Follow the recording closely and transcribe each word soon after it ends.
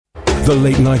The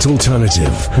Late Night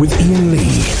Alternative with Iain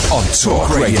Lee on Talk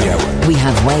Radio. We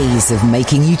have ways of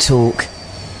making you talk.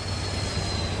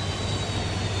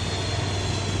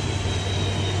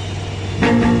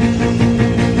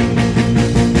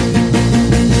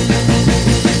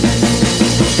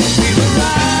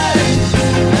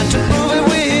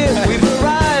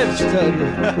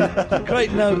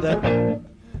 Great note there.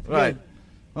 Right.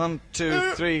 1,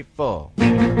 2, 3, 4.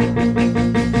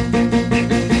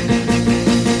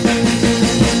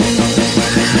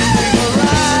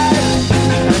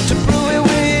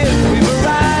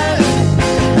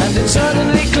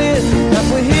 Suddenly clear that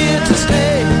we're here to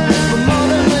stay for more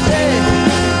than a day,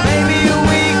 maybe a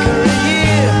week or a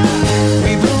year.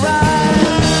 We've arrived,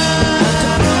 and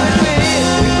to prove it we're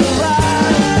here. We've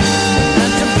arrived,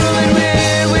 and to prove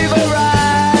it we've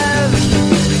arrived.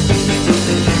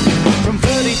 From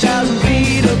 30,000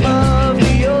 feet above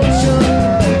the ocean,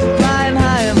 flying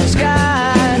high in the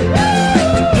sky,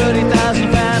 to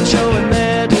 30,000 fans showing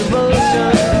their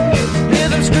devotion. Hear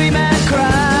them scream and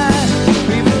cry.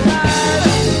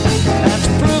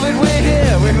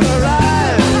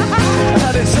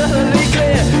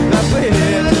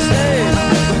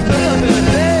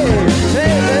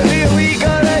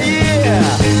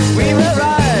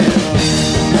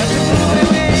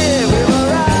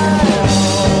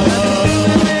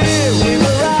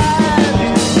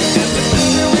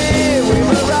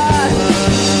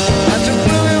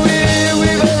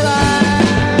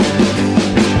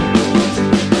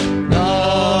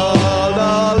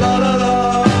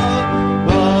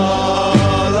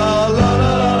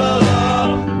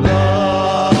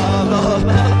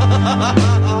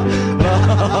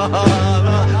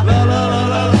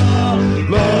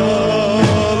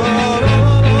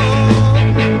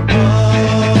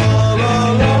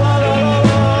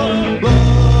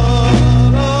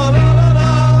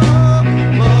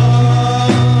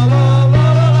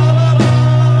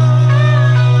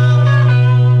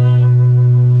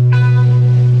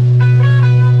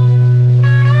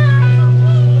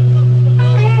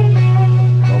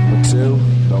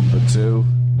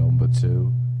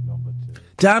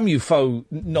 Damn you faux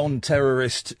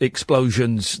non-terrorist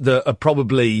explosions that are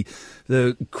probably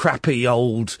the crappy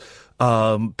old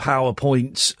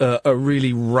PowerPoints, a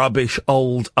really rubbish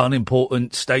old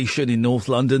unimportant station in North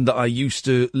London that I used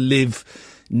to live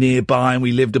nearby, and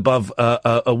we lived above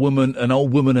an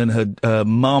old woman and her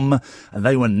mum, and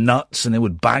they were nuts, and they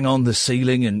would bang on the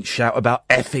ceiling and shout about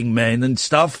effing men and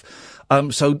stuff.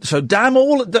 So damn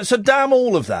all of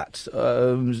that.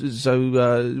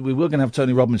 We were going to have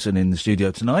Tony Robinson in the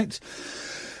studio tonight,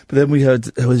 but then we heard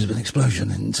there was an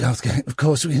explosion in Southgate. Of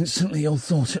course, we instantly all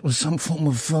thought it was some form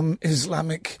of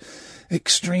Islamic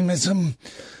extremism,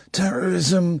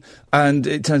 terrorism, and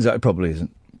it turns out it probably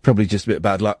isn't. Probably just a bit of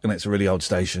bad luck, and it's a really old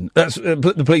station. That's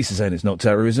the police are saying it's not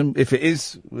terrorism. If it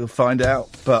is, we'll find out.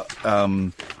 But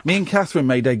me and Catherine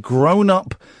made a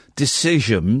grown-up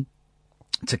decision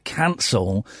to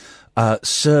cancel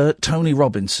Sir Tony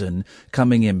Robinson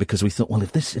coming in, because we thought, well,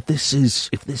 if this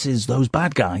is those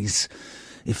bad guys,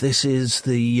 if this is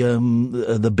the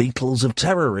Beatles of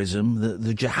terrorism,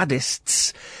 the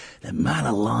jihadists, then man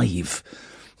alive,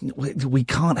 we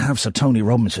can't have Sir Tony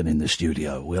Robinson in the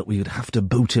studio. We would have to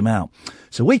boot him out.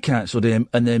 So we cancelled him,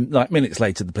 and then like minutes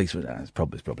later, the police went, it's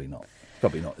probably not.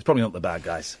 It's probably not the bad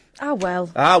guys. Ah,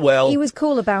 well. He was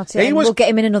cool about it. We'll get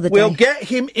him in another day. We'll get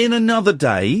him in another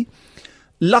day.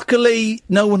 Luckily,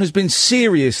 no one has been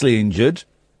seriously injured.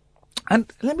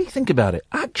 And let me think about it.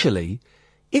 Actually,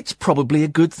 it's probably a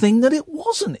good thing that it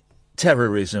wasn't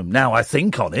terrorism. Now I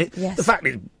think on it, yes. The fact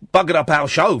it buggered up our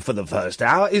show for the first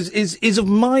hour is of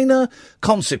minor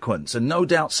consequence, and no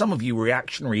doubt some of you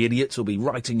reactionary idiots will be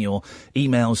writing your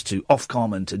emails to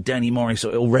Ofcom and to Denny Morris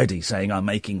already saying I'm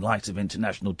making light of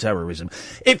international terrorism.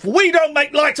 If we don't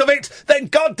make light of it, then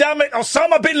goddammit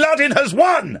Osama bin Laden has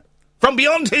won from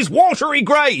beyond his watery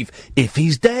grave. If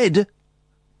he's dead,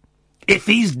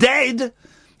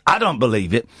 I don't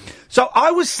believe it. So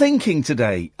I was thinking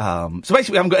today, so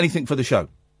basically we haven't got anything for the show.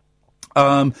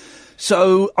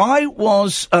 So I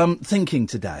was thinking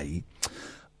today,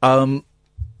 what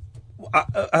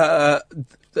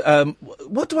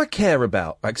do I care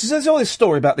about? Right? 'Cause there's all this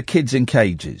story about the kids in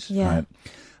cages. Yeah. Right?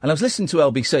 And I was listening to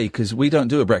LBC, because we don't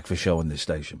do a breakfast show on this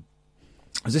station.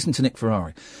 I was listening to Nick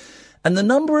Ferrari. And the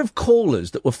number of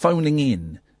callers that were phoning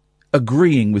in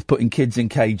agreeing with putting kids in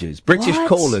cages. British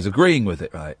callers agreeing with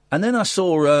it, right? And then I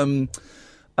saw,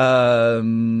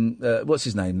 what's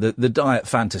his name? The diet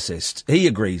fantasist. He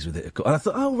agrees with it. And I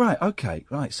thought, oh, right, okay,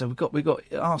 right. So we've got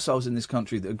arseholes in this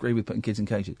country that agree with putting kids in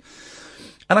cages.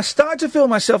 And I started to feel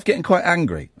myself getting quite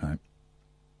angry, right?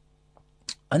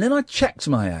 And then I checked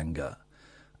my anger.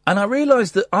 And I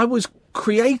realised that I was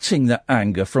creating that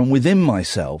anger from within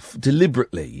myself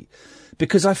deliberately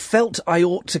because I felt I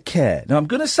ought to care. Now, I'm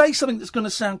going to say something that's going to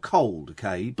sound cold,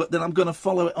 okay? But then I'm going to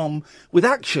follow it on with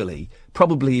actually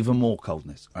probably even more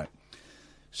coldness. Right.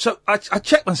 So I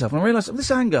checked myself and I realised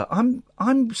this anger,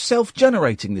 I'm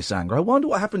self-generating this anger. I wonder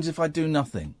what happens if I do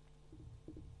nothing.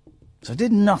 So I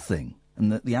did nothing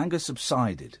and the anger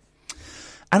subsided.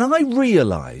 And I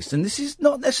realised, and this is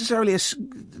not necessarily a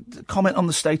comment on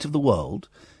the state of the world,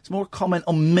 it's more a comment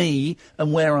on me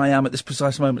and where I am at this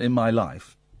precise moment in my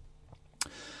life.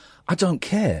 I don't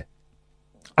care.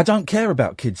 I don't care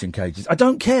about kids in cages. I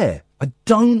don't care. I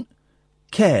don't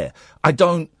care. I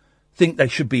don't think they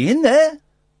should be in there,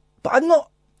 but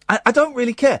I don't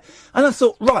really care. And I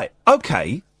thought, right,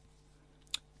 okay,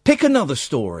 pick another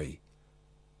story.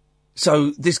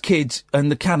 So this kid and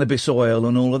the cannabis oil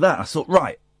and all of that. I thought,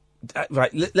 right,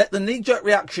 let the knee-jerk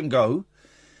reaction go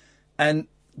and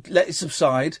let it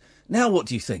subside. Now what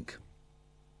do you think?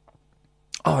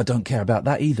 Oh, I don't care about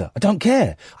that either. I don't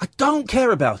care. I don't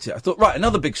care about it. I thought, right,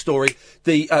 another big story.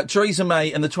 The Theresa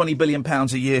May and the £20 billion a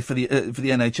year for the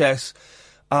NHS.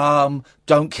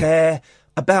 Don't care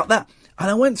about that. And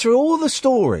I went through all the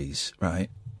stories, right?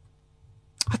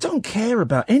 I don't care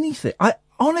about anything.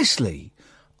 Honestly,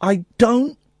 I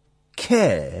don't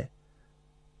care.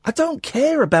 I don't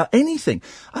care about anything.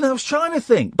 And I was trying to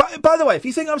think. By the way, if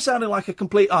you think I'm sounding like a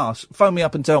complete arse, phone me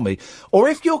up and tell me. Or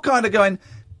if you're kind of going,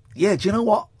 yeah, do you know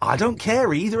what? I don't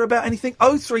care either about anything.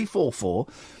 0344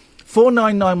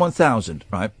 499 1000,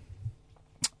 right?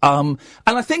 And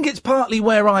I think it's partly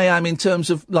where I am in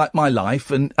terms of like my life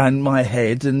and my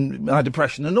head and my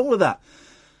depression and all of that.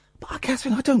 But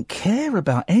Catherine, I don't care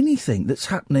about anything that's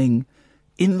happening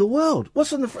in the world.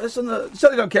 Certainly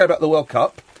don't care about the World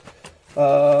Cup.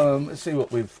 Let's see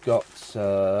what we've got.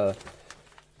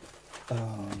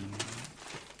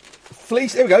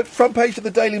 Fleeced, here we go, front page of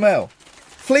the Daily Mail.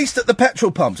 Fleeced at the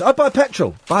petrol pumps. I buy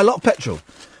petrol, buy a lot of petrol.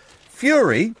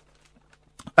 Fury,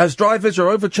 as drivers are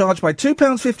overcharged by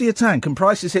 £2.50 a tank and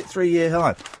prices hit 3-year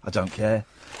high. I don't care.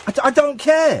 I don't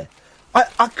care.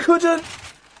 I couldn't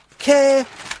care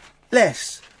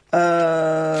less.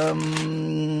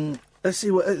 Let's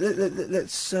see what.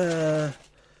 Let's. But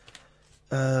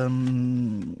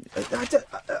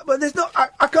there's not.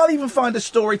 I can't even find a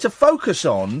story to focus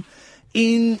on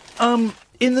in the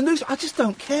news. I just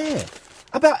don't care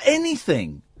about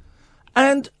anything,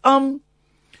 and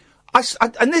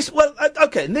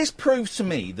this proves to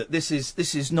me that this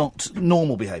is not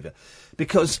normal behaviour,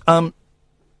 because I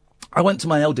went to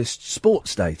my eldest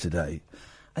sports day today.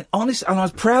 And I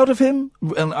was proud of him,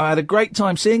 and I had a great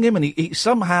time seeing him, and he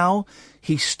somehow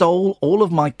stole all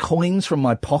of my coins from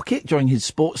my pocket during his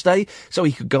sports day so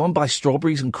he could go and buy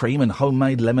strawberries and cream and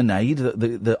homemade lemonade that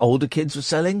the older kids were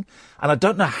selling. And I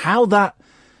don't know how that...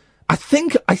 I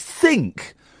think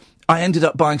I ended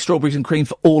up buying strawberries and cream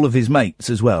for all of his mates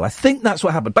as well. I think that's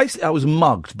what happened. Basically, I was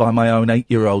mugged by my own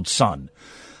 8-year-old son.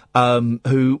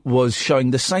 Who was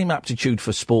showing the same aptitude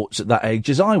for sports at that age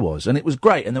as I was. And it was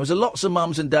great. And there was lots of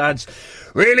mums and dads,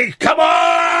 really, come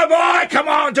on, boy, come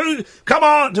on,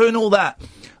 doing all that.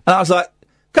 And I was like,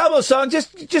 come on, son,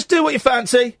 just do what you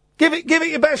fancy. Give it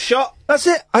your best shot. That's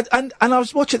it. And I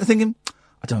was watching it thinking,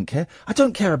 I don't care. I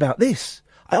don't care about this.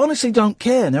 I honestly don't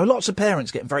care. And there are lots of parents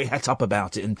getting very het up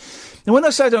about it. And when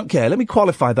I say I don't care, let me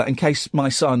qualify that in case my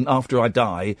son, after I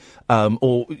die,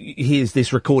 or hears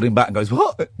this recording back and goes,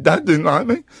 what? Dad didn't like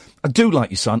me? I do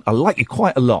like you, son. I like you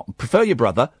quite a lot. Prefer your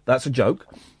brother. That's a joke.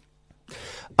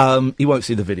 He won't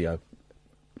see the video.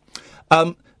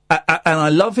 And I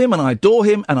love him and I adore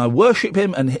him and I worship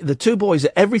him. And the two boys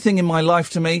are everything in my life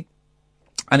to me.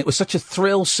 And it was such a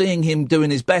thrill seeing him doing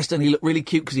his best, and he looked really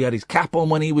cute because he had his cap on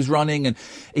when he was running, and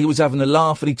he was having a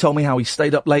laugh, and he told me how he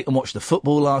stayed up late and watched the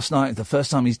football last night. It's the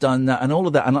first time he's done that, and all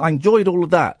of that, and I enjoyed all of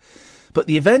that. But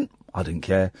the event, I didn't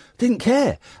care. Didn't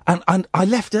care. And I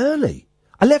left early.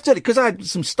 Because I had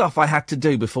some stuff I had to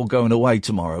do before going away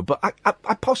tomorrow, but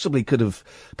I possibly could have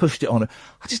pushed it on.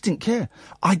 I just didn't care.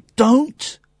 I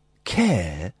don't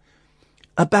care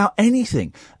about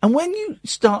anything. And when you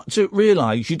start to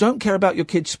realise you don't care about your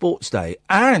kid's sports day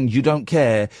and you don't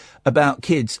care about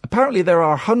kids, apparently there are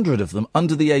 100 of them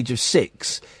under the age of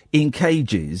 6 in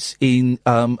cages in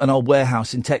an old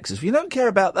warehouse in Texas. If you don't care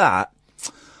about that,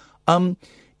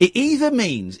 it either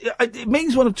means, it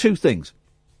means one of two things.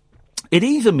 It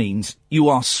either means you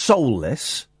are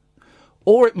soulless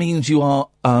or it means you are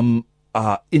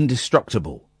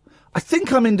indestructible. I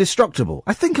think I'm indestructible.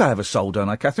 I think I have a soul, don't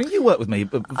I, Catherine? You work with me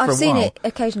for a while. I've seen it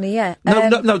occasionally, yeah.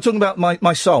 No, talking about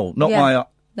my soul, not my...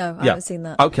 No, I haven't seen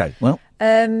that. Okay, well,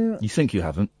 you think you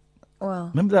haven't.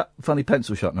 Well. Remember that funny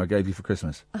pencil sharpener I gave you for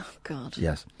Christmas? Oh, God.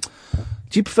 Yes.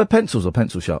 Do you prefer pencils or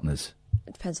pencil sharpeners?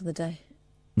 It depends on the day.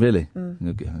 Really?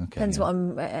 Okay, depends yeah. what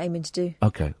I'm aiming to do.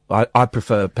 Okay. I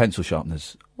prefer pencil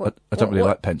sharpeners. I don't really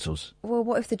like pencils. Well,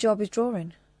 what if the job is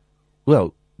drawing?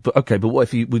 Well, but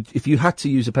what if you had to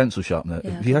use a pencil sharpener?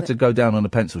 Yeah, if you had to go down on a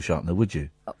pencil sharpener, would you?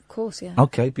 Of course, yeah.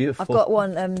 Okay, beautiful. I've got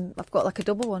one. I've got like a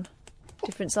double one,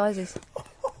 different sizes.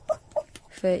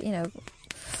 For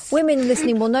women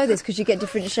listening will know this because you get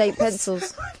different shaped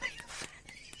pencils.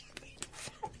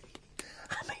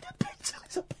 I made a pencil.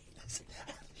 It's a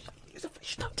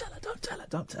penis.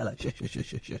 Don't tell her.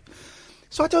 Shush.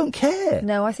 So I don't care.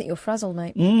 No, I think you're frazzled,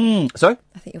 mate. Sorry?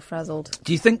 I think you're frazzled.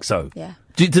 Do you think so? Yeah.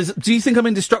 Do you think I'm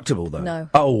indestructible, though? No.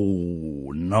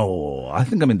 Oh, no. I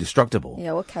think I'm indestructible.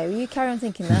 Yeah, okay. Well, you carry on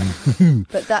thinking that.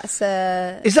 But that's...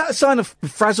 Is that a sign of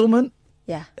frazzlement?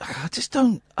 Yeah. I just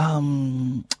don't...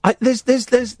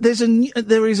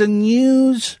 There is a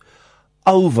news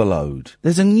overload.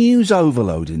 There's a news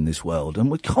overload in this world,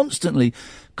 and we're constantly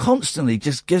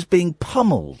just being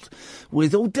pummeled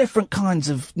with all different kinds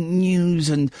of news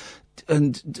and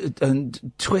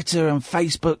Twitter and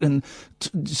Facebook and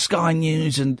Sky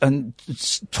News and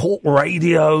talk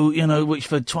radio, which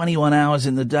for 21 hours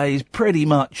in the day is pretty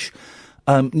much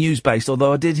news-based,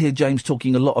 although I did hear James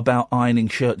talking a lot about ironing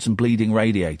shirts and bleeding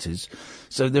radiators,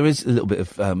 so there is a little bit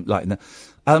of light in there.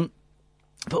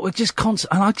 But we're just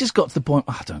constant, and I just got to the point,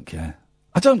 I don't care.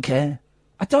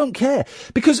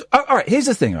 Because, all right, here's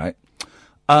the thing, right?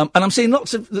 And I'm seeing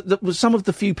lots of, some of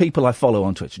the few people I follow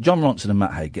on Twitter, John Ronson and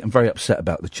Matt Haig, getting very upset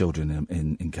about the children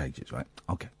in cages, right?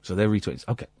 Okay, so they're retweets.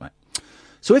 Okay, right.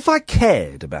 So if I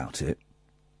cared about it,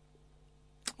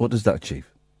 what does that achieve?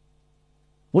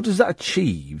 What does that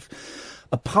achieve,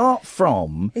 apart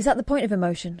from... Is that the point of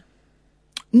emotion?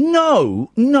 No,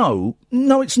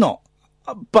 it's not.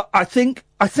 But I think,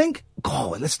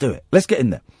 let's do it. Let's get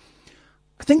in there.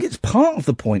 I think it's part of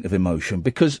the point of emotion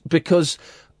because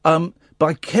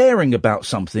by caring about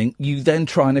something, you then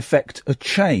try and effect a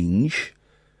change.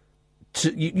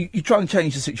 You try and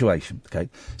change the situation, okay?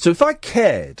 So if I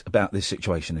cared about this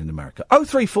situation in America,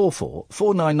 0344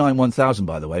 499 1000,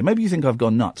 by the way, maybe you think I've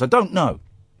gone nuts. I don't know.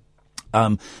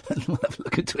 We'll have a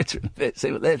look at Twitter in a bit,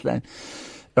 see what they're saying.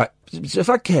 Right, so if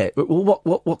I cared, well,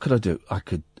 what could I do? I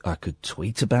could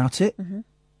tweet about it. Mm-hmm.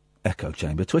 Echo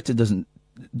chamber. Twitter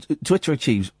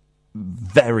achieves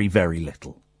very, very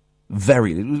little.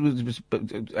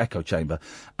 Echo chamber.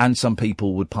 And some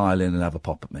people would pile in and have a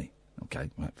pop at me. Okay,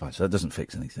 right, fine. So that doesn't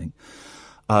fix anything.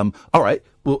 All right,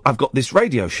 well, I've got this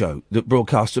radio show that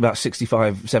broadcasts to about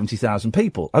 70,000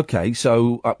 people. Okay,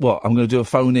 so what? I'm going to do a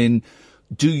phone in.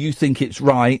 Do you think it's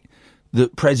right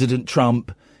that President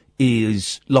Trump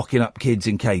is locking up kids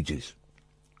in cages?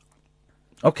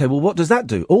 Okay, well, what does that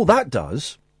do? All that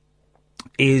does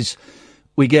is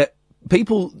we get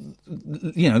people,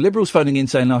 liberals phoning in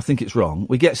saying, no, I think it's wrong.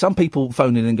 We get some people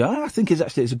phoning in and go, I think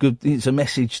it's a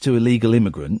message to illegal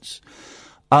immigrants.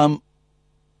 And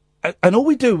all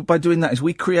we do by doing that is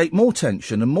we create more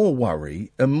tension and more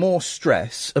worry and more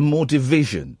stress and more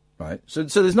division, right? So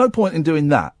there's no point in doing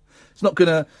that.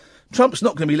 Trump's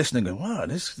not going to be listening and going, wow,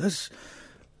 this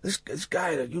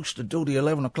guy that used to do the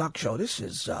 11 o'clock show,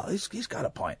 he's got a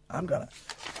point.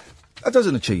 That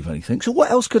doesn't achieve anything. So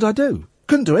what else could I do?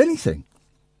 Couldn't do anything.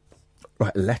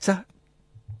 Write a letter.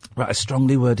 Write a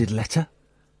strongly worded letter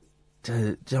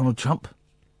to Donald Trump.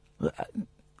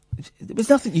 There's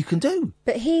nothing you can do.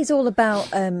 But he's all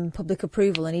about public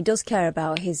approval, and he does care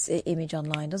about his image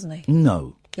online, doesn't he?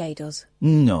 No. Yeah, he does.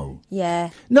 No.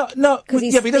 Yeah. No. But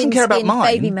he doesn't care about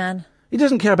mine. Baby man. He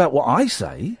doesn't care about what I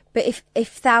say. But if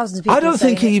thousands of people,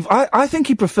 I think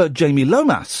he preferred Jamie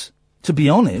Lomas. To be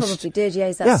honest, probably did. Yeah,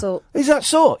 he's that sort. He's that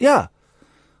sort. Yeah.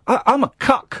 I'm a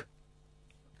cuck.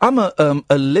 I'm a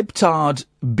libtard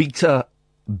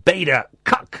beta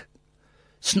cuck.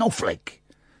 Snowflake.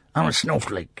 I'm a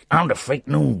snowflake. I'm the fake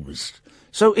news.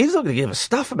 So he's not going to give a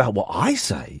stuff about what I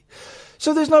say.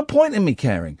 So there's no point in me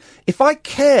caring. If I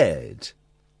cared,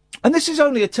 and this is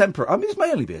only this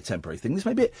may only be a temporary thing. This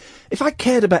may be if I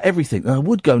cared about everything, then I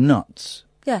would go nuts.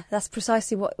 Yeah, that's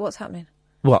precisely what's happening.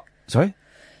 What? Sorry?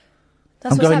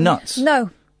 That's I'm going nuts.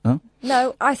 No. Huh?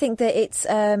 No, I think that it's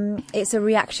a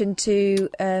reaction to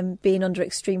being under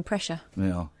extreme pressure.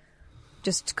 Yeah.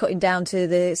 Just cutting down to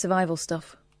the survival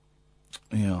stuff.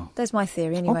 Yeah. There's my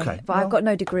theory anyway. Okay, but I've got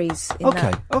no degrees in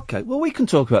that. Okay. Well, we can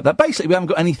talk about that. Basically, we haven't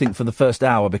got anything for the first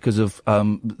hour because of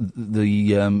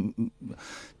the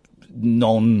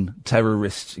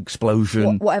non-terrorist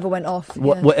explosion. Whatever went off.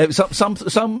 Whatever,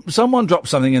 someone dropped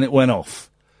something and it went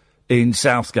off in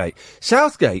Southgate.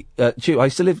 Southgate, I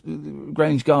used to live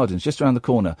Grange Gardens, just around the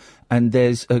corner, and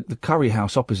there's the curry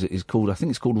house opposite is called, I think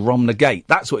it's called Romney Gate.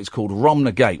 That's what it's called,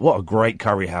 Romney Gate. What a great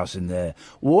curry house in there.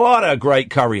 What a great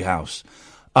curry house.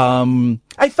 Hey,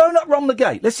 phone up Romney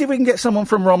Gate. Let's see if we can get someone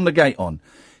from Romney Gate on.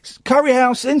 Curry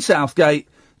house in Southgate,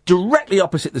 directly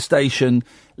opposite the station.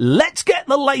 Let's get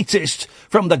the latest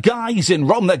from the guys in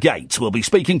Romney Gate. We'll be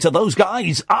speaking to those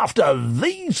guys after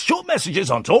these short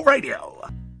messages on Talk Radio.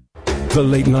 The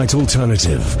Late Night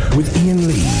Alternative with Iain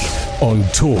Lee on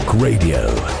Talk Radio.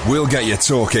 We'll get you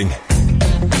talking.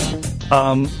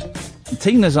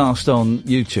 Tina's asked on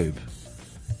YouTube,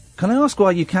 can I ask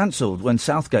why you cancelled when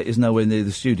Southgate is nowhere near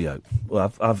the studio?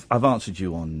 Well, I've answered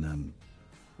you on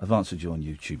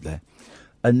YouTube there.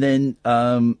 And then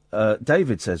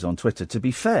David says on Twitter, to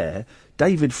be fair,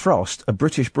 David Frost, a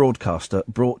British broadcaster,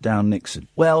 brought down Nixon.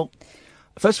 Well,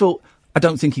 first of all, I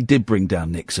don't think he did bring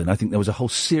down Nixon. I think there was a whole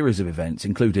series of events,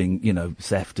 including,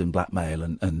 theft and blackmail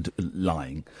and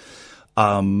lying.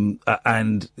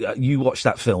 And you watched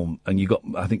that film and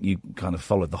I think you kind of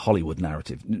followed the Hollywood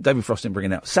narrative. David Frost didn't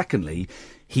bring it out. Secondly,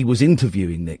 he was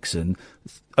interviewing Nixon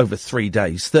over 3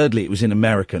 days. Thirdly, it was in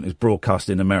America and it was broadcast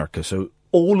in America. So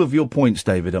all of your points,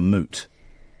 David, are moot.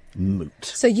 Moot.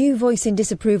 So you voicing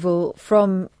disapproval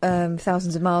from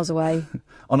thousands of miles away.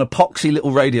 On a poxy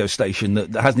little radio station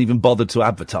that hasn't even bothered to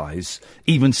advertise,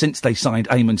 even since they signed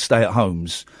Eamon's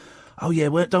stay-at-homes. Oh, yeah,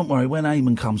 well, don't worry, when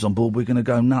Eamon comes on board, we're going to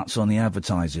go nuts on the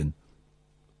advertising.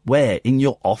 Where? In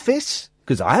your office?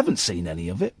 Because I haven't seen any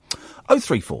of it.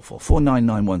 0344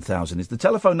 499 1000 is the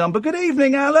telephone number. Good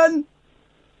evening, Alan.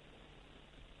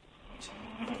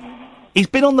 He's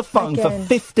been on the phone for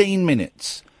 15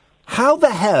 minutes. How the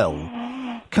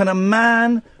hell can a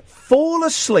man fall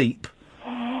asleep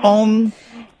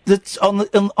whilst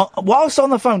on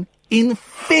the phone in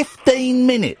 15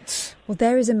 minutes? Well,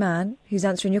 there is a man who's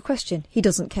answering your question. He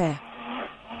doesn't care.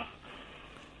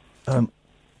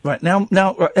 Right, now,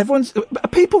 everyone's... Are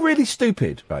people really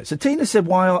stupid? Right, so Tina said,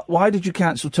 why did you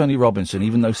cancel Tony Robinson,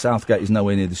 even though Southgate is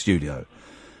nowhere near the studio?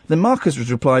 Then Marcus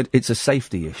has replied, it's a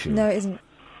safety issue. No, it isn't.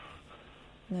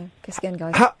 No, guess again,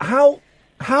 guys.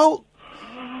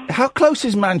 How close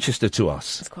is Manchester to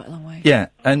us? It's quite a long way. Yeah,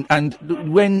 and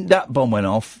when that bomb went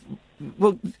off,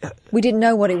 well... We didn't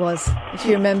know what it was, if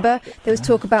you remember. There was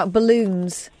talk about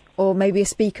balloons or maybe a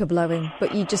speaker blowing,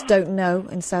 but you just don't know,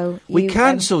 and so... We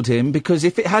cancelled him because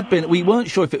if it had been... We weren't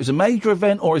sure if it was a major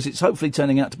event or is it hopefully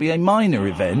turning out to be a minor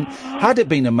event. Had it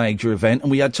been a major event and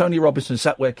we had Tony Robinson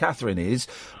sat where Catherine is,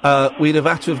 we'd have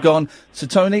had to have gone, so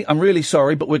Tony, I'm really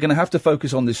sorry, but we're going to have to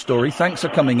focus on this story. Thanks for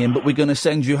coming in, but we're going to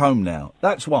send you home now.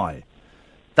 That's why.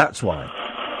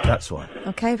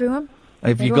 Okay, everyone?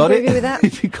 Have you got it? Agree with that?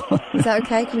 Have you got it? Is that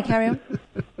okay? Can we carry on?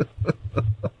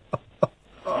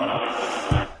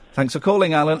 Thanks for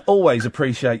calling, Alan. Always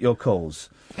appreciate your calls.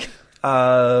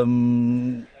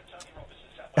 Hello,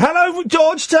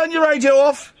 George. Turn your radio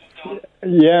off.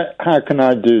 Yeah, how can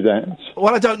I do that?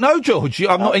 Well, I don't know, George.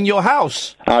 I'm not in your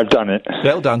house. I've done it.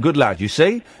 Well done. Good lad. You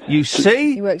see?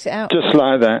 He works it out. Just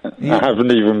like that. Yeah. I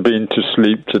haven't even been to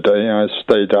sleep today. I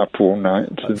stayed up all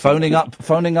night. Phoning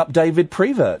up David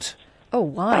Prevert. Oh,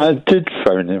 why? I did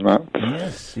phone him up.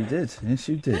 Yes, you did. Yes,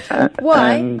 you did.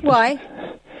 Why?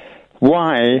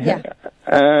 Why? Yeah.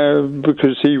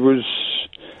 Because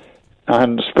I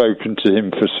hadn't spoken to him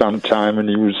for some time and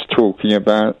he was talking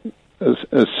about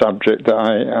a subject that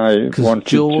I wanted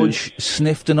George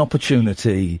sniffed an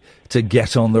opportunity to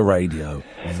get on the radio.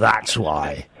 That's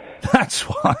why.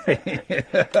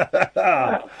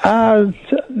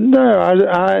 No,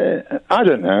 I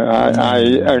don't know.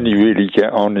 I only really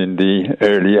get on in the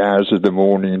early hours of the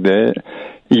morning there.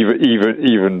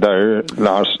 Even though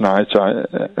last night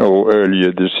or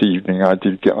earlier this evening I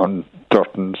did get on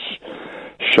Dotton's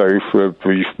show for a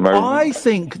brief moment. I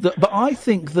think that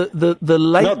the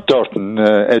late... Not Dotton,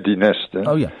 Eddie Nestor.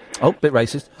 Oh, yeah. Oh, bit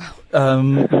racist.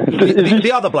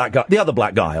 The other black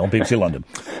guy on BBC London.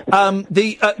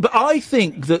 But I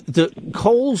think that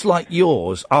calls like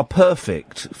yours are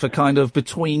perfect for kind of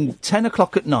between 10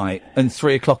 o'clock at night and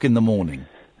 3 o'clock in the morning.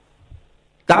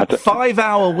 That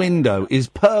 5-hour window is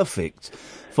perfect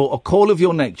for a call of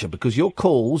your nature, because your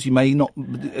calls, you may not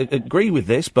agree with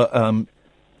this, but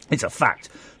it's a fact.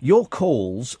 Your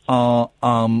calls are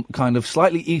kind of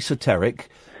slightly esoteric,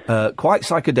 quite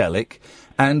psychedelic,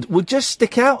 and would just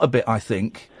stick out a bit, I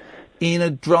think, in a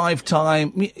drive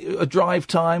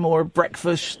time or a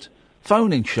breakfast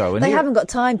phoning show. And they haven't got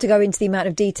time to go into the amount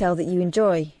of detail that you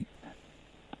enjoy.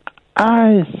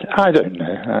 I don't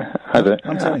know.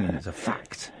 I'm telling you, it's a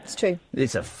fact. It's true.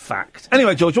 It's a fact.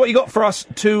 Anyway, George, what you got for us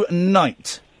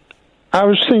tonight? I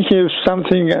was thinking of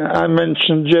something I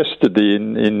mentioned yesterday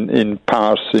in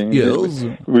passing. Yes.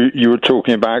 You were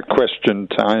talking about question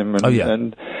time,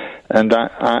 and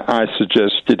I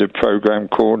suggested a program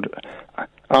called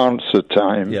Answer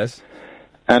Time. Yes.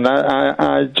 And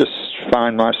I just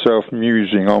find myself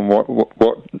musing on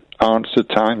what Answer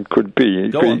Time could be.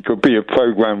 It could be a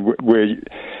program where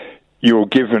you're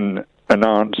given an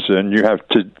answer and you have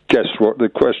to guess what the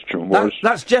question was.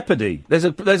 That's Jeopardy. There's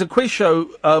a quiz show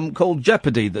called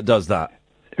Jeopardy that does that.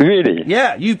 Really?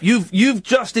 Yeah, you've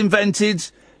just invented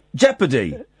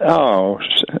Jeopardy. Oh,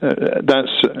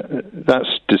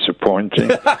 that's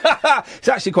disappointing. It's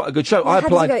actually quite a good show. How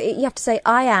does it go? You have to say,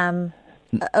 I am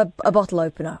a bottle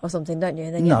opener or something, don't you?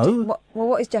 And then you have to,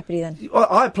 what is Jeopardy then?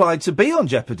 I applied to be on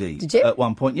Jeopardy. Did you? At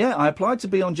one point, yeah, I applied to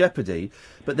be on Jeopardy,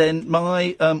 but then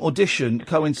my audition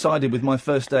coincided with my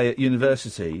first day at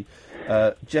university.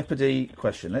 Jeopardy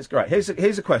question. Let's go. Right, here's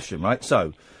a question, right?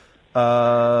 So,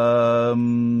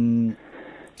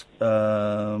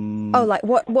 like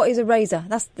what is a razor?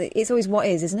 It's always what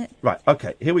is, isn't it? Right.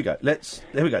 Okay. Here we go. This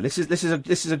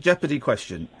is a Jeopardy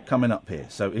question coming up here.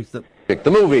 So it's the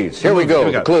movies. Here we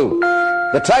go. The clue.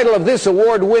 The title of this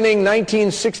award-winning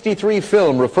 1963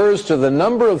 film refers to the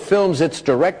number of films its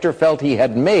director felt he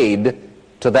had made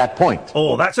to that point.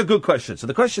 Oh, that's a good question. So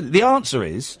the answer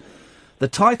is, the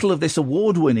title of this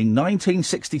award-winning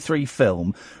 1963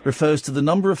 film refers to the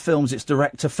number of films its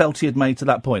director felt he had made to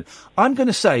that point. I'm going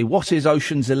to say, what is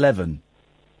Ocean's 11?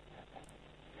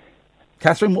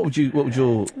 Catherine, what would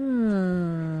your...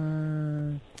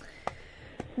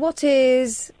 What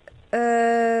is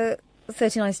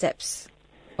 39 Steps?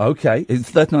 Okay,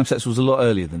 39 Steps was a lot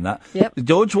earlier than that. Yep.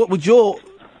 George, what would your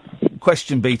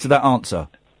question be to that answer?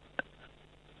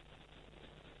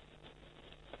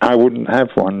 I wouldn't have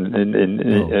one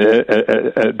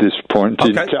at this point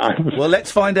in time. Well,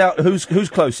 let's find out who's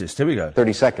closest. Here we go.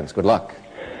 30 seconds. Good luck.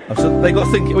 Oh, so they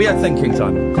got thinking. We had thinking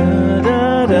time.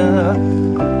 Da, da,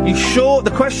 da. You sure?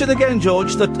 The question again,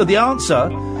 George. The answer.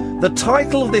 The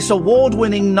title of this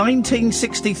award-winning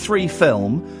 1963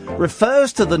 film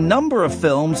refers to the number of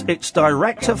films its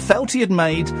director felt he had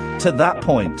made to that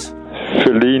point.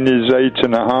 Fellini's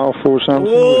 8.5 or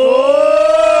something.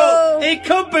 Whoa! It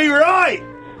could be right.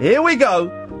 Here we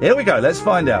go. Let's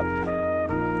find out.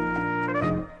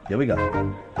 Here we go.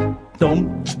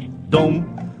 Dum, dum,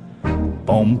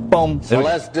 bum, bum.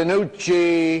 Celeste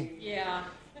Danucci. Yeah.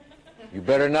 You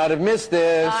better not have missed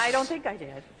this. I don't think I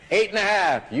did.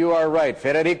 8.5. You are right.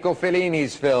 Federico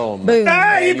Fellini's film. Boom.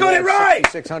 Hey, you got it right.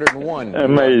 601.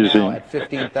 Amazing. Now at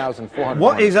 15,400.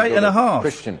 What is 8.5?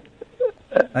 Christian.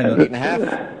 Hang on.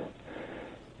 8.5.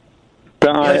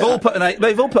 But They've all put an 8.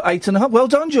 They've all put 8.5. Well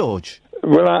done, George.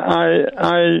 Well, I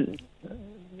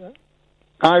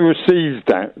received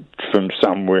that from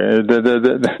somewhere.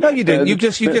 No, you didn't. You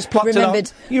just plucked remembered.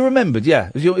 it up. You remembered,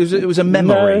 yeah. It was a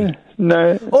memory.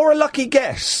 No. Or a lucky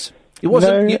guess. It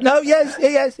wasn't. No. Yes.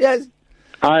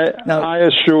 I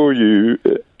assure you.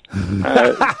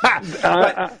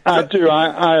 I do.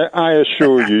 I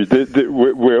assure you that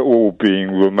we're all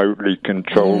being remotely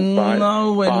controlled by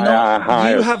we're by not. our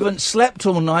highest. You haven't slept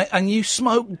all night and you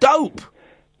smoke dope.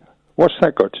 What's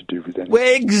that got to do with anything?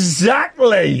 Well,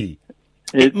 exactly.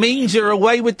 It means you're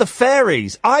away with the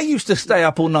fairies. I used to stay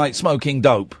up all night smoking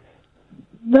dope.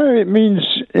 No, it means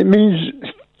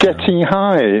getting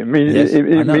high. It means Yes, it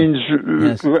I know. means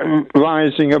Yes.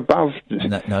 rising above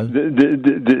No. the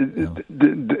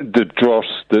dross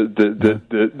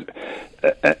the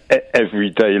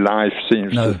everyday life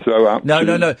seems to throw up. No.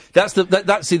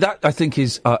 That I think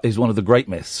is one of the great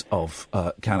myths of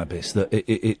cannabis, that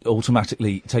it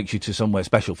automatically takes you to somewhere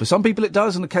special. For some people it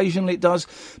does, and occasionally it does,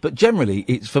 but generally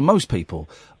it's, for most people,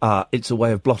 it's a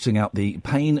way of blotting out the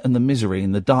pain and the misery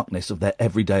and the darkness of their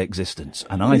everyday existence.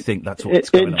 And I think that's what's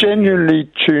going on. It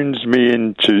genuinely tunes me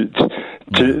into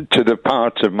to the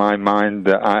part of my mind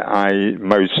that I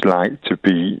most like to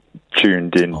be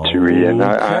tuned into, Ian.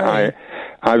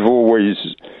 I've always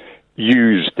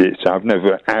used it. I've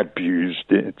never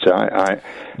abused it.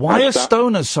 Why are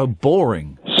stoners so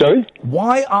boring? Sorry?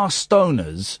 Why are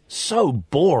stoners so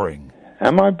boring?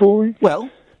 Am I boring?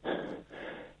 Well,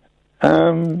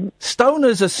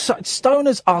 stoners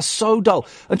are so dull.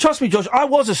 And trust me, George, I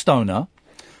was a stoner,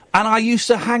 and I used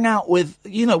to hang out with,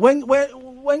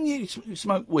 when you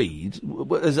smoke weed,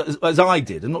 as I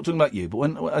did. I'm not talking about you,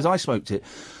 but as I smoked it,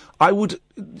 I would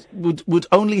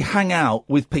only hang out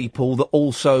with people that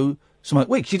also smoke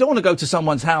weed. 'Cause you don't want to go to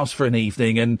someone's house for an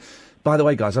evening and, by the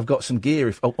way, guys, I've got some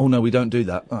gear. Oh no, we don't do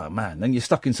that. Oh man, then you're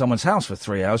stuck in someone's house for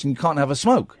 3 hours and you can't have a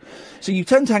smoke. So you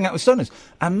tend to hang out with stoners.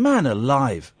 And man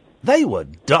alive, they were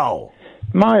dull.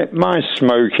 my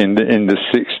smoke in the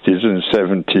 60s and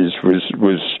 70s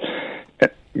was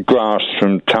grass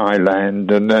from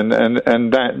Thailand, and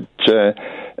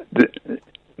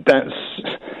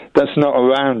that's not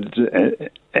around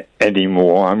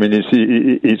anymore. I mean,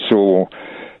 it's all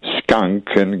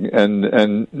skunk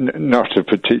and not a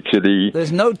particularly.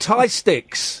 There's no Thai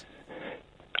sticks.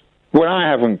 Well, I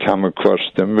haven't come across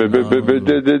them, but they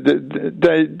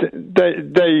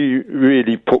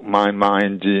really put my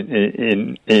mind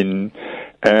in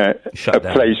a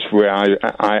place where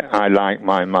I like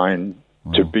my mind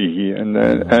to be, and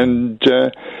as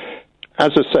I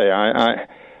say,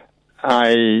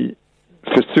 I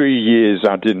for 3 years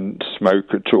I didn't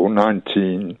smoke at all.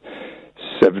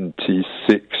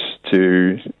 1976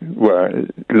 to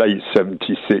late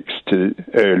 76 to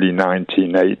early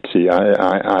 1980.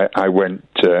 I went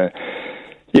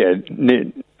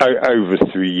over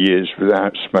 3 years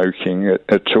without smoking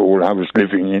at all. I was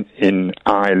living in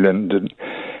Ireland, and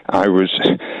I was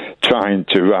trying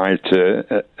to write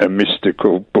a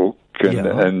mystical book,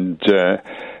 and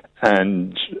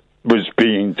was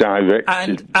being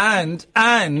directed. And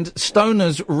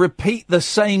stoners repeat the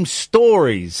same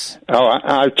stories. Oh,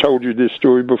 I've told you this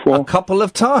story before? A couple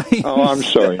of times. Oh, I'm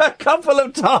sorry. A couple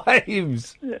of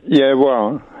times. Yeah,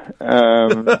 well...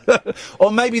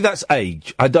 or maybe that's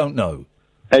age. I don't know.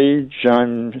 Age,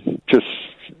 I'm just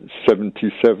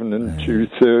 77 and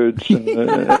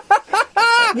 2/3.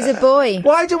 And, he's a boy.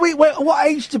 Why do we... What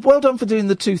age... well done for doing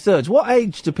the 2/3. What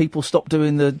age do people stop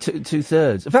doing the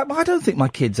 2/3? In fact, I don't think my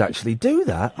kids actually do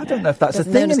do I don't know if that's a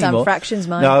thing anymore. Fractions,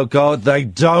 mine. No, God, they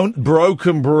don't.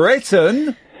 Broken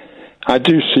Britain. I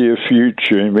do see a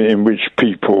future in which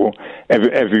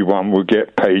everyone will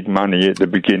get paid money at the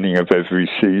beginning of every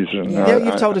season. Yeah,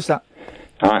 you've told us that.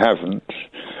 I haven't.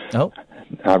 Oh.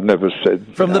 I've never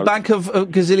said... From the Bank of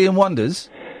Gazillion Wonders?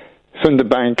 From the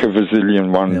Bank of a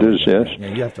Zillion Wonders, yes.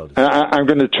 Yeah, you have told us. I'm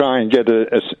going to try and get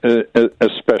a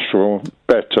special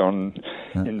bet on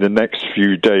in the next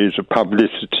few days, a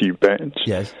publicity bet.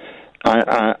 Yes.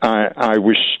 I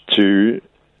wish to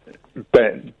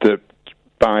bet that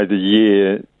by the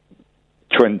year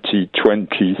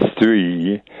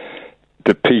 2023,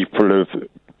 the people of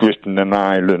Britain and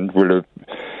Ireland will have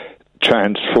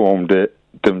transformed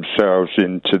themselves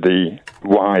into the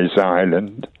wise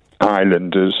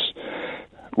islanders,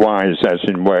 wise as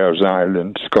in Wales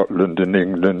Island, Scotland and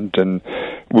England, and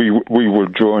we will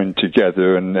join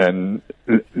together and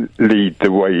lead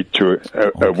the way to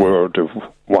a world of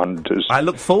wonders. I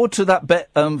look forward to that bet,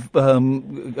 not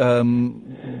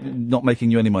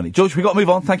making you any money. George, we've got to move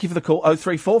on. Thank you for the call.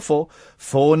 0344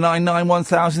 499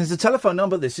 1000 is the telephone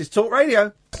number. This is Talk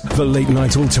Radio. The Late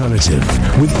Night Alternative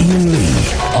with Iain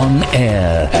Lee. On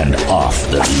air and off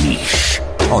the leash.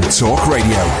 On Talk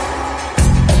Radio.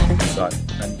 Right,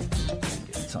 and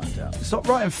get timed out. Stop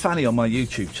writing Fanny on my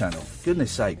YouTube channel.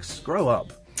 Goodness sakes, grow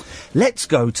up. Let's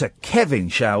go to Kevin,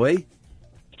 shall we?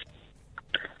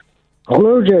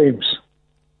 Hello, James.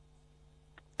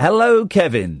 Hello,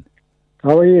 Kevin.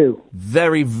 How are you?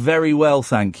 Very, very well,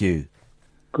 thank you.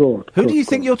 Good. Who do you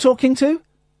think you're talking to?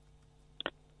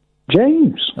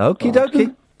 James. Okie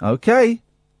dokie. Okay.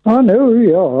 I know who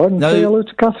you are. And say hello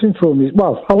to Catherine for me.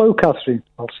 Well, hello, Catherine.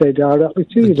 I'll say directly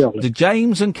to you, darling. The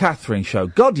James and Catherine show.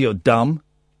 God, you're dumb.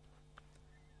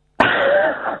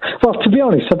 Well, to be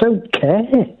honest, I don't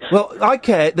care. Well, I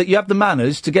care that you have the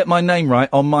manners to get my name right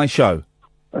on my show.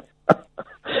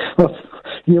 Well,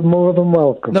 you're more than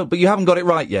welcome. No, but you haven't got it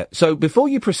right yet. So before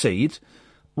you proceed,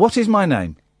 what is my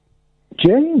name?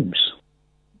 James.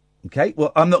 Okay,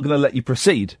 well, I'm not going to let you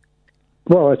proceed.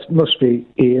 Well, it must be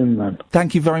Iain then.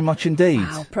 Thank you very much indeed.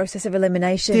 Wow, process of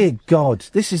elimination. Dear God,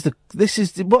 what is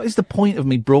the point of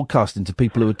me broadcasting to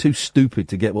people who are too stupid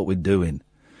to get what we're doing?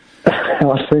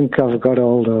 I think I've got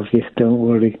hold of you. Don't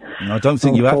worry. No, I don't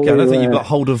think you have. I don't think you've got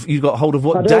hold of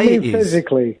what day it is.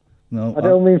 Physically. No, I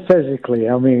don't mean physically.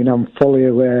 I mean I'm fully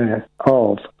aware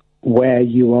of where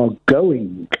you are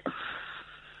going.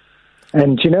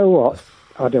 And you know what?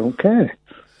 I don't care.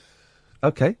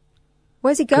 Okay.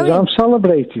 Where's he going? I'm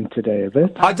celebrating today a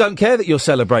bit. I don't care that you're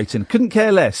celebrating. Couldn't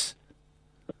care less.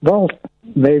 Well,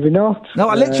 maybe not. No,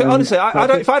 I literally, honestly, I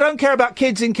don't. If I don't care about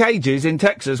kids in cages in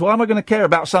Texas, why am I going to care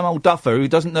about some old duffer who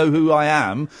doesn't know who I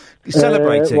am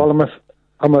celebrating? Well,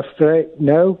 I'm afraid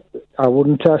no. I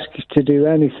wouldn't ask you to do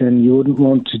anything you wouldn't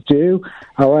want to do.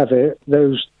 However,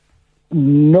 those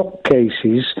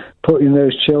nutcases putting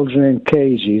those children in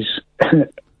cages.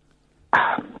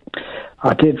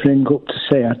 I did ring up to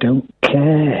say I don't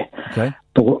care. Okay.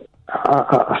 But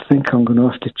I think I'm going to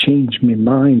have to change my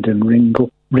mind and ring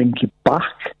you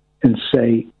back and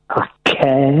say I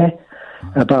care.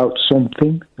 about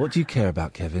something. What do you care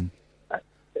about, Kevin?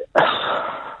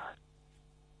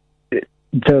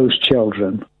 Those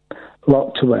children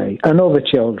locked away and other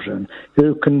children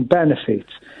who can benefit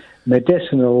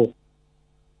medicinal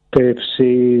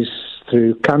purposes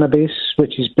through cannabis,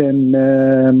 which has been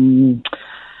an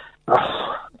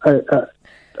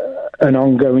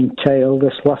ongoing tale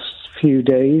this last few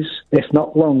days, if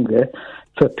not longer,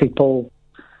 for people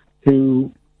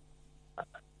who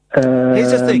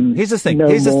Here's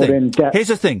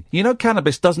the thing. You know,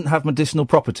 cannabis doesn't have medicinal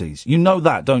properties. You know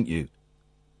that, don't you?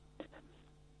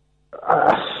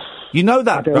 You know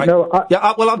that, right?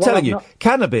 I'm telling you.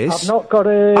 Cannabis.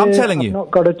 I'm telling you.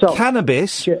 Not got a doctor.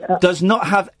 Cannabis does not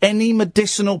have any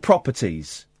medicinal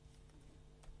properties.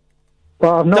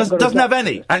 Well, doesn't have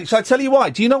any. And so I tell you why.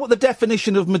 Do you know what the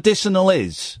definition of medicinal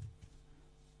is?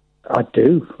 I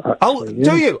do. Actually,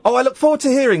 do you? Oh, I look forward to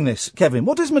hearing this, Kevin.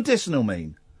 What does medicinal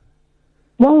mean?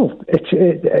 Well,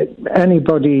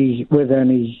 anybody with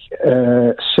any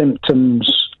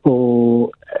symptoms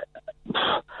or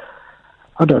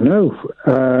I don't know.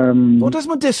 What does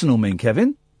medicinal mean,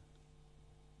 Kevin?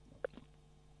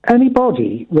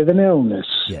 Anybody with an illness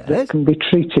that can be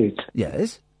treated.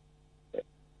 Yes.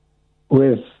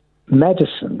 With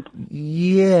medicine.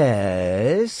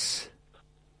 Yes.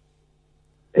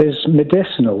 Is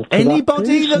medicinal to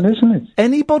anybody that person, isn't it?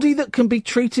 Anybody that can be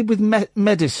treated with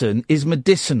medicine is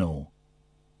medicinal.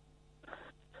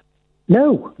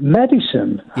 No,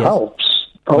 medicine helps.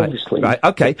 Obviously, right.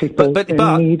 Okay, but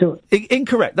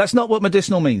incorrect. That's not what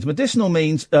medicinal means. Medicinal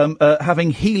means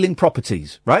having healing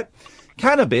properties, right?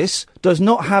 Cannabis does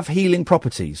not have healing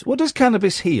properties. What does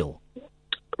cannabis heal?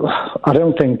 I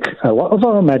don't think a lot of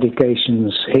our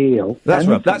medications heal. That's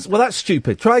right. That's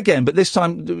stupid. Try again, but this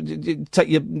time take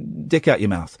your dick out your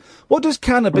mouth. What does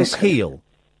cannabis heal?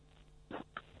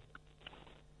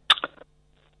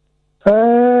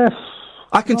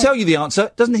 I can tell you the answer.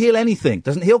 It doesn't heal anything. It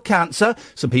doesn't heal cancer.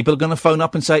 Some people are going to phone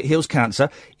up and say it heals cancer.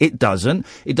 It doesn't.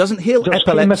 It doesn't heal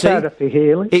epilepsy. Chemotherapy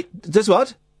heal it? It does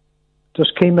what?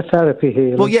 Does chemotherapy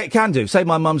heal? Well, yeah, it can do. Saved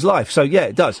my mum's life. So yeah,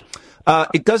 it does.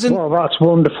 It doesn't. Well, that's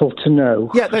wonderful to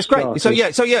know. Yeah, that's great. So yeah,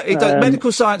 it does.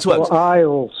 Medical science works. Well, I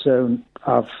also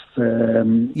have.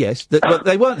 Yes, but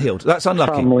they weren't healed. That's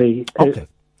unlucky. Family. Okay.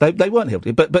 They weren't healed,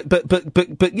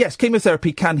 but yes,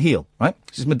 chemotherapy can heal, right?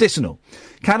 This is medicinal.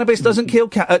 Cannabis doesn't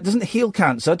doesn't heal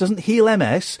cancer, doesn't heal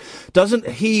MS, doesn't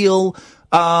heal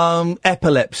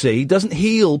epilepsy, doesn't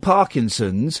heal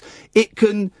Parkinson's. It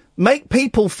can make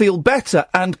people feel better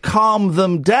and calm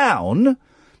them down,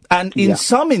 and in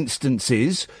some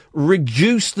instances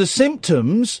reduce the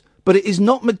symptoms, but it is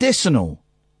not medicinal.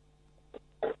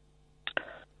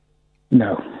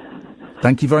 No.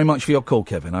 Thank you very much for your call,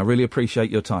 Kevin. I really appreciate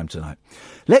your time tonight.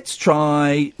 Let's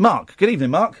try Mark. Good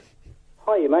evening, Mark.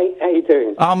 Hiya, mate. How you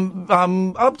doing? I'm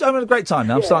having a great time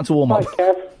now. I'm starting to warm up. Hi,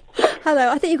 Kev.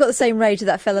 Hello. I think you've got the same rage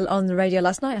that fella on the radio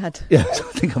last night had. Yeah, I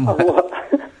think I'm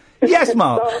right. Yes,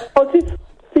 Mark. I was just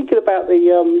thinking about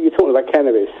you're talking about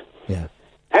cannabis. Yeah.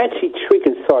 Actually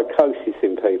triggers psychosis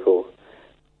in people.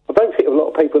 I don't think a lot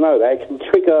of people know that. It can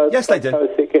trigger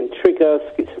psychosis, it can trigger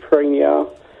schizophrenia.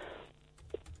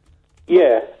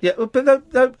 Yeah. Yeah, but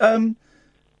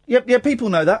people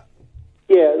know that.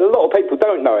 Yeah, a lot of people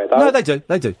don't know it, though. No, they do.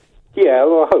 Yeah,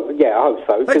 well, I hope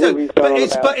so. They do. But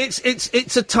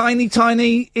it's a tiny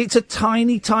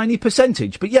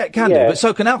percentage. But yeah, it can do. But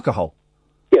so can alcohol.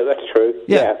 Yeah, that's true.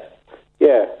 Yeah.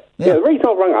 The reason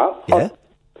I rang up,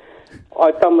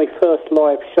 I've done my first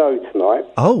live show tonight.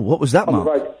 Oh, what was that,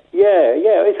 Mark?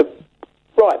 It's a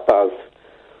right buzz.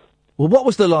 Well, what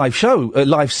was the live show? A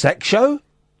live sex show?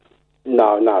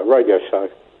 No, radio show.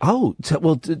 Oh,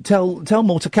 tell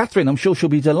more to Catherine. I'm sure she'll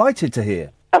be delighted to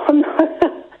hear.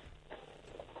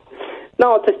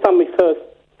 No, I've just done my first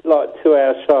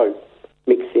 2-hour show,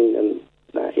 mixing and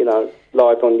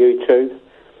live on YouTube.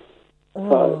 Oh,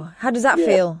 so, how does that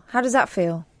feel? How does that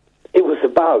feel? It was a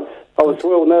buzz. I was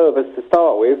real nervous to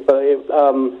start with, but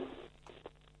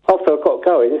after I got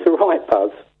going, it's a right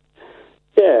buzz.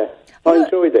 Yeah, I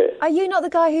enjoyed it. Are you not the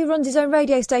guy who runs his own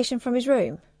radio station from his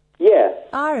room? Yeah.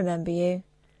 I remember you.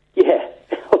 Yeah.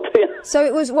 So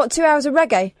it was, 2 hours of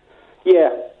reggae?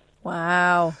 Yeah.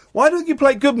 Wow. Why don't you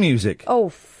play good music?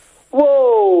 Oh.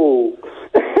 Whoa.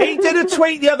 He did a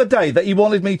tweet the other day that he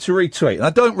wanted me to retweet, and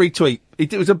I don't retweet.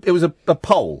 It was a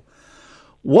poll.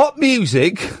 What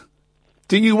music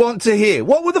do you want to hear?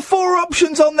 What were the 4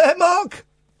 options on there, Mark?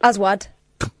 Aswad.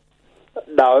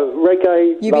 No,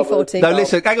 reggae. UB40. No,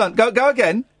 listen, hang on, go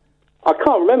again. I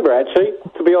can't remember, actually,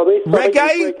 to be honest.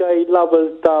 Reggae? Reggae,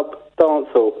 lovers, dub,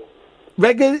 dancehall.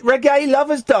 Reggae,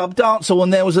 lovers, dub, dancehall,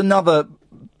 and there was another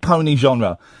pony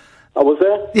genre. Oh, was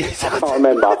there? Yes, I can't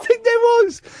remember. I think there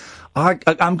was.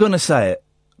 I'm going to say it,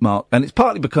 Mark, and it's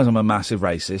partly because I'm a massive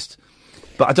racist,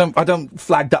 but I don't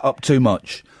flag that up too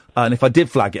much. And if I did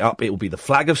flag it up, it will be the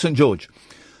flag of St George.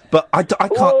 But I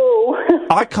can't.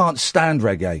 I can't stand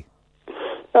reggae.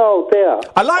 Oh dear.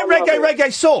 I like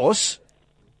reggae sauce,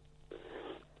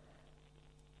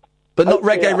 but not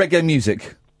reggae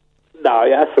music. No,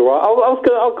 yeah, that's all right. I've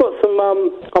got some.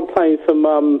 I'm playing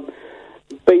some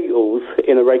Beatles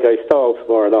in a reggae style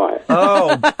tomorrow night.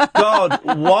 Oh God!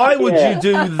 Why would you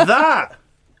do that?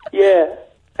 Yeah.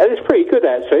 And it's pretty good,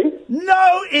 actually.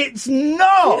 No, it's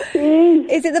not.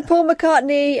 Is it the Paul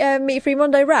McCartney Meat Free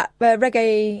Monday rap?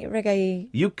 Reggae.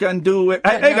 You can do it.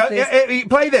 Hey, here you go. Hey,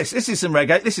 play this. This is some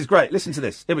reggae. This is great. Listen to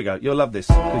this. Here we go. You'll love this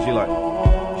because you like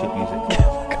shit music.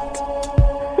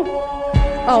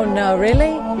 Oh no,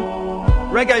 really?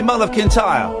 Reggae Mull of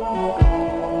Kintyre.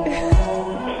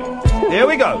 Here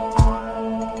we go.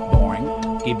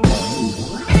 Boing. Keep boing.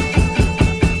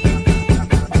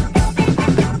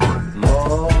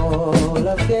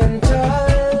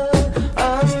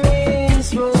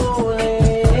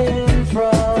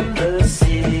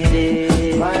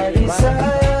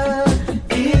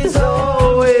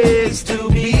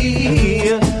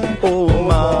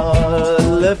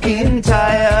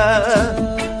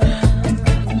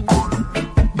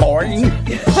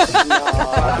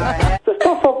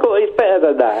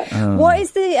 What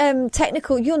is the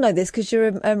technical... You'll know this because you're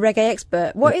a reggae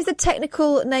expert. What is the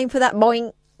technical name for that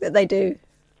boing that they do?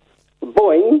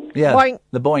 Boing? Yeah, boing.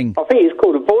 The boing. I think it's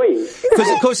called a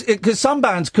boing. Because some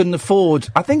bands couldn't afford...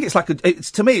 I think it's like...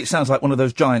 to me, it sounds like one of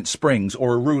those giant springs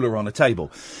or a ruler on a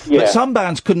table. Yeah. But some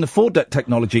bands couldn't afford that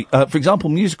technology. For example,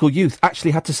 Musical Youth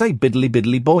actually had to say biddly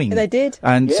biddly boing. They did.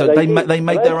 And Yeah, so they they did.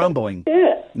 made their own boing.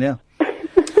 Yeah. Yeah.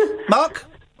 Mark,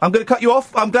 I'm going to cut you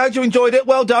off. I'm glad you enjoyed it.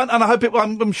 Well done, and I hope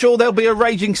I'm sure there'll be a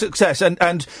raging success.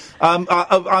 And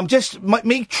I'm just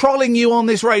me trolling you on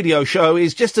this radio show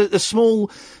is just a small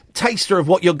taster of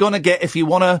what you're going to get if you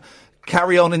want to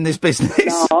carry on in this business.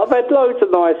 No, I've had loads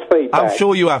of nice feedback. I'm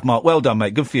sure you have, Mark. Well done,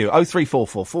 mate. Good for you.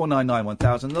 0344 499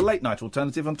 1000, the late night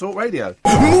alternative on Talk Radio.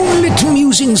 Moonlit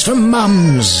musings from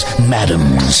mums,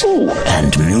 madams,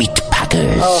 and meat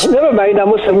packers. Oh, never mind, I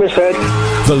must have misheard.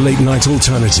 The late night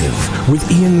alternative with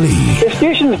Iain Lee. The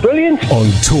station's brilliant. On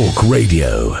Talk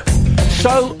Radio.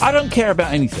 So, I don't care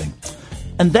about anything.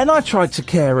 And then I tried to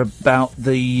care about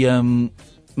the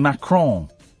Macron.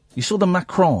 You saw the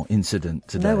Macron incident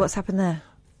today. No, what's happened there?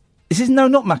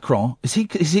 Not Macron. Is he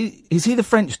the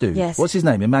French dude? Yes. What's his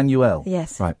name? Emmanuel.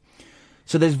 Yes. Right.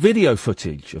 So there's video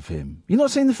footage of him. You've not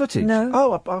seen the footage? No.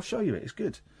 Oh, I'll show you it. It's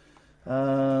good.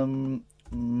 Macron.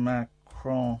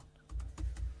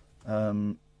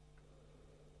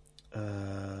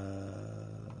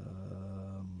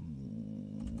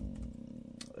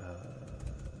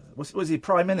 Was he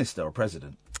Prime Minister or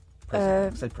President?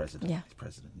 President. Say President. Yeah. He's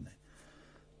President, isn't he?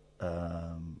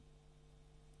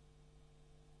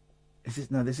 Is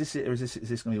this it, or is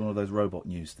this going to be one of those robot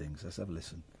news things? Let's have a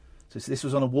listen. So this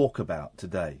was on a walkabout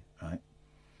today, right?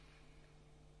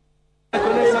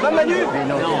 Ça va Manu?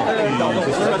 Non,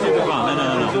 voilà, tu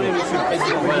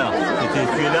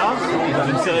es là, dans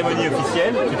une cérémonie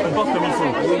officielle, tu te comportes comme il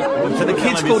faut. So the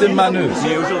kids called him Manu.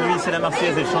 Mais aujourd'hui, c'est la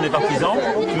Marseillaise et le chant des partisans.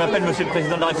 Tu m'appelles Monsieur le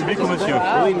Président de la République ou Monsieur.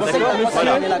 D'accord?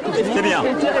 Voilà, c'est bien.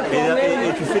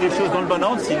 Et tu fais les choses dans le bon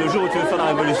ordre. Si le jour où tu veux faire la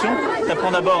révolution, tu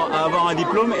apprends d'abord à avoir un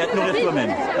diplôme et à te nourrir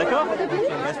toi-même. D'accord?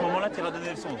 Et à ce moment-là, tu iras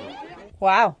donner le son.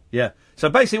 Wow. Yeah. So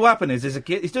basically what happened is there's a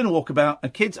kid, he's doing a walkabout, a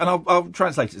kid, and I'll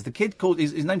translate it. The kid called,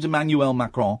 his name's Emmanuel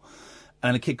Macron,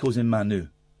 and a kid calls him Manu,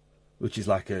 which is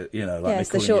like a, like it's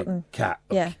they the call a shorten. cat.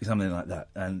 Yeah. Something like that.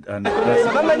 And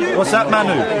what's that,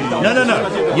 Manu?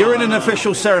 No. You're in an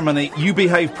official ceremony. You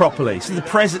behave properly. So the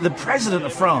president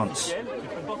of France.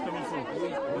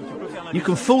 You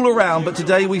can fool around, but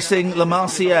today we sing La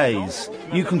Marseillaise.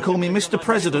 You can call me Mr.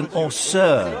 President or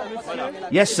Sir.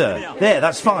 Yes, sir. There,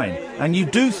 that's fine. And you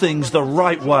do things the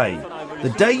right way. The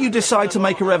day you decide to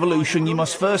make a revolution, you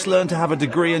must first learn to have a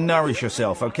degree and nourish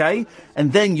yourself, okay?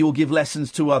 And then you'll give lessons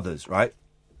to others, right?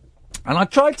 And I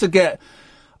tried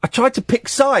to pick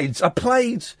sides. I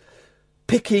played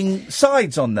picking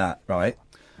sides on that, right?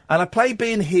 And I played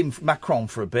being him, Macron,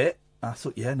 for a bit. I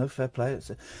thought, yeah, no, fair play. I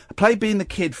played being the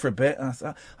kid for a bit, and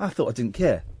I thought I didn't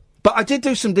care. But I did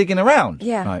do some digging around.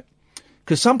 Yeah. Right.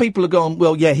 Because some people are going,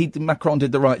 well, yeah, Macron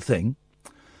did the right thing.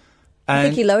 And I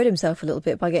think he lowered himself a little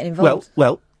bit by getting involved.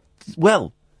 Well,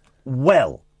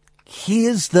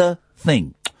 here's the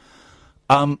thing.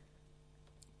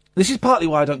 This is partly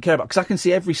why I don't care about, because I can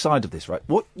see every side of this, right?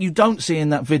 What you don't see in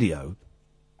that video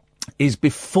is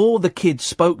before the kid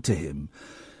spoke to him,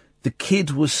 the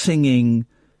kid was singing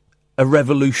a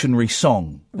revolutionary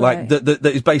song, Right. like that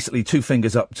is basically two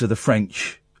fingers up to the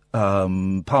French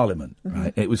Parliament.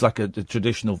 Right? It was like a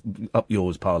traditional up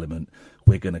yours Parliament.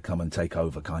 We're going to come and take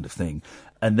over kind of thing,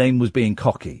 and then was being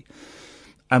cocky.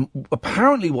 And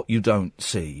apparently, what you don't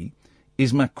see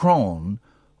is Macron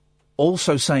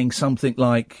also saying something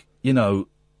like, you know,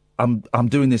 I'm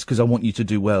doing this because I want you to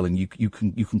do well, and you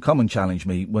can come and challenge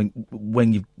me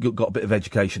when you've got a bit of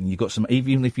education. You've got some,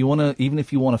 even if you want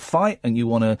to fight and you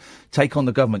want to take on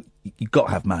the government, you've got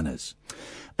to have manners.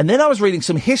 And then I was reading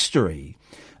some history,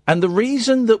 and the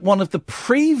reason that one of the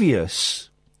previous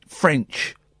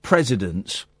French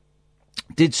presidents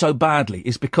did so badly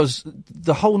is because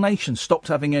the whole nation stopped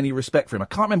having any respect for him. I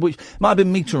can't remember which. It might have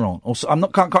been Mitterrand, or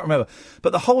can't remember.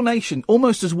 But the whole nation,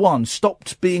 almost as one,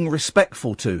 stopped being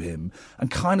respectful to him and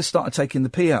kind of started taking the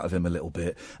pee out of him a little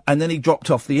bit. And then he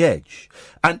dropped off the edge.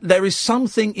 And there is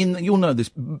something you'll know this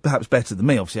perhaps better than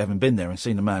me, obviously having been there and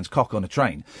seen a man's cock on a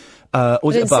train. I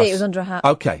didn't see it was under a hat.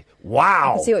 Okay.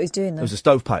 Wow. I could see what he was doing, though. It was a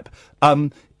stovepipe.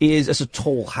 It's a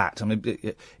tall hat. I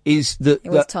mean, is that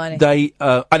it was tiny. They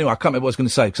anyway, I can't remember what I was going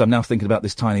to say because I'm now thinking about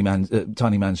this tiny man's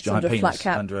giant penis flat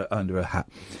cap. under a hat.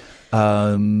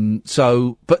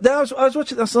 But then I was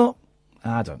watching. I thought,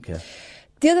 I don't care.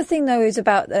 The other thing, though, is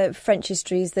about French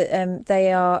history is that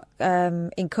they are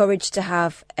encouraged to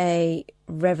have a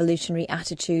revolutionary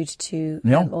attitude to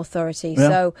authority. Yeah.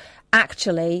 So,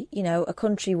 actually, you know, a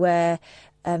country where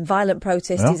violent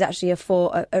protest is actually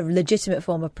a legitimate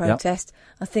form of protest.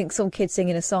 I think some kid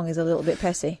singing a song is a little bit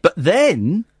petty. But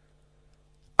then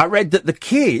I read that the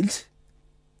kid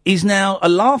is now a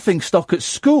laughing stock at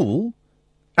school,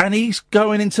 and he's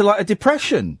going into like a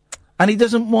depression. And he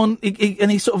doesn't want, and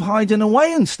he's sort of hiding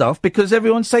away and stuff because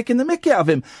everyone's taking the mickey out of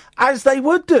him, as they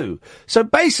would do. So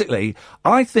basically,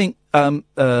 I think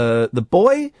the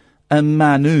boy and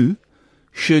Manu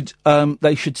should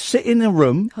sit in a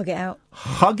room, hug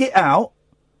it out,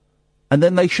 and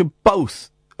then they should both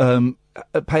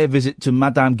pay a visit to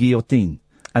Madame Guillotine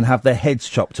and have their heads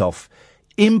chopped off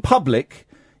in public,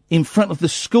 in front of the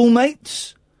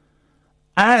schoolmates,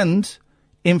 and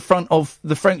in front of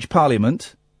the French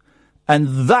Parliament.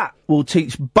 And that will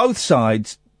teach both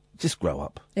sides, just grow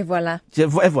up. Et voilà. Et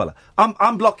voilà.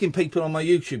 I'm blocking people on my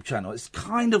YouTube channel. It's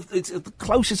the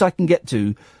closest I can get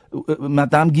to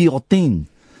Madame Guillotine.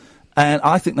 And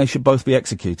I think they should both be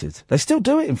executed. They still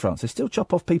do it in France. They still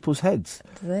chop off people's heads.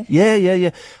 Do they? Yeah.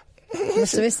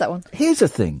 Must have missed that one. Here's the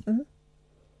thing. Mm-hmm.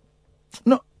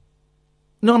 No,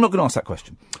 I'm not going to ask that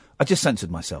question. I just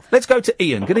censored myself. Let's go to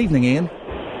Iain. Good evening, Iain.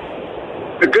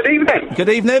 Good evening. Good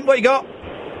evening. What you got?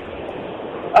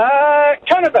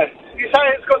 Cannabis. You say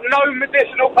it's got no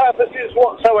medicinal purposes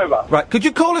whatsoever. Right. Could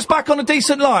you call us back on a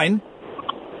decent line?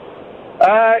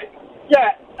 Yeah.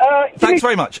 Thanks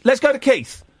very much. Let's go to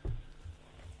Keith.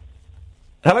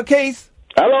 Hello, Keith.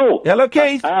 Hello. Hello,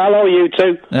 Keith. Hello, you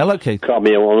two. Hello, Keith. Caught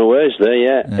me on the words there,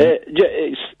 yeah.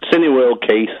 It's Cineworld,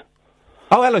 Keith.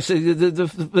 Oh, hello. So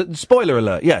the spoiler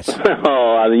alert, yes.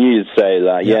 Oh, I knew you'd say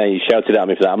that. Yeah, you shouted at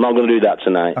me for that. I'm not going to do that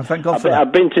tonight. Oh, thank God for that.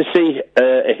 I've been to see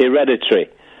Hereditary.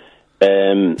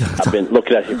 I've been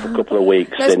looking at it for a couple of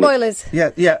weeks. No spoilers.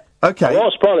 Yeah. Okay. I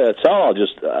won't spoil it at all.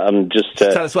 I'm just.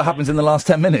 Tell us what happens in the last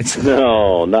 10 minutes.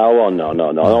 No, don't. I'll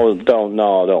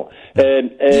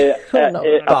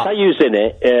tell you who's in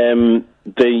it.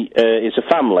 It's a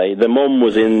family. The mum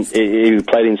was who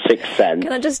played in Sixth Sense.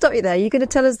 Can I just stop you there? You're going to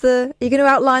tell us you're going to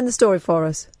outline the story for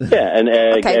us. Yeah, and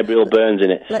Okay. Gabriel Byrne's in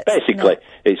it. Basically,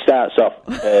 it starts off.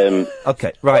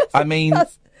 Okay, right. I mean.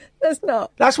 That's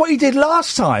not. That's what he did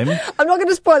last time. I'm not going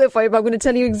to spoil it for you, but I'm going to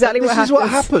tell you exactly what happens. This is what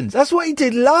happens. That's what he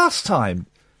did last time.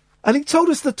 And he told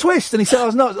us the twist, and he said,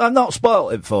 I've not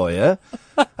spoiled it for you.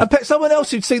 And someone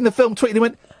else who'd seen the film tweeted, and he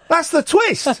went, that's the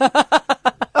twist.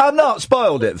 I've not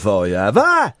spoiled it for you, have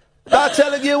I? I'm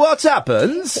telling you what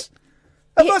happens.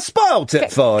 Have I spoiled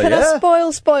it for you? Can I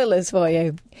spoil spoilers for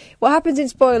you? What happens in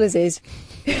spoilers is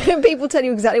people tell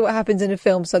you exactly what happens in a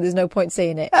film, so there's no point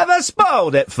seeing it. Have I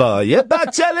spoiled it for you by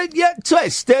telling you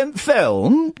twist in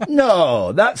film?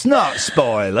 No, that's not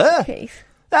spoiler. Keith.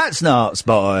 That's not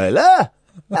spoiler.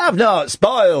 I've not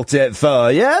spoiled it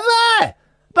for you, have I?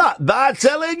 But by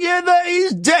telling you that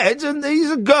he's dead and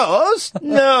he's a ghost?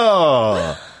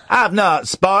 No, I've not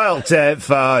spoiled it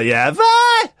for you, have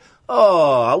I?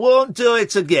 Oh, I won't do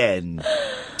it again.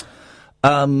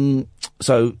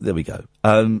 So there we go.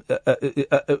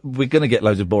 We're going to get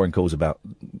loads of boring calls about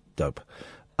dope.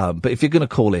 But if you're going to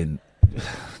call in,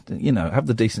 you know, have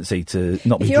the decency to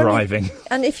not be driving.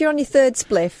 And if you're on your third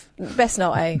spliff, best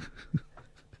not, eh?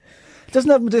 It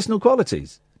doesn't have medicinal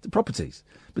properties.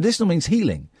 Medicinal means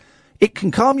healing. It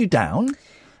can calm you down,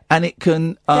 and it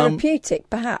can...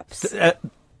 Therapeutic, perhaps.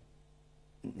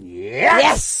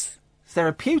 Yes!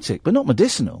 Therapeutic, but not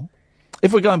medicinal.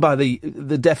 If we're going by the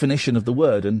definition of the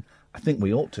word, and I think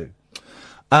we ought to.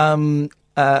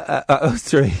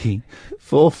 03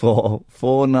 44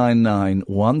 499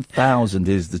 1000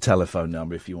 is the telephone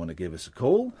number if you want to give us a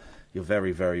call. You're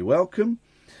very, very welcome.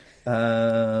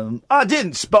 I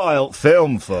didn't spoil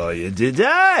film for you, did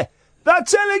I? By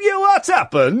telling you what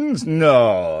happened?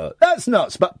 No, that's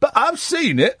not but I've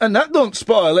seen it, and that don't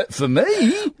spoil it for me.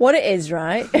 What it is,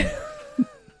 right?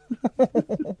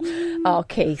 Oh,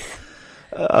 Keith.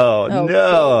 Oh,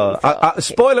 no.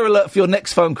 Spoiler alert for your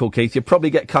next phone call, Keith. You'll probably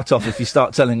get cut off if you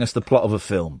start telling us the plot of a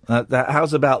film.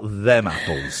 How's about them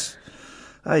apples?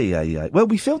 Hey. Well,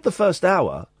 we filled the first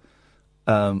hour.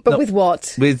 With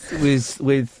what?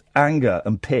 With anger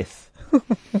and pith.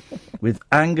 With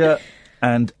anger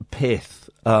and pith.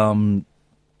 We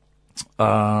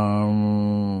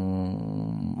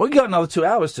got another 2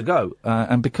 hours to go.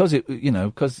 And because it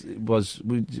was...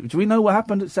 do we know what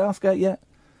happened at Southgate yet?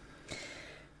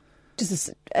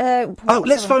 Let's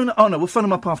phone... Oh, no, we'll phone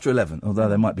them up after 11, although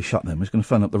they might be shut then. We're just going to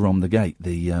phone up the Rom the Gate,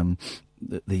 the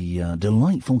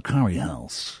delightful curry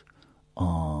house.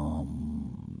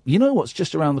 You know what's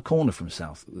just around the corner from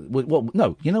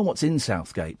you know what's in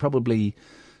Southgate? Probably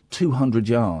 200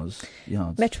 yards.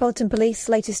 Metropolitan Police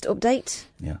latest update.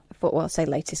 Yeah. Say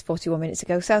latest, 41 minutes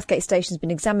ago. Southgate Station's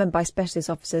been examined by specialist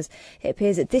officers. It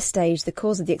appears at this stage the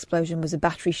cause of the explosion was a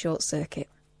battery short circuit.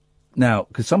 Now,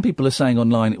 because some people are saying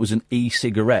online it was an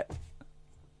e-cigarette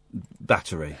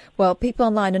battery. Well, people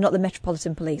online are not the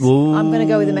Metropolitan Police. Ooh, I'm going to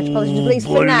go with the Metropolitan Police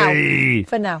for now.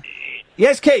 For now.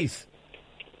 Yes, Keith?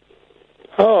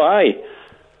 Oh, aye.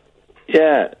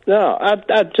 Yeah, no,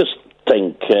 I just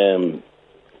think, I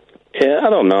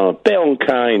don't know, a bit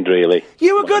unkind, really.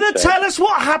 You were going to tell us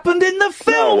what happened in the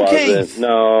film, Keith!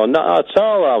 No, not at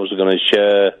all. I was going to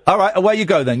share... All right, away you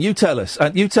go then. You tell us.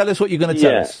 You tell us what you're going to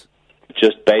tell us.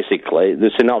 Just basically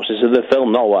the synopsis of the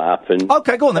film, not what happened.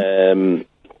 Okay, go on then.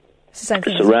 Starts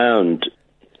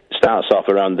off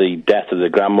around the death of the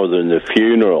grandmother and the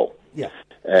funeral. Yeah.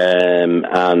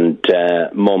 And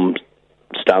Mum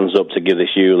stands up to give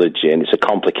this eulogy, and it's a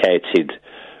complicated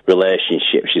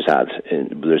relationship she's had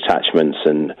with attachments,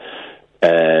 and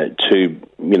there's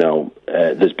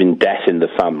been death in the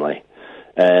family.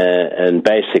 And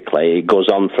basically it goes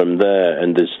on from there,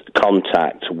 and there's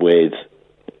contact with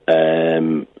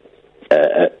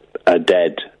a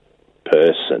dead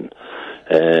person,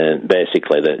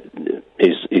 basically, that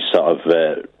is sort of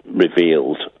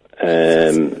revealed.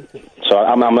 So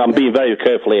I'm being very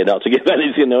careful here not to give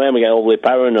anything away and get overly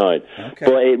paranoid. Okay.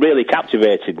 But it really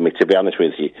captivated me, to be honest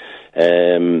with you.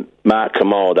 Mark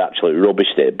Commode actually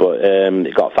rubbished it, but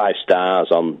it got 5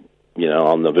 stars on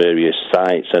the various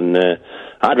sites, and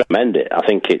I'd recommend it. I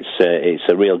think it's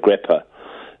a real gripper,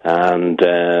 and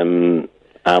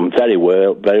very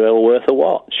well worth a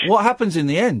watch. What happens in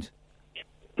the end?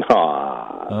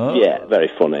 Yeah, very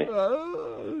funny.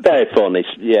 Very funny,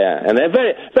 yeah, and they're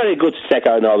very, very good to check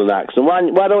out Northern accent.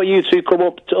 Why don't you two come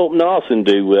up north and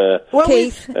do?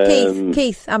 Keith,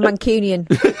 I'm Mancunian.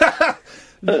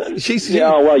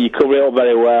 Well, you cover it up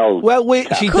very well. Well,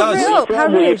 she does. You're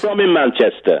from in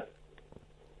Manchester.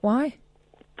 Why?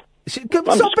 Look at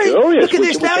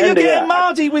this now. You're getting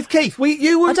Mardy with Keith. I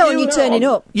don't want you turning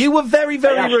up. You were very,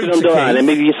 very rude to Keith. And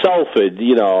maybe you're Salford,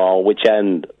 or which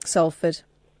end? Salford.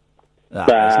 I'm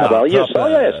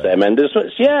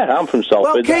from Salford.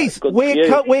 Well, Keith,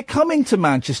 we're coming to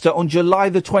Manchester on July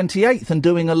the 28th and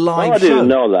doing a live show. I didn't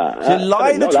know that.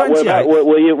 July the 28th.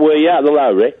 Were you at the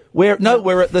Lowry?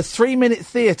 We're at the 3 Minute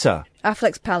Theatre.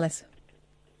 Affleck's Palace.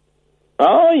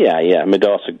 Oh yeah, my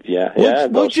daughter.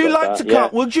 Would you like to come?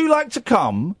 Would you like to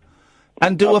come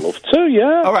and do I'd love to,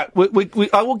 yeah. All right,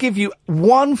 I will give you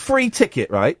 1 free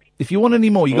ticket, right? If you want any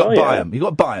more, you got to buy them. You got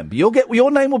to buy them. Your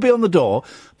name will be on the door.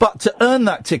 But to earn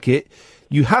that ticket,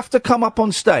 you have to come up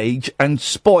on stage and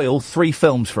spoil 3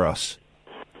 films for us.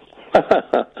 I've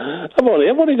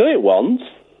only done it once.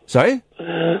 Sorry?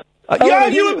 You admit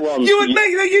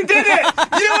that you did it.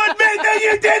 You admit that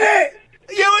you did it.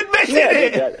 You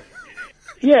admitted it.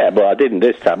 Yeah, but I didn't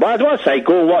this time. But I want to say,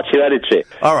 go and watch Hereditary.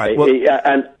 All right.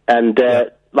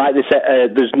 Like they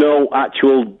said, there's no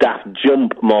actual daft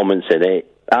jump moments in it.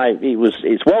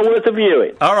 It's well worth a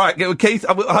viewing. All right, Keith.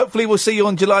 Hopefully, we'll see you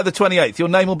on July the 28th. Your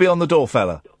name will be on the door,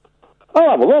 fella. I'll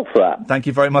have a look for that. Thank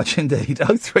you very much indeed.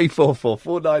 0344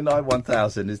 499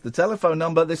 1000 is the telephone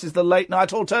number. This is the Late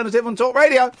Night Alternative on Talk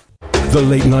Radio. The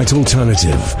Late Night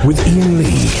Alternative with Iain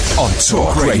Lee on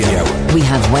Talk Radio. We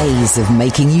have ways of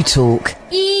making you talk.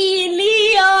 Iain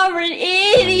Lee, you're an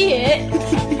idiot.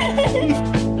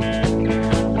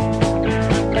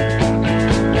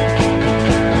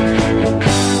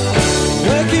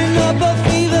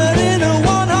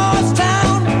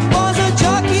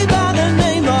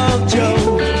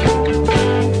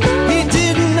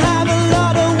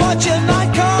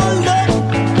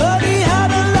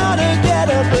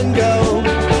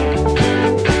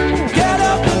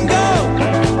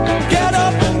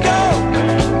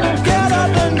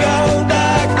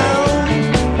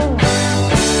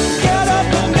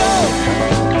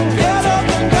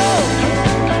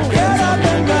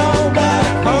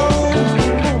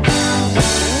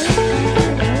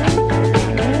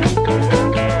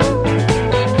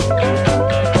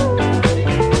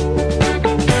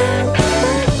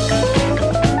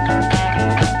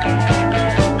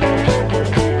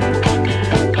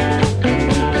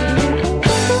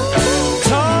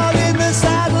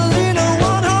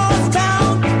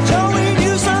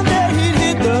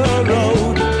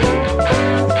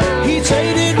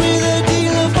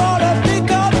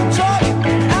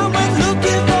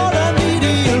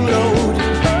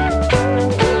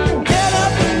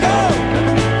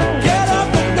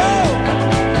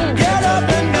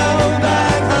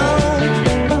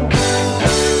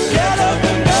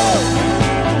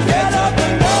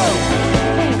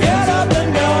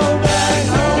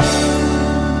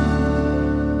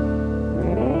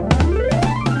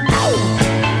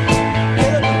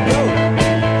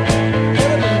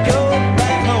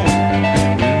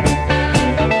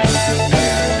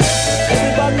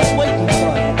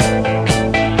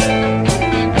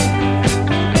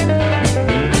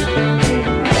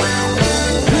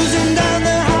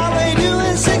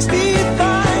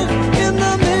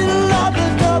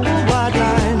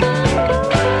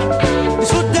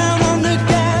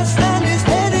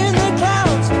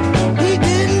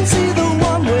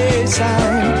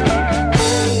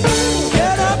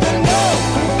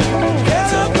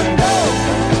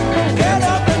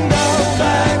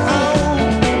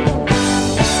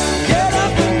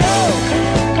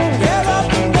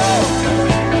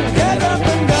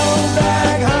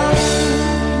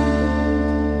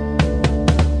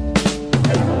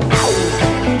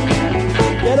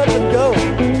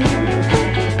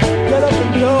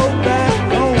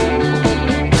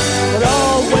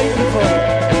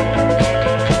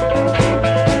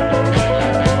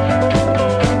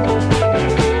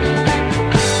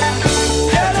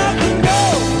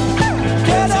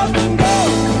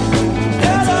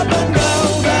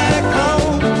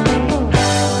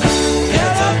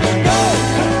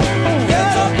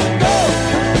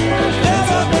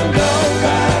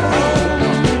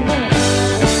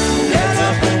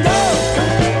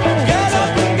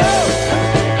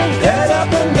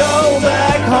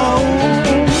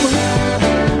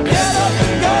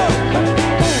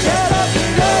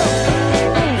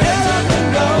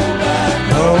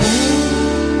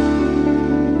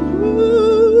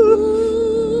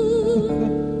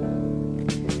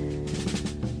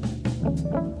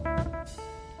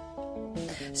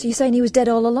 saying he was dead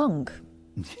all along?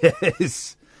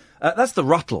 Yes. That's the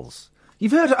Ruttles.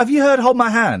 Have you heard Hold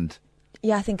My Hand?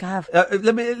 Yeah, I think I have. I've heard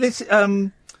more of the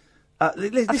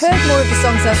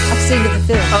songs I've seen of the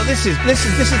film. Oh, this is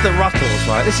the Ruttles,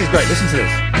 right? This is great. Listen to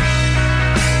this.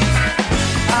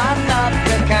 I'm not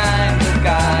the kind of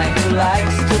guy who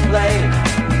likes to play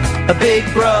a big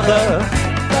brother,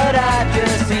 but I've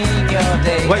just seen your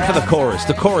day. Wait for the chorus.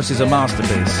 The chorus is a masterpiece.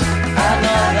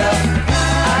 Another,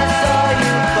 I saw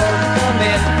you both come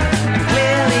in, and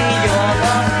clearly you're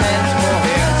not meant for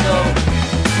him. So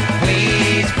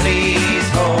please, please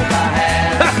hold my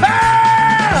hand.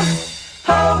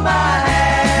 Hold my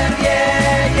hand,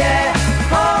 yeah, yeah.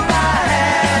 Hold my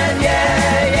hand,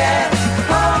 yeah, yeah.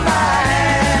 Hold my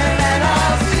hand, and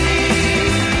I'll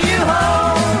see you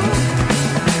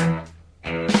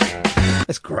home.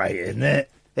 It's great, isn't it?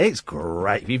 It's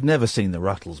great. If you've never seen the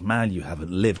Ruttles, man, you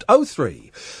haven't lived.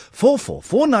 0344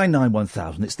 499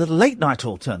 1000. It's the late night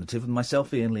alternative with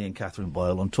myself, Iain Lee, and Catherine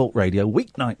Boyle on Talk Radio,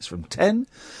 weeknights from 10.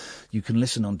 You can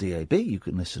listen on DAB, you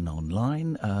can listen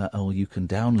online, or you can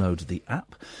download the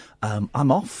app.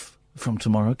 I'm off from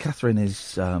tomorrow. Catherine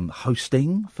is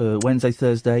hosting for Wednesday,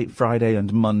 Thursday, Friday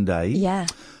and Monday. Yeah.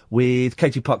 With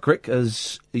Katie Puckrick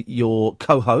as your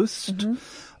co-host. Mm-hmm.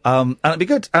 And it'd be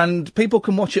good. And people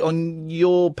can watch it on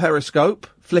your Periscope,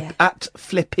 at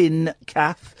Flippin'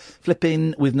 Kath.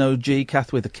 Flippin' with no G,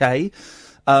 Kath with a K.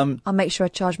 I'll make sure I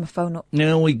charge my phone up.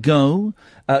 There we go.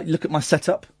 Look at my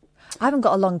setup. I haven't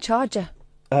got a long charger.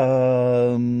 You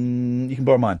can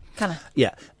borrow mine. Can I?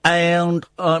 Yeah. And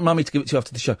remind me to give it to you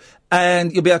after the show.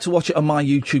 And you'll be able to watch it on my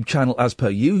YouTube channel as per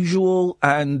usual.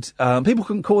 And people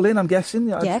can call in, I'm guessing.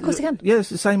 Yeah, of course they can. Yeah, it's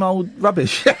the same old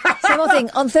rubbish. Same old thing.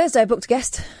 On Thursday, I booked a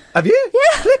guest. Have you?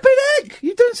 Yeah. Flippin' heck!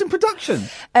 You're doing some production.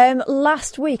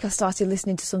 Last week, I started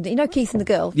listening to something. You know Keith and the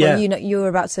Girl? Yeah. Well, you were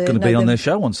about to going to be on their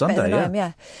show on Sunday, yeah.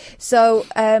 Yeah. So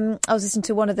I was listening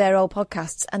to one of their old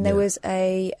podcasts, and there was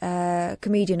a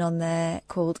comedian on there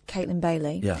called Caitlin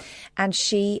Bailey. Yeah. And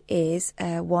she is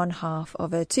one half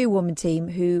of a 2-woman team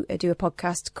who do a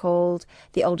podcast called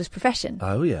The Oldest Profession.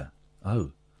 Oh, yeah.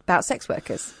 Oh. About sex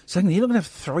workers. Secondly, you're not going to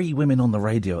have 3 women on the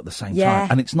radio at the same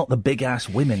time, and it's not the big-ass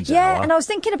women's hour. Yeah, and I was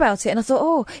thinking about it, and I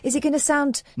thought, is it going to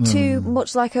sound too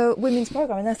much like a women's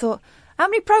programme? And I thought, how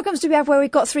many programmes do we have where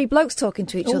we've got 3 blokes talking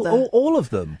to each other? All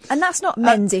of them. And that's not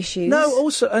men's issues. No,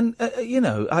 also, and,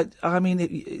 I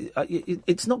mean,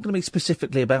 it's not going to be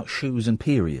specifically about shoes and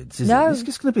periods, is it? It's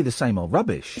just going to be the same old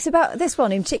rubbish. It's about, this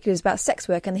one in particular is about sex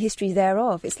work and the history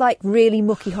thereof. It's like really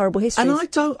mucky, horrible histories. And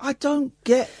I don't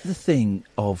get the thing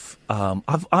of,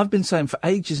 I've been saying for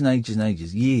ages and ages and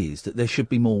ages, years, that there should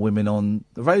be more women on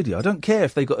the radio. I don't care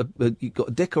if they've got a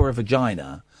dick or a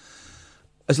vagina.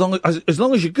 As long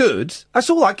as you're good, that's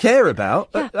all I care about.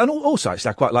 Yeah. And also,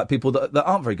 actually, I quite like people that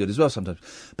aren't very good as well sometimes.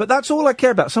 But that's all I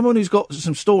care about. Someone who's got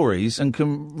some stories and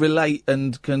can relate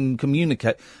and can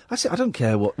communicate. I don't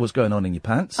care what's going on in your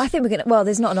pants. I think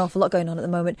there's not an awful lot going on at the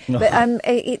moment. But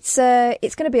it's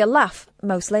going to be a laugh,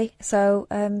 mostly. So,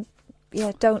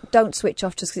 yeah, don't switch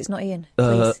off just because it's not Iain,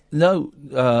 please. No,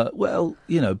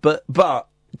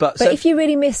 But if you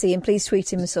really miss Iain, please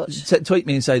tweet him as such. Tweet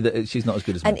me and say that she's not as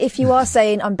good as me. And if you are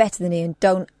saying I'm better than Iain,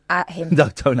 don't at him. No,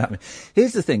 don't at me.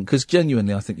 Here's the thing, because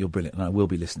genuinely I think you're brilliant, and I will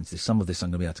be listening to this. Some of this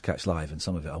I'm going to be able to catch live, and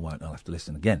some of it I won't. I'll have to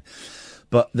listen again.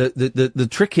 But the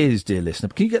trick is, dear listener,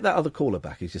 can you get that other caller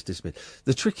back? He's just disappeared.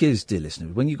 The trick is, dear listener,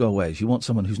 when you go away, is you want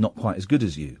someone who's not quite as good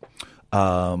as you.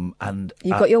 And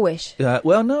you've got your wish.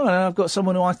 Well, no, I've got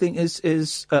someone who I think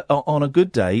is on a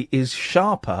good day is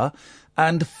sharper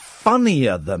and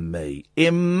funnier than me.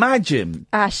 Imagine.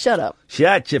 Shut up.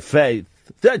 Shut your face.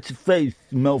 Shut your face,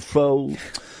 mofo.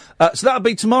 So that'll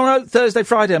be tomorrow, Thursday,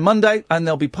 Friday and Monday, and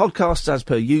there'll be podcasts as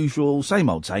per usual. Same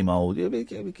old, same old.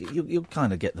 You'll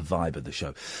kind of get the vibe of the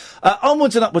show.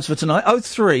 Onwards and upwards for tonight.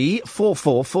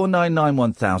 0344 499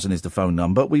 1000 is the phone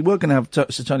number. We were going to have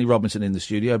Sir Tony Robinson in the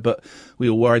studio, but we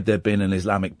were worried there'd been an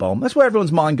Islamic bomb. That's where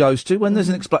everyone's mind goes to when there's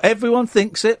an explosion. Everyone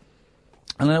thinks it.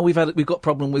 And I know we've got a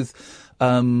problem with,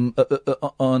 on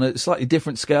a slightly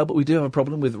different scale, but we do have a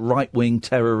problem with right-wing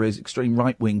terrorism, extreme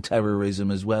right-wing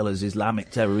terrorism, as well as Islamic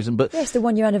terrorism. But yes, the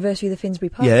 1 year anniversary of the Finsbury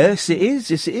Park. Yes, it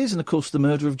is. Yes, it is. And of course, the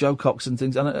murder of Joe Cox and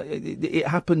things. And it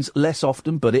happens less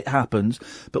often, but it happens.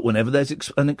 But whenever there's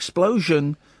an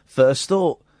explosion, first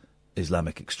thought,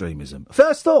 Islamic extremism.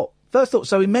 First thought.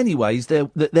 So in many ways,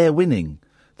 they're winning.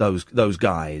 Those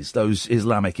guys, those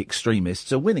Islamic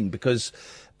extremists are winning because.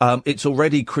 It's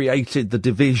already created the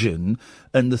division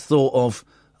and the thought of,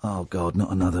 oh God,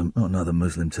 not another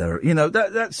Muslim terror.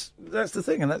 That's the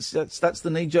thing, and that's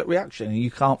the knee-jerk reaction. You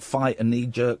can't fight a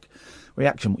knee-jerk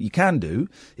reaction. What you can do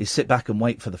is sit back and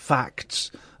wait for the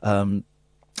facts.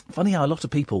 Funny how a lot of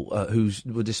people who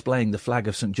were displaying the flag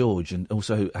of St George and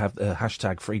also have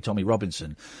hashtag Free Tommy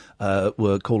Robinson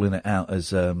were calling it out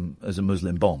as a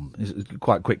Muslim bomb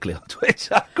quite quickly on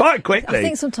Twitter. Quite quickly. I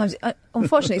think sometimes,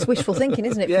 unfortunately, it's wishful thinking,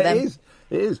 isn't it, for them?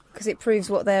 It is. Because it proves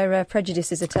what their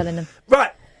prejudices are telling them.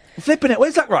 Right. Flipping it.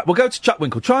 Where's that? Right. We'll go to Chuck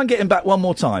Winkle. Try and get him back one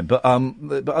more time, but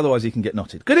otherwise he can get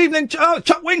knotted. Good evening,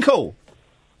 Chuck Winkle.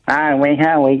 Hi,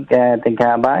 how we the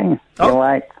cowboy? You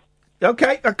right?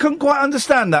 Okay, I couldn't quite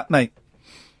understand that, mate.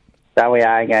 Sorry,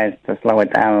 I guess to slow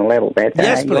it down a little bit.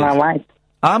 Yes, please. You all right?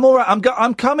 I'm all right.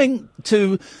 I'm coming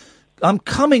to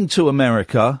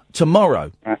America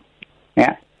tomorrow.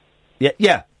 Yeah.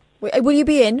 Yeah. Will you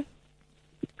be in?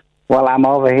 Well, I'm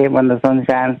over here in the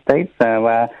Sunshine State,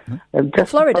 so just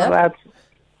Florida.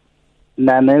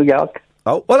 No, New York.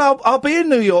 Oh well, I'll be in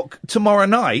New York tomorrow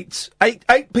night,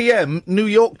 8 p.m. New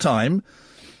York time.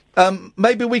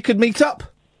 Maybe we could meet up.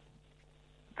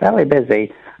 Very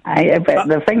busy.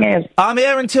 The thing is, I'm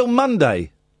here until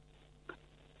Monday.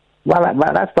 Well,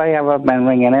 that's why I've been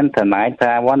ringing in tonight.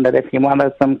 I wondered if you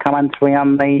wanted some commentary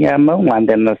on the moon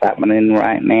landing that's happening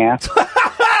right now.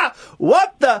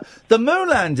 What the moon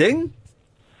landing?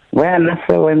 We're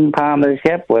NASA in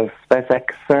partnership with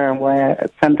SpaceX, where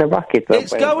sent a rocket.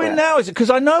 It's going now, is it? Because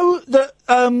I know that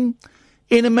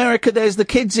in America there's the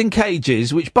Kids in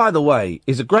Cages, which, by the way,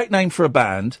 is a great name for a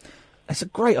band. It's a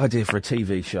great idea for a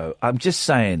TV show. I'm just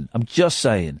saying.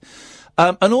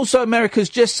 And also America's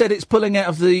just said it's pulling out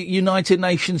of the United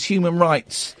Nations Human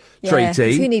Rights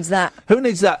Treaty. Who needs that?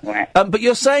 But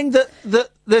you're saying that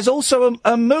there's also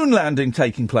a moon landing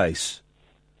taking place.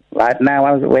 Right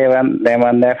now, they're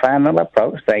on their final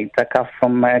approach. They took off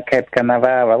from Cape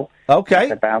Canaveral. Okay.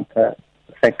 It's about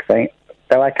 6 8.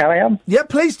 Do I carry on? Yeah,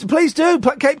 please do.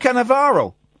 Cape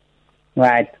Canaveral.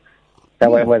 Right.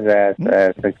 So it was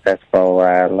a successful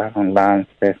launch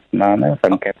this morning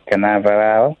from Cape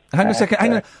Canaveral. Hang on a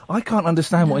second. I can't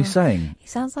understand what he's saying. He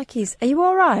sounds like he's... Are you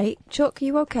all right, Chuck? Are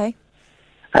you okay?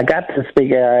 I got to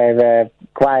speak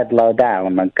quite low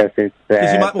down because it's...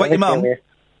 Because you might wake your mum?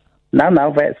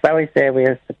 No, but it's very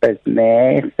serious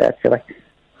business, actually.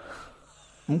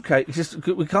 Okay, it's just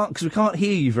we can't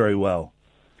hear you very well.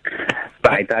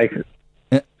 Right, I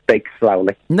speak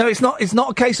slowly. No, it's not. It's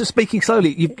not a case of speaking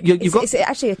slowly. It's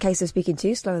actually a case of speaking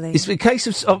too slowly. It's a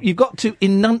case of you've got to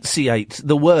enunciate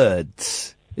the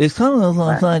words. It's kind of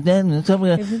like that. The moon is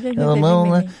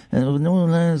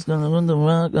going to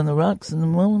run on the rocks in the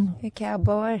moon. Hey,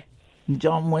 cowboy.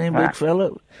 John Wayne, big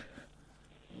fella.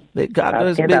 Big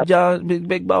cockers,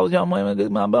 big balls, John Wayne, get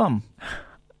my bum.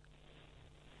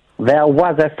 There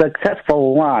was a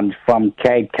successful launch from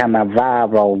Cape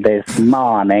Canaveral this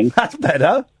morning. That's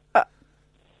better.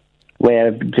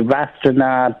 With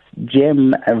astronauts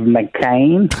Jim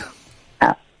McCain,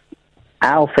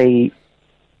 Alfie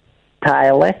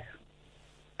Tyler,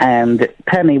 and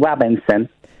Penny Robinson.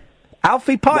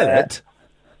 Alfie Pilot?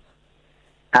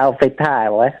 Alfie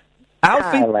Tyler.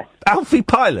 Alfie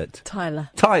Pilot?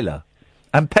 Tyler.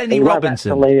 And Penny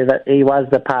Robinson? He was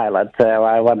the pilot,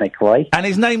 ironically. And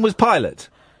his name was Pilot?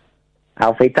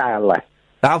 Alfie Tyler.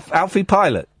 Alfie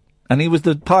Pilot. And he was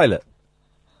the pilot?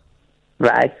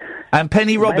 Right. And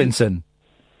Penny Robinson?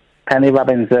 Penny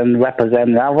Robinson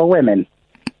represents other women.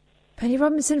 Penny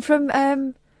Robinson from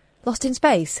Lost in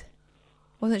Space?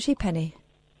 Wasn't she Penny?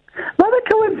 Not a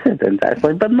coincidence,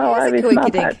 actually, but no, it's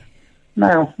not that.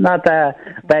 No, not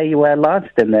they were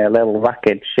launched in their little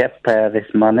rocket ship this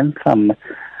morning from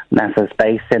NASA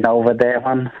Station over there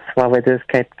on Florida's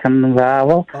Cape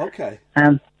Canaveral. Okay.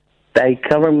 And they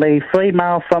currently 3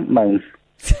 miles from moon.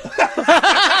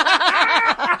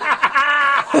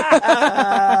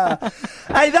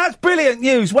 Hey, that's brilliant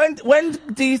news. When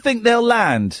do you think they'll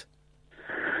land?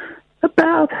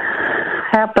 About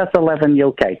 11:30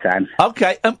 UK time.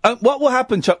 Okay. What will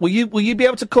happen, Chuck? Will you be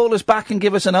able to call us back and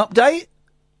give us an update?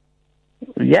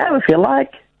 Yeah, if you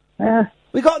like. Yeah.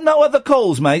 We got no other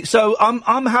calls, mate. So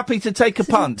I'm happy to take a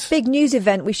punt. Big news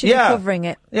event. We should be covering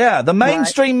it. Yeah, the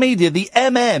mainstream media, the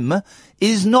MM,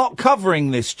 is not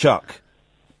covering this, Chuck.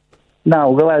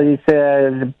 No, well, it's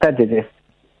prejudice.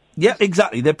 Yeah,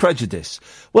 exactly. They're prejudiced.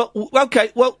 Well,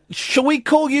 okay. Well, shall we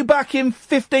call you back in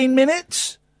 15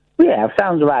 minutes? Yeah,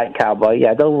 sounds right, cowboy.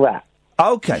 Yeah, do that.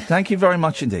 Okay, thank you very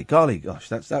much indeed. Golly gosh,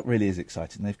 that really is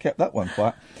exciting. They've kept that one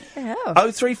quiet. Yeah.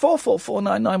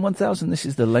 03444991000. This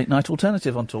is the Late Night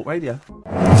Alternative on Talk Radio.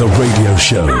 The radio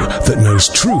show that knows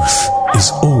truth is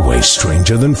always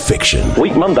stranger than fiction.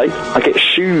 Week Monday, I get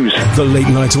shoes. The Late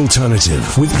Night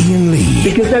Alternative with Iain Lee.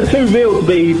 Because they're too real to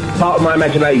be part of my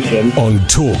imagination. On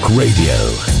Talk Radio.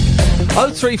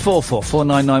 0344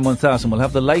 499 1000. We'll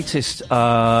have the latest in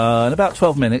about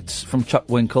 12 minutes from Chuck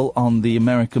Winkle on the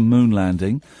American moon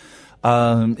landing.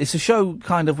 It's a show,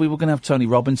 kind of, we were going to have Tony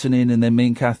Robinson in, and then me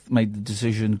and Kath made the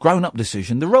decision, grown-up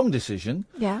decision, the wrong decision.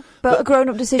 Yeah, but a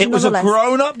grown-up decision. It was a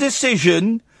grown-up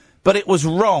decision, but it was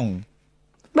wrong.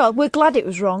 Well, we're glad it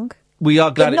was wrong. We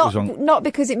are glad it was wrong. Not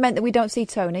because it meant that we don't see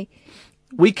Tony.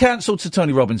 We cancelled Sir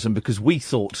Tony Robinson because we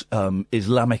thought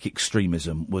Islamic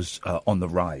extremism was on the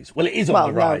rise. Well, it is on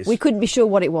the rise. No, we couldn't be sure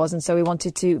what it was, and so we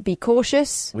wanted to be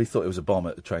cautious. We thought it was a bomb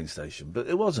at the train station, but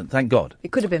it wasn't, thank God.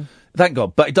 It could have been. Thank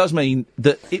God. But it does mean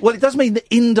that, it does mean that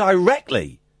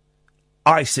indirectly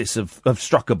ISIS have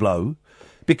struck a blow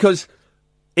because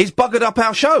it's buggered up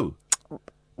our show.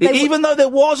 Even though there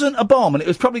wasn't a bomb, and it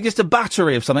was probably just a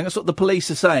battery of something, that's what the police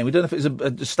are saying. We don't know if it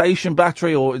was a station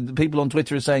battery, or people on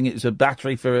Twitter are saying it's a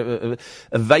battery for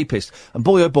a vapist. And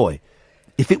boy, oh boy,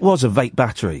 if it was a vape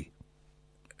battery,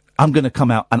 I'm going to come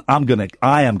out and I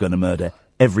am going to murder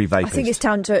every vapist. I think it's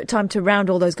time to round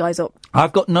all those guys up.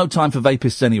 I've got no time for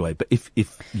vapists anyway, but if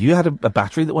you had a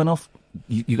battery that went off,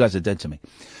 you guys are dead to me.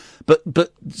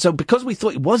 So because we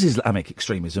thought it was Islamic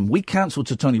extremism, we cancelled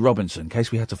Sir Tony Robinson in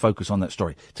case we had to focus on that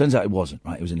story. Turns out it wasn't,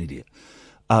 right? It was an idiot.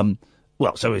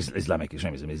 Well, so is Islamic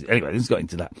extremism. Anyway, let's get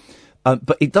into that.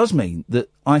 But it does mean that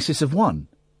ISIS have won.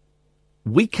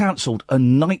 We cancelled a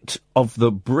knight of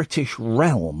the British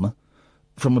realm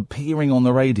from appearing on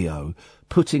the radio,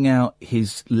 putting out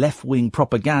his left-wing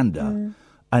propaganda,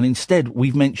 and instead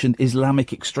we've mentioned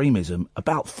Islamic extremism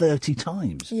about 30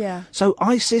 times. Yeah. So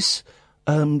ISIS...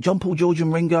 John Paul, George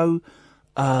and Ringo,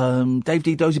 Dave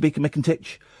D, Dozy Beacon, Mick and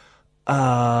Titch,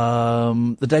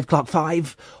 the Dave Clark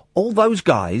Five, all those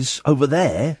guys over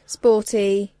there.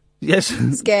 Sporty. Yes.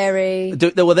 Scary.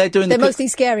 They're doing. They're mostly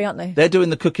scary, aren't they? They're doing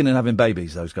the cooking and having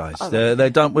babies. Those guys. Oh, They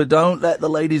don't let the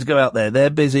ladies go out there. They're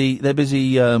busy. They're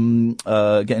busy getting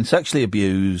sexually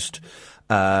abused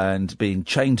and being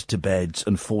chained to beds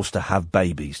and forced to have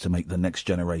babies to make the next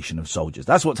generation of soldiers.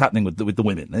 That's what's happening with the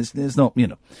women. There's not, you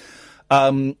know.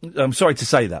 I'm sorry to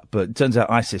say that, but it turns out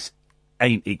ISIS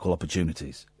ain't equal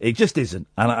opportunities. It just isn't.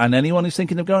 And anyone who's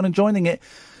thinking of going and joining it...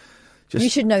 You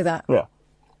should know that. Yeah.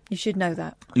 You should know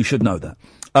that. You should know that.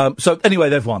 So anyway,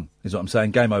 they've won, is what I'm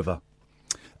saying. Game over.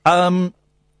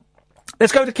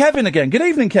 Let's go to Kevin again. Good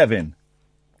evening, Kevin.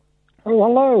 Oh,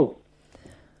 hello.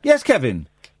 Yes, Kevin.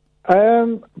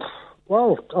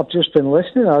 Well, I've just been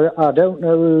listening. I don't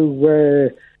know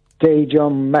who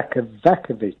Dejan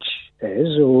Makavekovic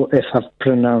is, or if I've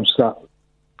pronounced that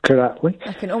correctly.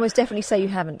 I can almost definitely say you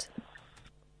haven't.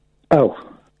 Oh,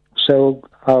 so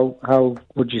how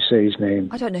would you say his name?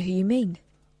 I don't know who you mean.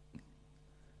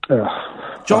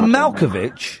 John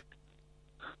Malkovich?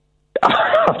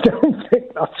 I don't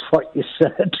think that's what you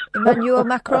said. Emmanuel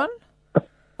Macron?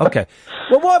 Okay.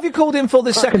 Well, what have you called in for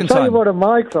this second time? I can tell you what a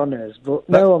micron is, but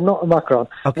no, I'm not a macron.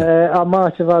 Okay. I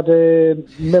might have had a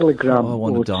milligram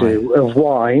or two of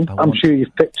wine. I'm sure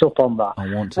you've picked up on that.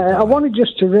 I wanted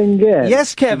just to ring in.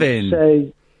 Yes, Kevin.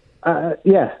 Say,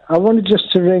 I wanted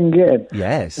just to ring in.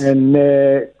 Yes. And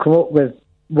come up with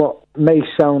what may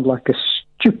sound like a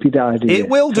stupid idea. It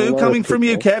will do, coming from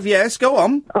you, Kev. Yes, go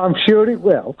on. I'm sure it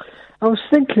will. I was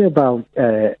thinking about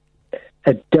a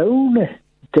donor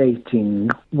dating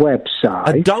website.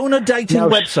 A donor dating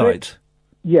website?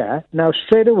 Yeah. Now,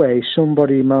 straight away,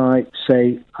 somebody might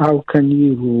say, how can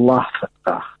you laugh at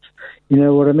that? You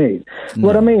know what I mean? No.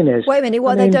 What I mean is... Wait a minute,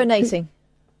 what are they donating?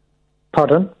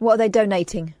 Pardon? What are they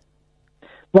donating?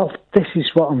 Well, this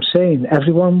is what I'm saying.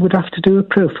 Everyone would have to do a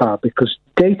profile because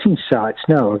dating sites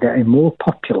now are getting more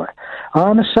popular.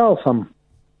 I myself am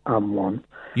one.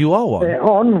 You are one?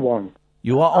 On one.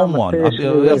 You are on one.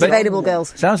 It's available,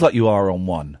 girls. Sounds like you are on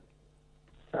one.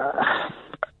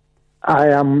 I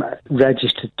am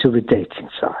registered to a dating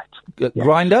site.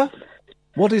 Grindr?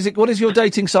 What is it? What is your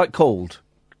dating site called?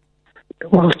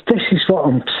 Well, this is what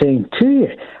I'm saying to you.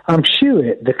 I'm sure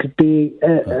there could be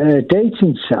a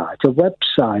dating site, a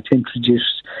website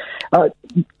introduced on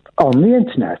the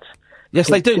internet. Yes,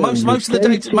 they do. Most of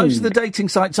the dating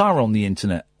sites are on the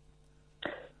internet.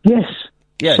 Yes.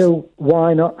 Yes. So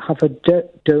why not have a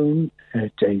donor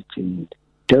dating?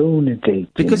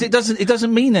 Because it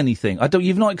doesn't mean anything.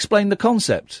 You've not explained the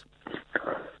concept.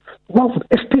 Well,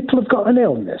 if people have got an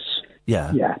illness,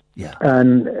 yeah,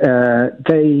 and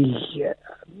they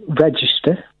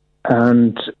register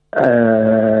and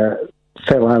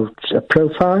fill out a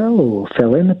profile or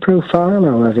fill in a profile,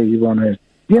 however you want to,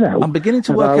 I'm beginning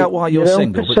to work out why you're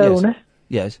single. Persona, but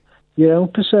yes. Your own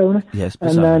persona. Yes,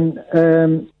 persona. And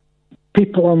then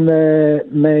people on there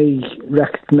may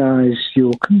recognise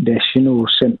your condition or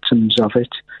symptoms of it.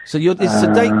 So it's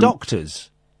to date doctors?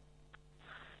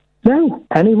 No,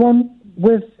 anyone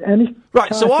with any...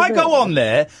 Right, so I go on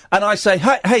there and I say,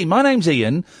 hey, my name's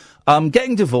Iain. I'm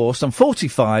getting divorced. I'm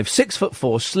 45,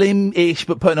 6'4", slim-ish,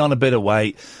 but putting on a bit of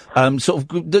weight. Sort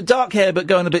of the dark hair, but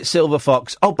going a bit silver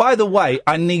fox. Oh, by the way,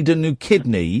 I need a new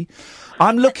kidney.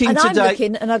 I'm looking and today. I'm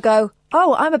looking and I go,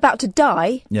 oh, I'm about to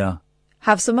die. Yeah.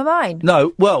 Have some of mine.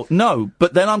 No,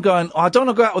 but then I'm going, I don't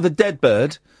want to go out with a dead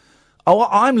bird. Oh, what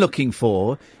I'm looking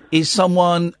for is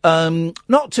someone,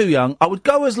 not too young. I would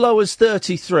go as low as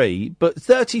 33, but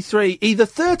 33, either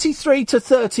 33 to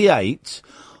 38,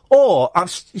 or I'm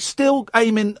still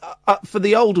aiming for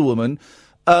the older woman,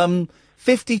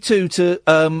 52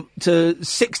 to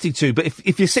 62. But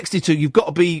if you're 62, you've got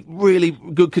to be really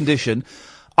good condition.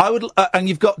 I would, and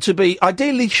you've got to be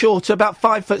ideally shorter, about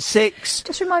 5'6".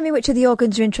 Just remind me which of the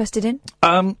organs you're interested in.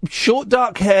 Short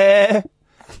dark hair,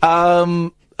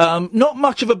 not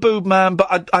much of a boob man,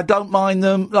 but I don't mind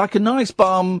them. Like a nice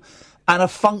bum and a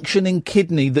functioning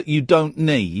kidney that you don't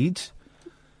need.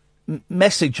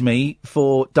 Message me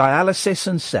for dialysis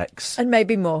and sex. And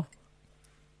maybe more.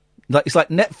 It's like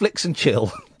Netflix and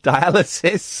chill.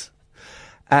 Dialysis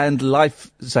and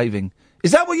life-saving.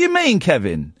 Is that what you mean,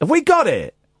 Kevin? Have we got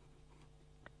it?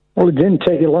 Well, it didn't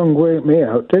take you long to work me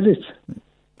out, did it?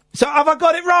 So have I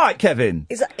got it right, Kevin?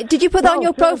 Did you put that on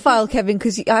your profile, Kevin?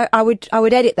 Because I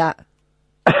would edit that.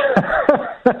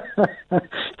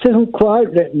 It isn't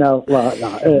quite written out like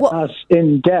that, as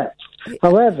in depth.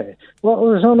 However, what I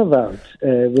was on about...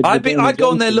 I'd go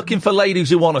on there looking for ladies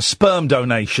who want a sperm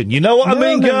donation. You know what I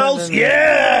mean, girls? No.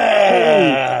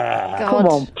 Yeah! Come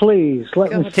on, please,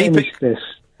 let me finish this.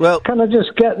 Well, can I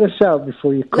just get this out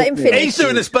before you... Let him finish. He's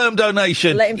doing a sperm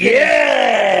donation. Let him finish.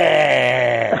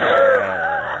 Yeah!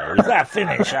 Is that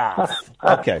finish off?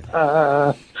 Okay.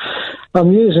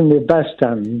 I'm using my best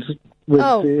hand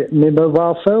with my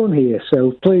mobile phone here,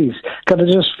 so please, can I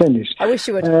just finish? I wish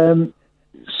you would.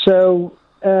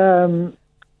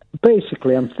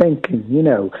 Basically, I'm thinking,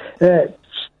 there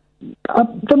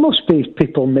must be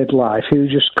people midlife who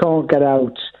just can't get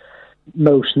out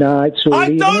most nights. Or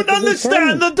I don't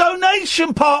understand the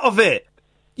donation part of it,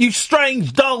 you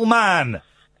strange, dull man.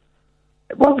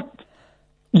 Well,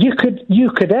 you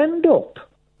could end up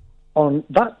on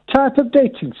that type of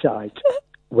dating site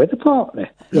with a partner,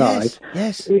 right?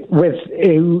 Yes. With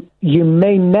who you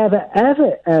may never,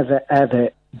 ever, ever, ever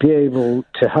be able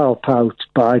to help out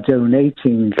by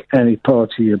donating any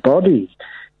part of your body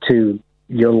to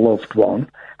your loved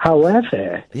one.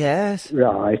 However, yes,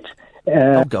 right.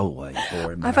 I'll go away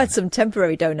for him. I've had some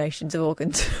temporary donations of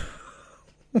organs.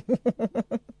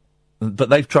 But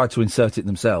they've tried to insert it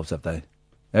themselves, have they?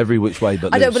 Every which way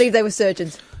but I loose. don't believe they were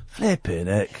surgeons. Flipping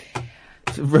heck.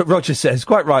 Roger says,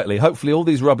 quite rightly, hopefully all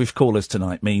these rubbish callers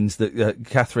tonight means that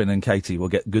Catherine and Katie will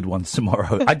get good ones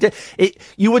tomorrow.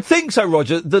 You would think so,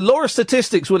 Roger. The law of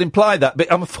statistics would imply that,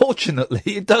 but unfortunately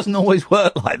it doesn't always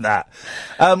work like that.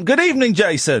 Good evening,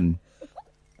 Jason.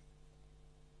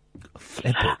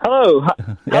 Hello.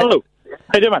 Hello.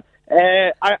 How you doing, man?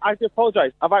 I do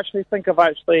apologise. I've actually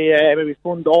maybe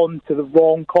phoned on to the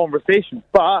wrong conversation,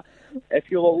 but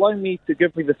if you'll allow me to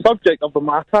give me the subject of the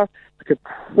matter, I could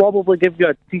probably give you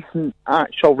a decent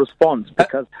actual response,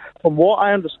 because from what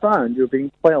I understand, you're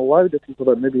being quite loud at people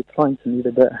that may be trying to need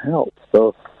a bit of help.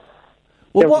 So,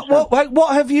 well,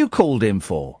 what have you called in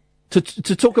for? To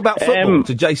talk about football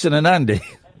to Jason and Andy?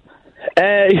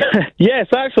 Yes,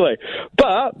 actually.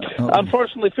 But,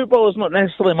 unfortunately, football is not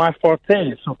necessarily my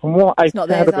forte. So from what I've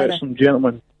heard about some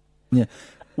gentlemen... Yeah.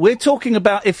 We're talking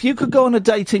about, if you could go on a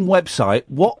dating website,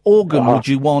 what organ would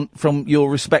you want from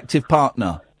your respective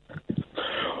partner?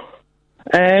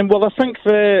 Well, I think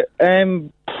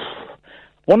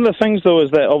one of the things, though,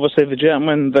 is that obviously the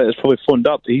gentleman that is probably phoned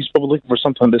up, he's probably looking for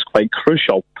something that's quite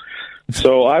crucial.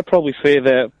 So I'd probably say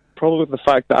that, probably with the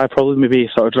fact that I probably maybe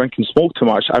sort of drink and smoke too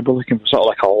much, I'd be looking for sort of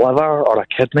like a liver or a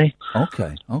kidney.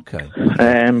 Okay.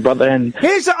 But then...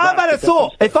 I've had a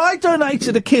thought. If I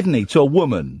donated a kidney to a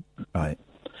woman, right,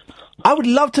 I would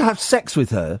love to have sex with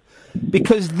her,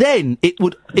 because then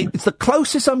it's the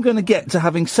closest I'm going to get to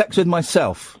having sex with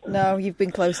myself. No, you've been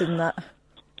closer than that.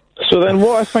 So then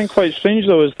what I find quite strange,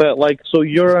 though, is that, so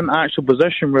you're in an actual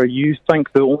position where you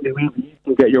think the only way that you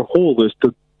can get your hole is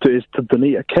to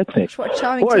donate a kidney.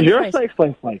 What is your sex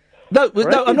life like? No,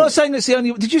 I'm not saying it's the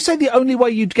only... Did you say the only way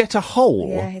you'd get a hole?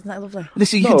 Yeah, isn't that lovely?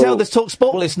 Listen, you can tell the Talk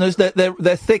Sport listeners that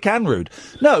they're thick and rude.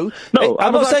 No,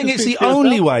 I'm not saying it's the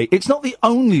only way. It's not the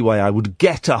only way I would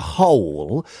get a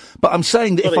hole, but I'm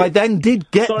saying that if I then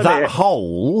did get that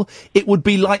hole, it would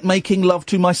be like making love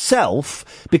to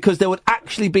myself, because there would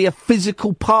actually be a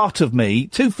physical part of me,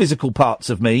 two physical parts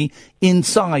of me,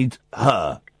 inside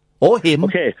her. Or him.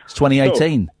 Okay. It's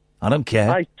 2018. I don't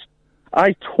care.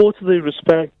 I totally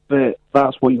respect that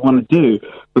that's what you want to do,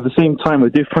 but at the same time, I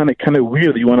do find it kind of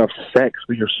weird that you want to have sex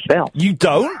with yourself. You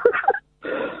don't?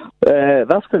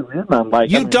 That's kind of weird, man.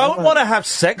 Like, You don't want to have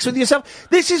sex with yourself?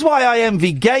 This is why I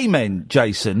envy gay men,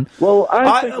 Jason. Well,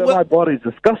 I think that my body's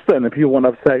disgusting if you want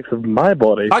to have sex with my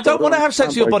body. I don't want to have sex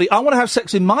with your body. I want to have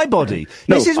sex with my body.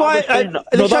 No, this is why...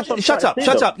 shut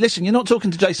up. Listen, you're not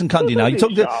talking to Jason Cundy now. You're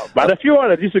talking to... But if you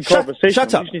want a decent conversation,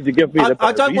 shut up. you just need to give me the...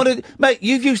 I don't want to... Mate,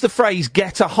 you've used the phrase,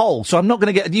 get a hole, so I'm not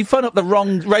going to get... You phone up the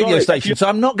wrong radio station, so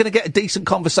I'm not going to get a decent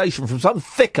conversation from some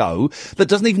thicko that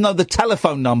doesn't even know the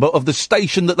telephone number of the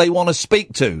station that they want to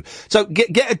speak to. So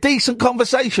get a decent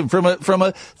conversation from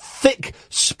a thick,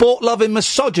 sport-loving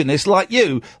misogynist like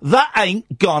you. That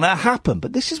ain't gonna happen.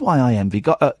 But this is why I envy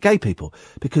gay people.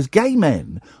 Because gay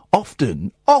men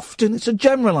often, it's a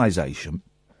generalisation,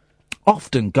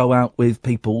 often go out with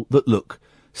people that look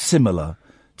similar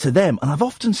to them. And I've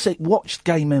often watched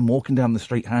gay men walking down the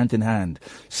street hand in hand,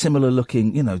 similar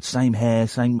looking, same hair,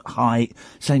 same height,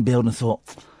 same build, and thought...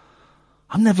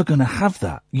 I'm never going to have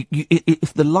that.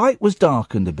 If the light was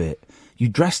darkened a bit, you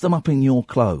dressed them up in your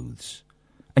clothes,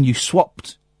 and you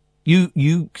swapped.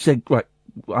 You said, right,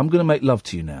 I'm going to make love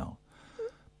to you now,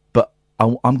 but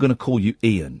I'm going to call you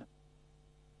Iain.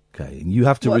 Okay, and you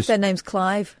have to... What if their name's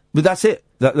Clive? But that's it.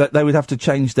 They would have to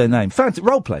change their name. Fantasy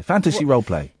role play.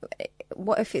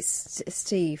 What if it's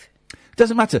Steve?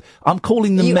 Doesn't matter. I'm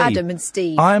calling them me. Adam and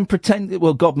Steve. I'm pretending...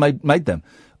 Well, God made them.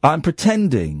 I'm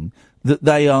pretending... that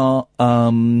they are,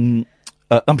 I'm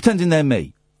pretending they're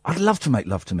me. I'd love to make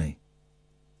love to me.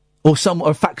 Or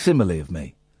a facsimile of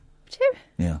me. Sure.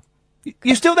 Yeah.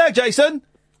 You still there, Jason?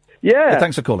 Yeah.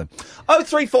 Thanks for calling.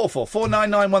 0344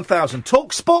 499 1000.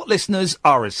 Talk Sport listeners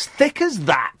are as thick as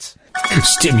that.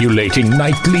 Stimulating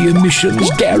nightly emissions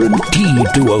guaranteed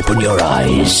to open your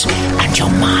eyes and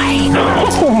your mind.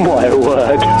 Oh, my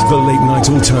word. The Late Night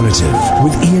Alternative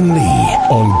with Iain Lee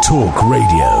on Talk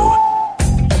Radio.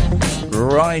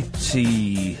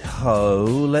 Righty-ho,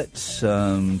 let's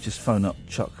just phone up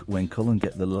Chuck Winkle and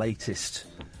get the latest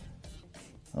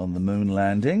on the moon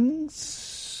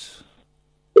landings.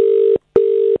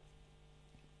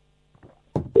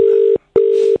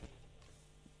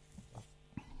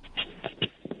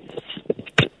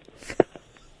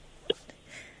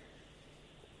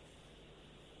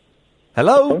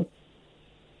 Hello?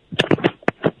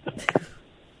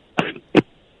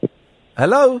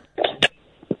 Hello?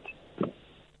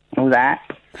 Who's that?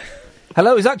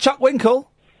 Hello, is that Chuck Winkle?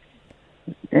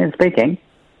 Yeah, speaking.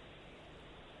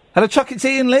 Hello, Chuck, it's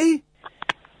Iain Lee.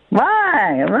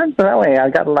 Why? I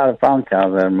got a lot of phone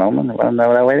calls at the moment. I don't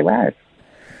know what it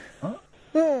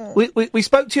was. We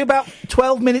spoke to you about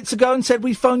 12 minutes ago and said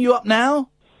we'd phone you up now.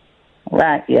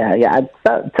 Right, yeah. I'm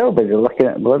so busy looking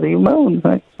at bloody moon.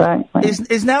 Right.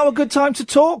 Is now a good time to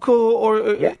talk,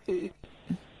 or Yeah.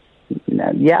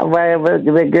 Yeah,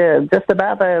 we're good. Just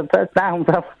about to touch down.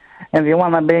 So if you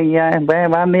want to be on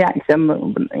the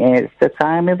action, it's the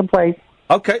time and the place.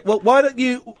 Okay. Well, why don't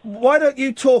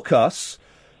you talk us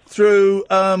through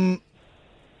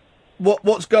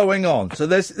what's going on? So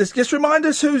let's just remind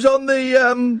us who's on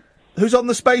the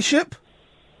spaceship.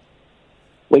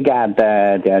 We got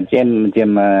Jim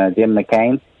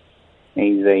McCain.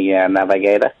 He's the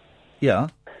navigator. Yeah.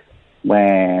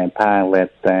 We're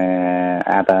pilot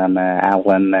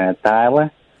Alan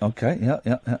Tyler. Okay, yeah.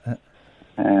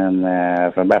 And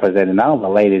for representing all the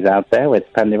ladies out there, it's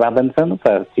Penny Robinson,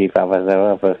 first chief officer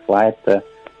of a flight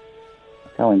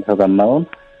going to the moon.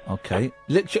 Okay.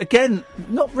 Again,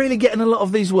 not really getting a lot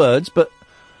of these words, but...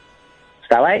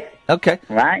 Sorry? Okay.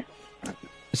 Right.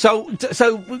 So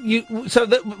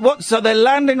they're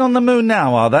landing on the moon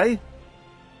now, are they?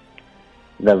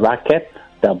 The rocket,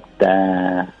 dubbed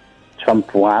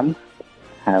Trump 1,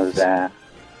 has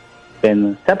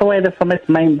been separated from its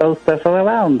main booster for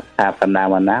around half an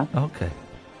hour now. Okay.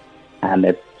 And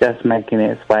it's just making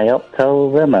its way up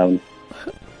to the moon.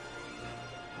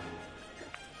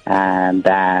 And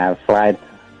flight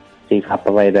chief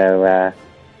operator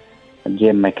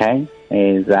Jim McCain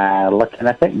is looking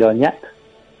at it, going, yep,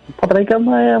 probably going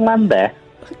to land there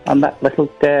on that little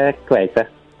crater.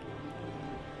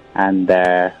 And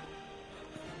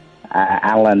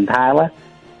Alan Tyler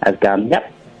has gone,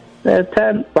 yep,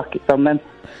 turn rockets on then.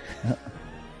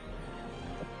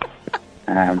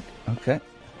 Okay.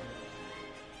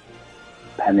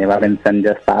 Penny Robinson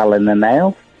just filing the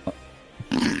nails.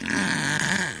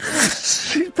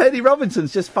 Penny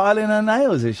Robinson's just filing her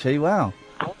nails, is she? Wow.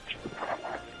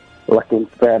 Looking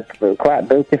quite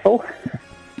beautiful.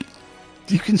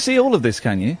 You can see all of this,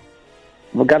 can you?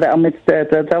 We've got it on its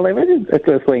television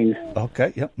screens.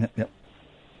 Okay, yep.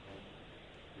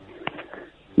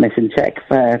 Mission check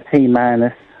for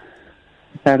T-minus.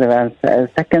 Around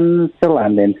seconds to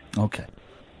landing. Okay.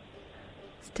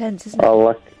 It's tense, isn't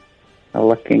it?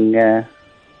 Looking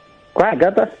quite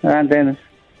good. And then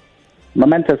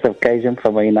momentous occasion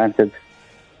for the United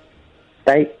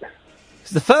States.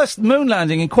 It's the first moon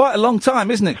landing in quite a long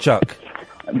time, isn't it, Chuck?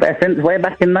 Since way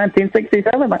back in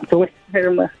 1967, actually.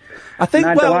 I think,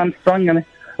 Nigel Armstrong and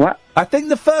what? I think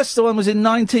the first one was in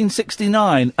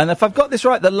 1969, and if I've got this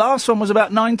right, the last one was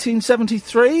about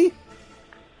 1973?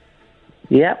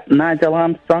 Yep, Nigel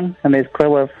Armstrong and his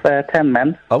crew of 10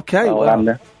 men. Okay,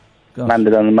 landed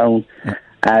on the moon. Yeah.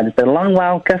 And it's been a long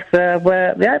while because they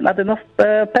haven't had enough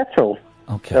petrol.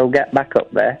 Okay. They'll get back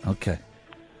up there. Okay.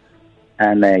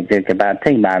 And they take about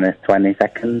T-minus 20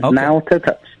 seconds now to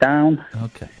touchdown.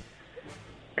 Okay.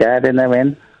 Guarding her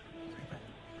in.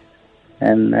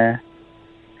 And,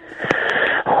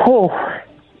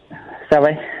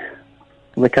 sorry.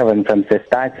 Recovering from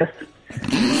cystitis.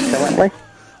 Currently.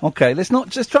 Okay, let's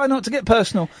just try not to get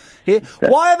personal here.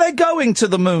 Why are they going to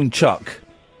the moon, Chuck?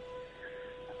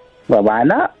 Well, why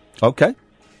not? Okay.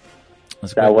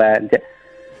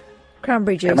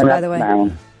 Cranberry juice, by the way. Now,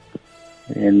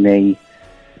 in the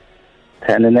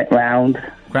turning it round.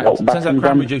 Turns out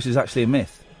cranberry juice is actually a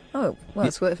myth. Oh, well,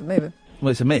 it's worked for me. Well,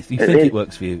 it's a myth. You think it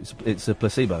works for you. It's a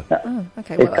placebo. Oh,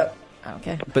 okay. Well,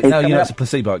 okay. But now you know it's a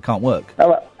placebo. It can't work.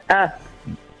 Well,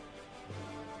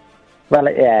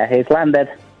 he's landed.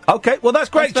 Okay, well, that's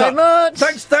great, Chuck.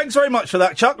 Thanks very much for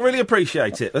that, Chuck. Really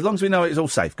appreciate it. As long as we know it's all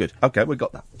safe. Good. Okay, we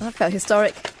got that. That felt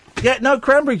historic. Yeah, no,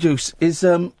 cranberry juice is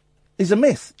a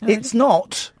myth. Oh, it's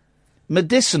not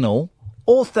medicinal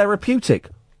or therapeutic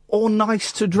or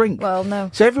nice to drink. Well, no.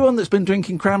 So everyone that's been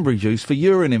drinking cranberry juice for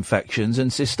urine infections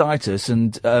and cystitis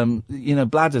and,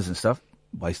 bladders and stuff,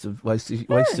 waste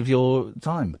of your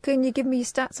time. Can you give me your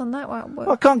stats on that? What?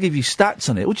 I can't give you stats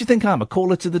on it. What do you think I am, a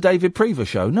caller to the David Prever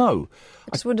show? No.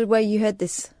 I just wondered where you heard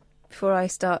this before I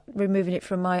start removing it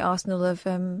from my arsenal of...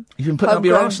 You've been putting up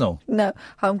your arsenal? No,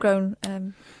 homegrown...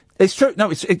 It's true. No,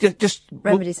 it's just...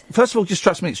 remedies. Well, first of all, just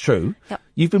trust me, it's true. Yep.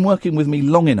 You've been working with me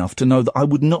long enough to know that I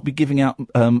would not be giving out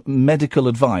medical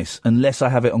advice unless I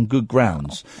have it on good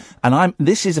grounds. And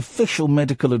this is official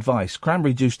medical advice.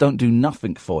 Cranberry juice don't do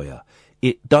nothing for you.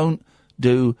 It don't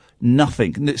do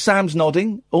nothing. Sam's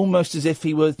nodding, almost as if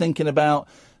he were thinking about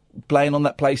playing on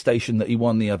that PlayStation that he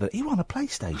won the other... He won a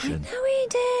PlayStation. No, he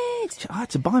did. I had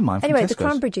to buy mine from Anyway, Tesco's. the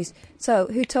cranberry juice. So,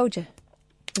 who told you?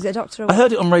 Was it a doctor or I what?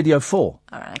 heard it on Radio 4.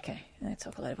 All right, okay. I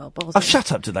talk a load of old balls. Oh,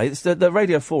 shut up today. It's the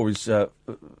Radio 4 is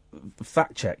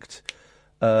fact-checked.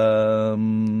 Yeah.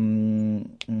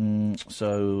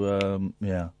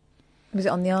 Was it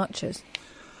on the Archers?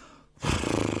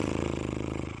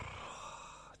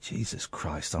 Jesus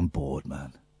Christ, I'm bored,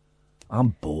 man.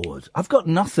 I'm bored. I've got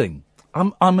nothing.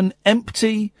 I'm an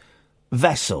empty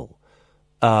vessel,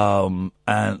 and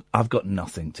I've got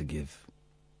nothing to give.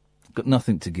 Got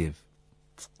nothing to give.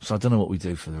 So I don't know what we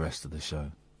do for the rest of the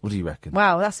show. What do you reckon?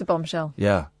 Wow, that's a bombshell.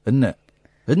 Yeah, isn't it?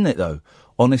 Isn't it though?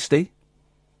 Honesty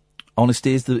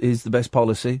is the best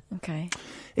policy. Okay.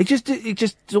 It just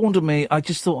dawned on me. I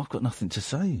just thought I've got nothing to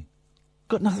say.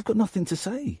 I've got nothing to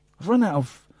say. I've run out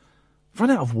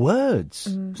of words.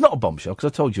 It's not a bombshell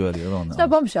because I told you earlier on. It's not a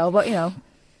bombshell, but Yeah.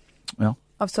 I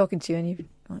was talking to you and you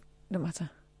don't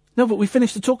matter. No, but we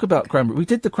finished the talk about cranberry. We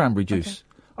did the cranberry juice. Okay.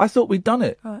 I thought we'd done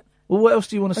it. All right. Well, what else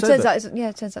do you want to say? It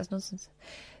turns out it's nonsense.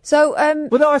 So,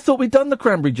 well, no, I thought we'd done the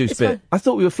cranberry juice bit. Fine. I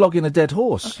thought we were flogging a dead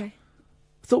horse. Okay.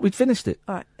 I thought we'd finished it.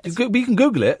 All right. You can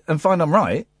Google it and find I'm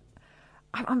right.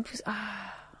 But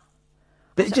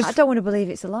But I don't want to believe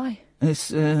it's a lie.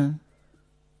 It's, yeah.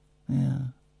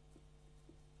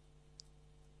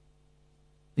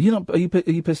 Are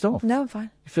you pissed off? No, I'm fine.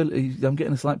 I'm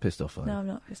getting a slight pissed off. No, I'm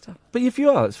not pissed off. But if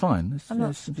you are, it's fine. I'm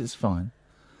not. It's fine.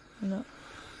 I'm not.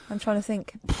 I'm trying to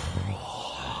think.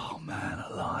 Oh, man,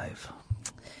 alive.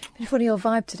 Been a funny old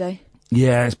vibe today.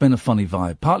 Yeah, it's been a funny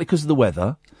vibe. Partly because of the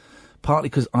weather, partly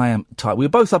because I am tired. We were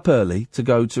both up early to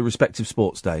go to respective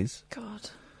sports days. God.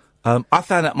 I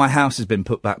found out my house has been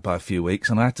put back by a few weeks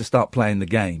and I had to start playing the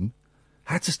game.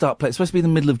 It's supposed to be in the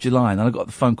middle of July, and I got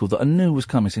the phone call that I knew was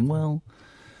coming, saying, well,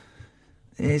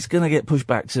 it's going to get pushed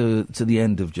back to the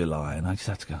end of July. And I just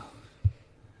had to go,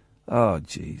 oh,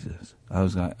 Jesus. I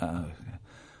was like, oh.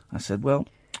 I said, well,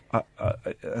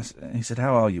 he said,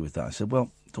 how are you with that? I said,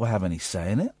 well, do I have any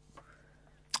say in it?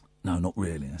 No, not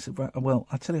really. I said, well,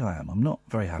 I tell you I am. I'm not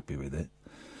very happy with it.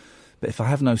 But if I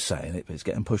have no say in it, but it's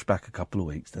getting pushed back a couple of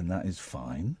weeks, then that is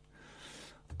fine.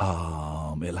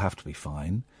 It'll have to be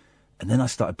fine. And then I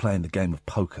started playing the game of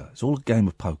poker. It's all a game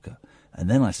of poker. And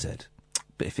then I said,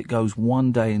 but if it goes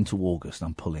one day into August,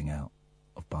 I'm pulling out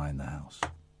of buying the house.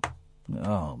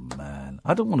 Oh, man.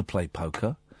 I don't want to play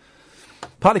poker.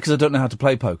 Partly because I don't know how to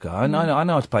play poker. I know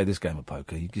how to play this game of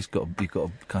poker. You've got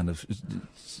to kind of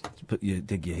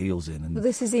dig your heels in. And Well,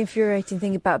 this is the infuriating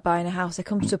thing about buying a house. It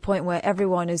comes to a point where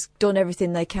everyone has done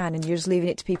everything they can and you're just leaving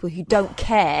it to people who don't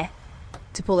care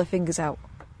to pull their fingers out.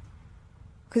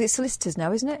 Because it's solicitors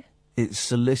now, isn't it? It's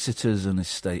solicitors and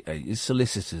estate agents. It's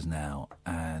solicitors now,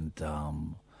 and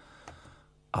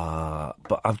but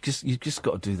you've just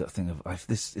got to do that thing of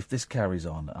if this carries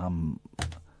on,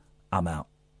 I'm out.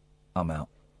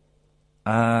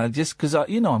 Just because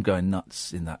I'm going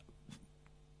nuts in that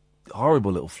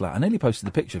horrible little flat. I nearly posted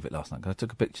the picture of it last night because I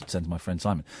took a picture to send to my friend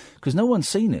Simon because no one's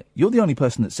seen it. You're the only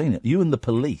person that's seen it. You and the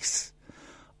police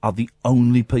are the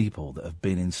only people that have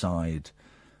been inside.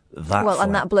 That flat.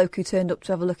 And that bloke who turned up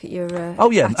to have a look at your attic.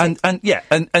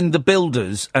 and the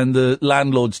builders and the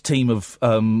landlord's team of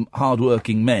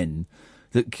hard-working men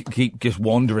that keep just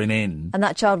wandering in. And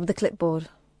that child with the clipboard.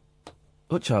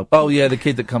 What child? Oh yeah, the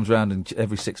kid that comes round and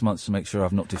every 6 months to make sure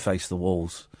I've not defaced the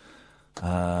walls.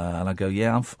 And I go,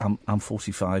 yeah, I'm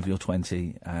 45, you're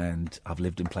 20, and I've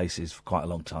lived in places for quite a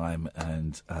long time,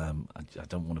 and I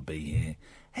don't want to be here.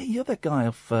 Hey, you're that guy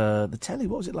off the telly.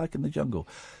 What was it like in the jungle?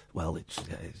 Well,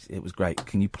 it was great.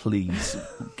 Can you please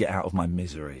get out of my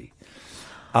misery?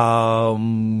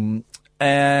 So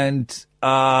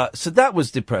that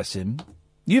was depressing.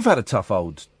 You've had a tough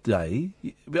old day.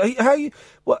 Are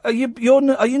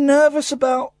you nervous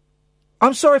about?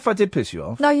 I'm sorry if I did piss you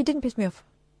off. No, you didn't piss me off.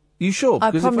 You sure?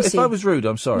 Because if I was rude,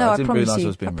 I'm sorry. No, I didn't realise I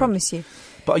was being rude. I promise you.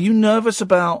 But are you nervous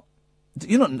about?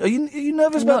 You're not. Are you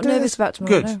nervous about? I'm not nervous about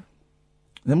tomorrow. Good. No.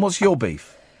 Then what's your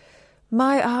beef?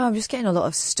 I'm just getting a lot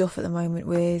of stuff at the moment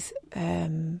with.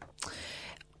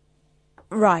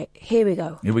 Right, here we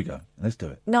go. Here we go. Let's do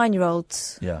it.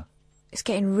 9-year-olds. Yeah. It's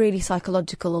getting really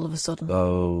psychological all of a sudden.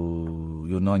 Oh,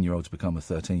 your 9-year-old's become a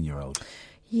 13-year-old.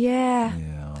 Yeah.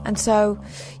 And so,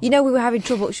 we were having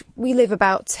trouble. We live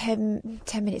about 10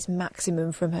 minutes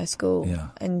maximum from her school. Yeah.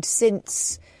 And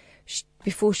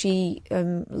before she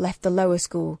left the lower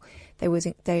school, there was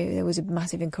a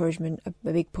massive encouragement, a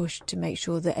big push to make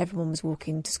sure that everyone was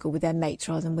walking to school with their mates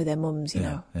rather than with their mums, you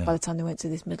know, by the time they went to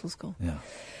this middle school. Yeah.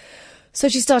 So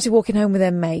she started walking home with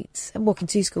her mates and walking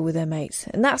to school with her mates.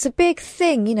 And that's a big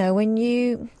thing, when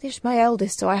it's my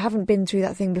eldest, so I haven't been through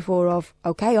that thing before of,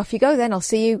 okay, off you go then, I'll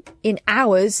see you in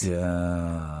hours.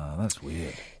 Yeah, that's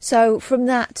weird. So from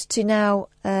that to now,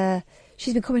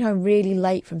 she's been coming home really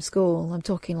late from school. I'm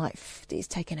talking like it's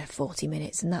taken her 40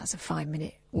 minutes and that's a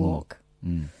 5-minute walk.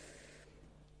 Mm.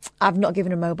 I've not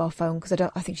given her a mobile phone because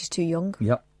I think she's too young.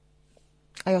 Yep.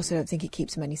 I also don't think it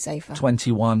keeps them any safer.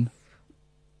 21.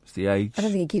 The age. I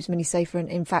don't think it keeps them any safer. And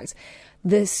in fact,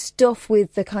 the stuff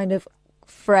with the kind of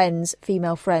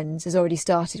female friends, has already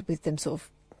started with them sort of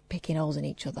picking holes in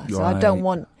each other. So I don't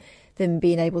want them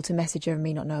being able to message her and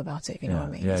me not know about it, if you know what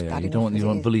I mean. Yeah, yeah. You don't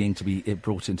want bullying to be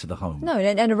brought into the home. No,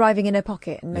 and arriving in her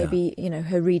pocket and maybe,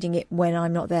 her reading it when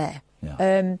I'm not there.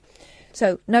 Yeah.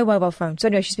 So no mobile phone. So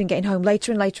anyway, she's been getting home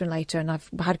later and later and later, and I've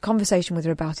had a conversation with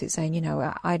her about it, saying,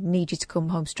 I need you to come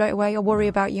home straight away. I worry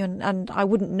about you, and I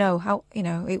wouldn't know how,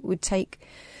 it would take.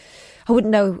 I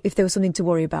wouldn't know if there was something to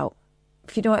worry about.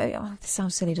 If you know, this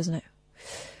sounds silly, doesn't it?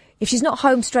 If she's not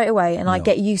home straight away, and I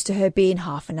get used to her being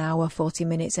half an hour, 40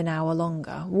 minutes, an hour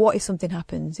longer, what if something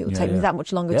happens? It will take me that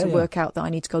much longer to work out that I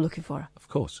need to go looking for her. Of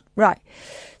course. Right.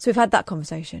 So we've had that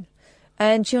conversation,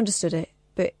 and she understood it.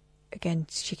 Again,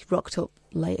 she rocked up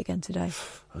late again today.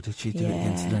 Oh, did she do it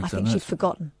again today? I think she'd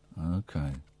forgotten.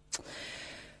 Okay.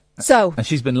 So. And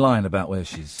she's been lying about where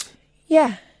she's.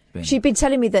 Yeah. Been. She'd been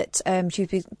telling me that she'd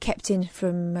been kept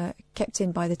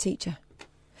in by the teacher.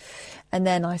 And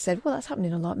then I said, well, that's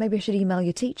happening a lot. Maybe I should email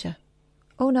your teacher.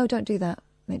 Oh, no, don't do that.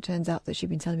 And it turns out that she'd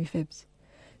been telling me fibs.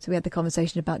 So we had the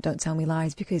conversation about don't tell me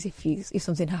lies, because if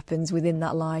something happens within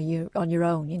that lie, you're on your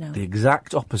own, The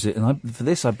exact opposite. And for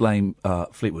this, I blame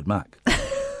Fleetwood Mac.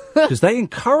 Because they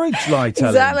encourage lie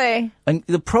telling. Exactly. And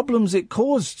the problems it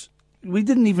caused, we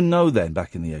didn't even know then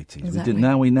back in the 80s. Exactly. We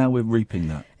didn't. Now we're reaping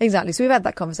that. Exactly. So we've had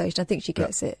that conversation. I think she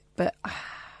gets it. But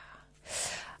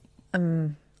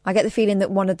I get the feeling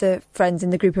that one of the friends in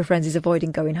the group of friends is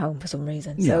avoiding going home for some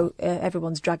reason. Yeah. So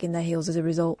everyone's dragging their heels as a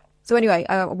result. So anyway,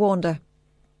 I warned her.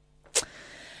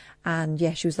 And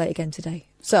she was late again today.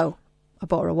 So I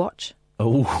bought her a watch.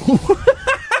 Oh.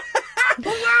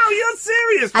 Wow, you're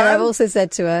serious, man. And I've also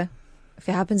said to her, if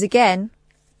it happens again,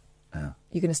 you're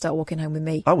going to start walking home with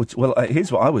me. I would. Well,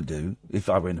 here's what I would do if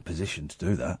I were in a position to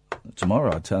do that.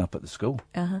 Tomorrow I'd turn up at the school.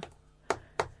 Uh-huh.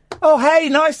 Oh, hey,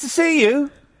 nice to see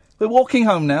you. We're walking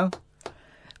home now.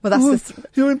 Well, that's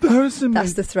you're embarrassing me.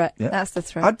 That's the threat. Yeah. That's the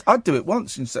threat. I'd do it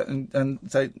once and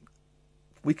say,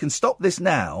 We can stop this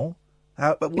now.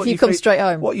 If you come straight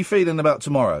home. What are you feeling about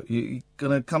tomorrow? You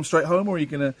going to come straight home, or are you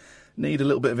going to need a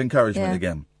little bit of encouragement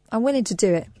again? I'm willing to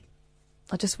do it.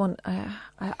 I just want...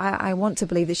 I want to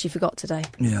believe that she forgot today.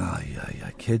 Yeah,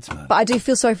 kids, man. But I do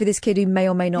feel sorry for this kid who may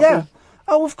or may not be.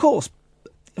 Oh, of course.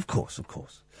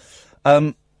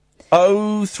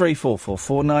 0344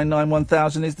 499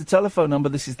 1000 is the telephone number.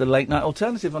 This is the Late Night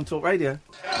Alternative on Talk Radio.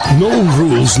 No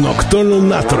rules nocturnal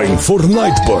nattering for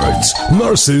nightbirds,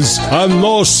 nurses, and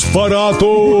Nosferatu.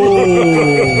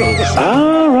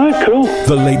 All right, cool.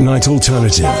 The Late Night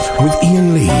Alternative with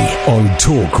Iain Lee on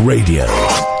Talk Radio.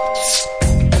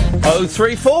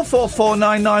 0344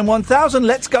 499 1000.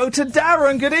 Let's go to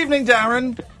Darren. Good evening,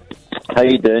 Darren. How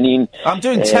you doing, Ian? I'm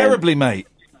doing terribly, mate.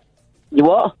 You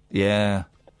what? Yeah.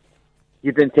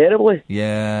 You're doing terribly?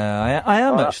 Yeah, I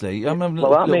am actually. I'm a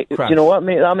little do you know what,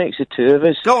 mate? That makes the two of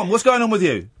us. Go on, what's going on with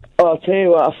you? Oh, I'll tell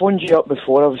you what, I phoned you up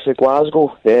before I was at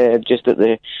Glasgow, just at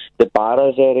the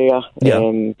Barras area. Yeah.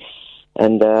 And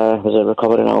was a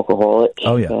recovering alcoholic.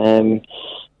 Oh, yeah.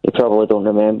 You probably don't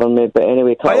remember me, but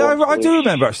anyway... I do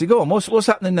remember, actually. Go on, what's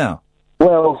happening now?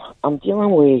 Well, I'm dealing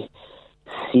with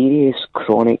serious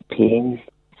chronic pain,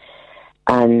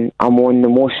 and I'm on the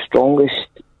most strongest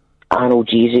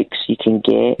analgesics you can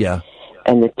get,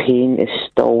 and the pain is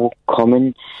still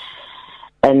coming,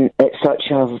 and it's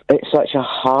such a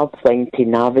hard thing to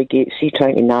navigate. See,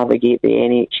 trying to navigate the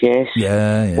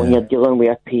NHS when you're dealing with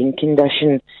a pain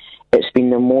condition, it's been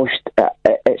the most.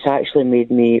 It's actually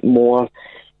made me more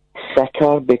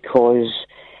sicker because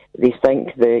they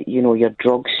think that, you're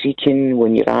drug seeking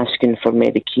when you're asking for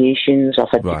medications. I've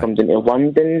had to come down to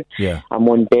London. Yeah. I'm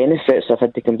on benefits. I've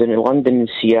had to come down to London and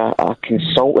see a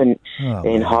consultant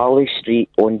in Harley Street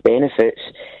on benefits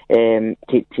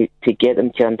to get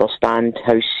them to understand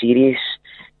how serious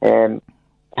my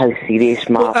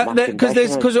condition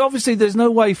is. Because obviously there's no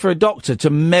way for a doctor to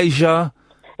measure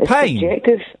pain. It's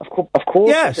subjective, of course.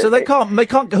 Yeah, so they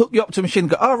can't hook you up to a machine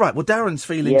and go, oh, right, well, Darren's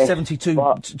feeling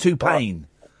 72 pain.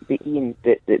 But Ian,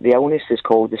 the illness is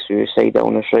called the suicide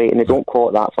illness, right? And they don't call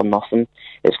it that for nothing.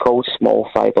 It's called small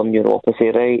fibre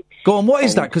neuropathy, right? Go on, what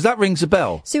is that? Because that rings a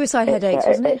bell. Suicide headaches,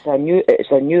 isn't it? It's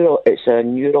a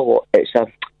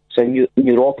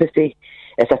neuropathy.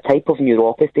 It's a type of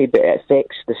neuropathy, but it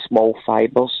affects the small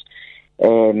fibres.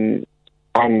 And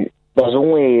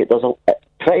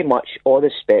pretty much all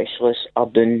the specialists are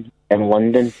doing in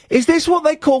London. Is this what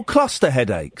they call cluster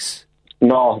headaches?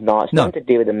 No, it's nothing to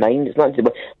do with the mind. It's nothing to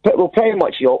do with... pretty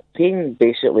much your pain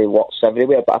basically works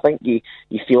everywhere, but I think you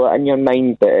feel it in your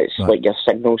mind, but it's like your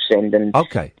signal sending...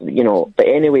 Okay. But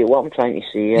anyway, what I'm trying to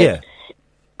say is... Yeah.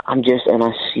 I'm just in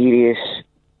a serious...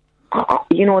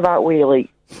 that way, like...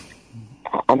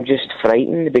 I'm just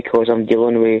frightened because I'm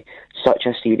dealing with such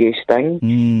a serious thing.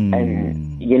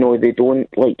 And, they don't...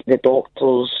 Like, the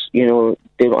doctors, they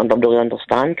don't really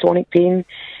understand chronic pain.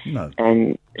 No.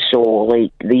 And so,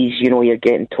 like, these, you're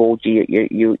getting told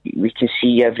we can see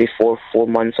you every 4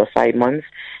 months or 5 months.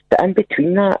 But in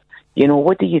between that,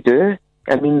 what do you do?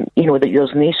 I mean,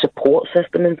 there's no support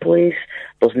system in place.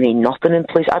 There's nothing in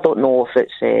place. I don't know if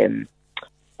it's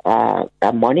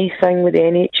a money thing with the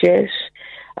NHS.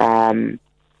 I've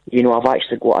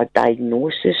actually got a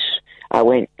diagnosis. I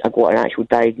got an actual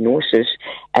diagnosis,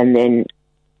 and then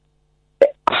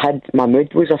my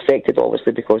mood was affected,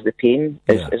 obviously, because the pain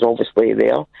is obviously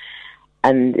there.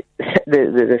 And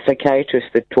the psychiatrist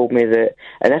had told me that,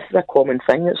 and this is a common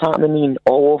thing that's happening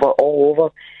all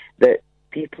over, that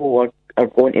people are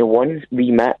going to one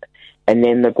remit, and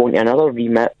then they're going to another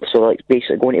remit, so like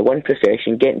basically going to one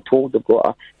profession, getting told they've got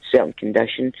a certain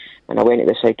condition. And I went to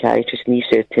the psychiatrist, and he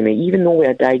said to me, even though with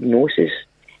a diagnosis,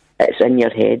 it's in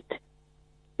your head.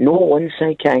 No one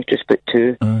psychiatrist, but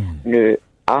two. No,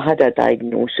 I had a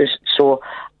diagnosis, so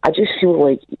I just feel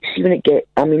like, see when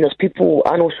there's people,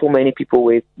 I know so many people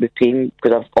with pain,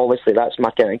 because obviously that's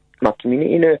my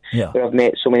community now, where I've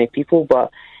met so many people,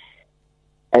 but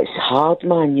it's hard,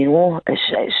 man,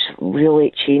 it's really,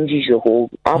 it changes the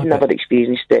whole, I've never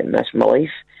experienced it in this in my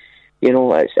life,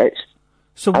 it's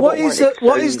So what's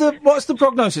the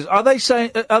prognosis? Are they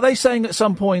saying at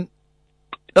some point,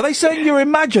 are they saying you're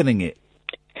imagining it?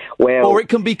 Well, or it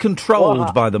can be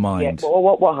controlled by the mind? Yeah,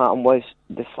 well, what happened was,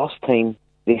 the first time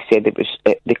they said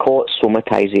they call it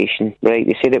somatization, right?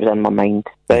 They said it was in my mind,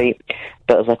 right?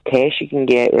 But there's a test you can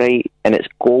get, right? And it's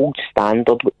gold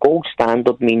standard. What gold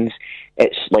standard means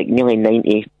it's like nearly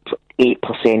 98%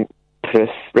 proof,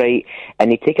 right?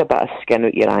 And they take a bit of skin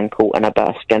out your ankle and a bit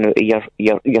of skin out of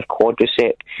your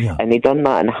quadricep, and they done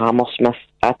that in Hammersmith.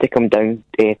 I had to come down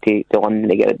to London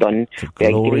to get it done. It's a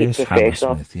glorious professor,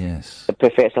 Hammersmith, yes.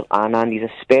 Professor Anand. He's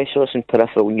a specialist in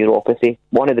peripheral neuropathy,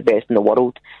 one of the best in the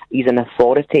world. He's an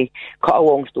authority. Cut a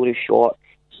long story short,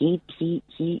 he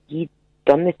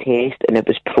done the test, and it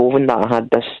was proven that I had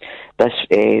this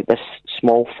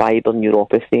small fibre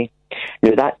neuropathy.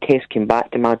 Now, that test came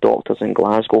back to my doctors in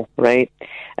Glasgow, right?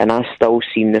 And I still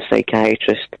seen the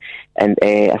psychiatrist, and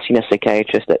I seen a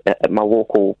psychiatrist at my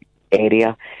local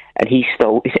area, and he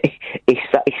still he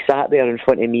sat there in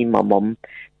front of me and my mum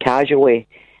casually,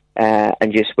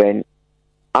 and just went,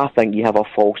 "I think you have a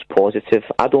false positive.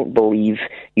 I don't believe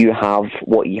you have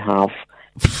what you have."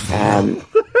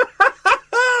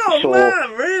 So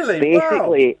man,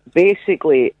 really?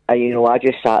 basically, I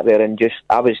just sat there and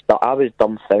I was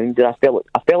dumbfounded. I felt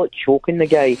like choking the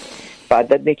guy, but I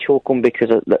didn't choke him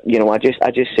because I just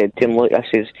said to him, "Look," I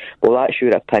says, "well, that's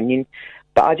your opinion,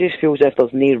 but I just feel as if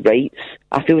there's no rights.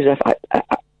 I feel as if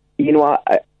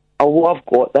although I've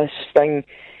got this thing,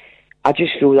 I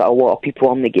just feel that a lot of people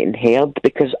aren't getting heard,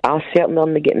 because I certainly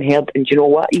aren't getting heard. And do you know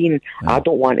what, Ian? I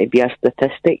don't want to be a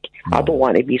statistic. I don't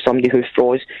want to be somebody who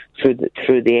throws through the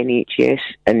NHS.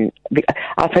 And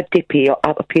I've paid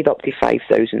up to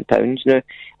 £5,000 now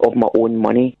of my own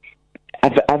money.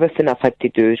 Everything I've had to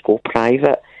do is go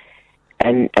private,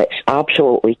 and it's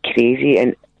absolutely crazy.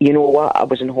 And you know what? I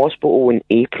was in hospital in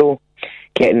April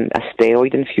getting a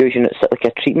steroid infusion. It's like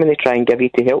a treatment they try and give you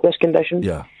to help this condition.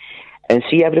 Yeah. And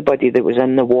see, everybody that was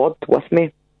in the ward with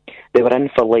me, they were in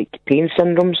for, like, pain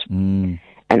syndromes.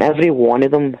 And every one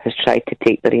of them has tried to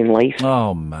take their own life.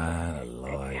 Oh, man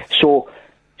alive. So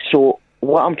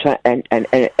what I'm trying... And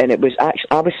it was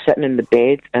actually... I was sitting in the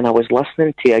bed, and I was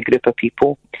listening to a group of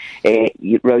people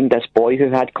round this boy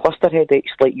who had cluster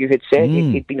headaches, like you had said.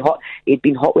 He'd been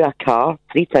hit with a car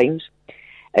 3 times,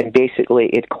 and basically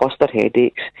he had cluster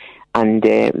headaches. And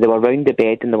they were round the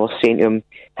bed, and they were saying to him,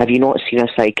 "Have you not seen a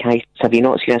psychiatrist? Have you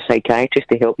not seen a psychiatrist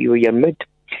to help you with your mood?"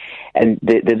 And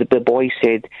the boy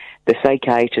said, "The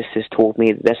psychiatrist has told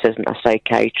me this isn't a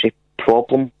psychiatry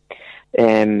problem."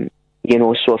 So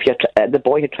if the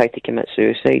boy had tried to commit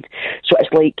suicide. So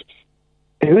it's like,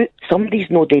 somebody's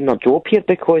not doing their job here,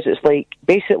 because it's like,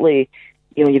 basically,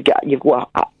 you've got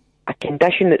a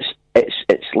condition that's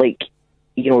it's like,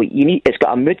 it's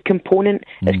got a mood component,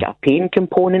 it's got a pain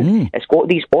component, it's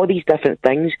got all these different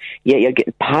things, yet you're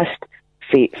getting passed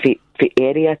from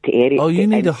area to area. Oh, you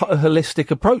need a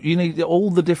holistic approach. You need all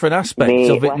the different aspects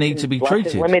of it need to be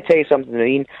treated. Let me tell you something,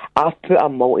 Iain. I've put a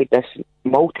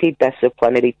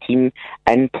multidisciplinary team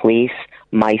in place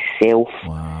myself.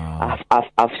 Wow.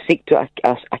 I've sought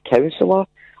a counsellor.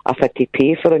 I've had to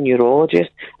pay for a neurologist.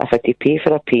 I've had to pay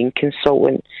for a pain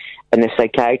consultant. And the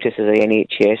psychiatrist is the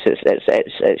NHS.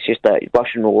 It's just a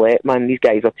Russian roulette, man. These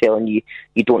guys are telling you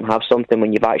don't have something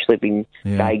when you've actually been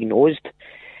diagnosed.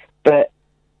 But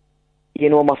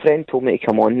my friend told me to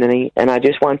come on tonight, and I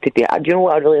just wanted to. Do you know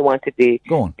what I really wanted to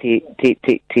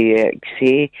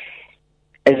say?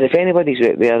 Is if anybody's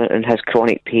out there and has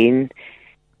chronic pain,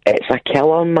 it's a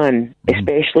killer, man.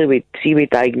 Especially with if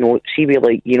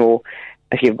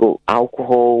you've got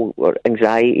alcohol or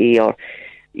anxiety or.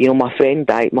 My friend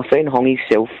died. My friend hung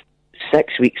himself 5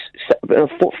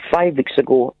 weeks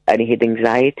ago, and he had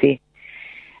anxiety,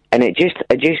 and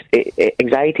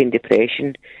anxiety and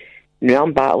depression. Now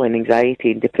I'm battling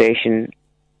anxiety and depression,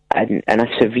 and a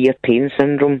severe pain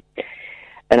syndrome,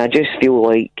 and I just feel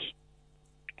like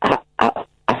I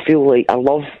feel like I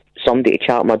love somebody to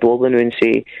chat at my door now and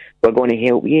say, "We're going to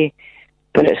help you."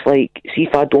 But it's like, see,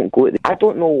 if I don't go... I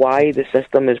don't know why the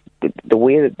system is the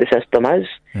way that the system is.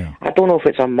 Yeah. I don't know if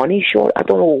it's a money short. I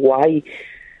don't know why it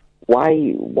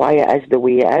is the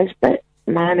way it is. But,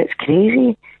 man, it's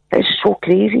crazy. It's so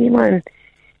crazy, man.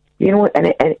 And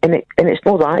it's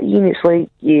not that, Ian. It's like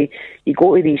you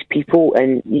go to these people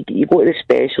and you go to the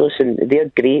specialists, and they're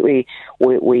great with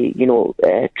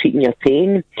treating your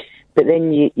pain. But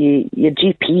then your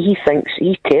GP, he thinks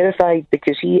he's terrified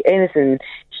because anything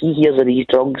he hears of these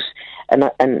drugs, and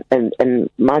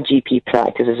my GP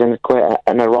practice is in quite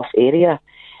a rough area,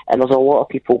 and there's a lot of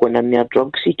people going in there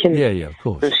drug seeking. Yeah, of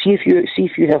course. So see if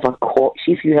you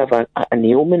have an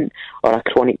ailment or a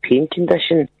chronic pain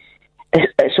condition,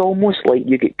 it's almost like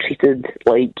you get treated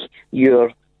like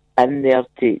you're in there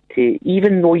to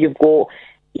even though you've got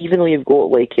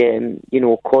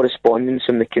correspondence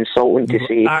from the consultant to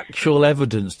say actual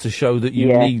evidence to show that you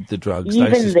need the drugs.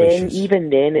 Even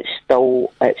then, it's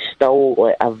still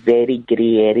like a very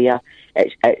grey area.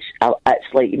 It's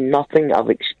like nothing I've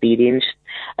experienced,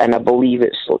 and I believe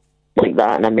it's like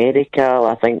that in America.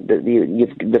 I think that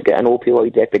they've got an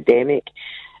opioid epidemic,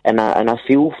 and I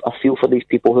feel for these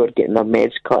people who are getting their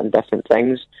meds cut and different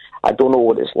things. I don't know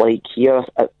what it's like here,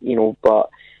 but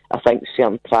I think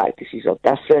certain practices are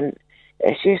different.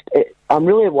 It's just I'm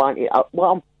really wanting. What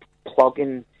I'm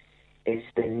plugging is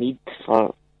the need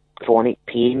for chronic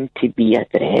pain to be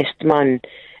addressed, man.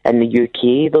 In the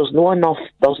UK, there's no enough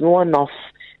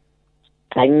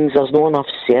things. There's no enough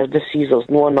services. There's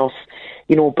no enough.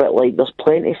 But like, there's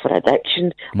plenty for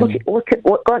addiction. Look at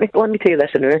what. Let me tell you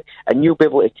this now, and you'll be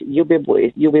able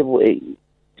to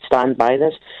stand by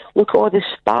this. Look at all the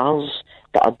stars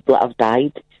that have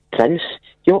died. Prince,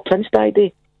 you know what Prince died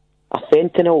of? A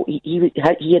fentanyl. He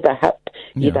had a hip.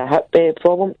 He had a hip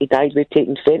problem. He died with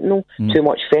taking fentanyl. Too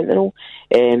much fentanyl.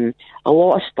 A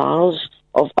lot of stars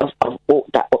of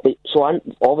that. So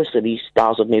obviously these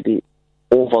stars have maybe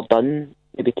overdone.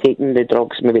 Maybe taking the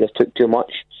drugs. Maybe they took too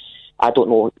much. I don't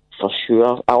know for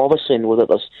sure. I obviously know that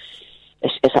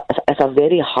it's a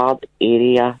very hard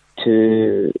area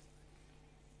to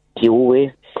deal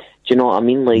with. Do you know what I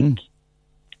mean? Like,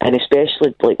 and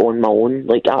especially like on my own.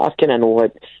 Like I kind of know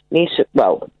it.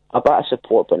 Well, a bit of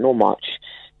support, but not much.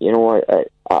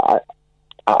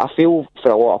 I feel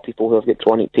for a lot of people who have got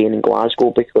chronic pain in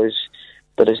Glasgow because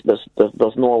there's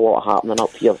not a lot happening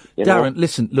up here. Darren,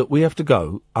 listen, look, we have to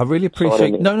go. I really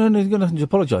appreciate... Sorry, no, you've got nothing to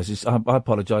apologise. I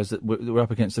apologise that we're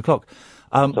up against the clock.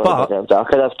 Sorry, but... I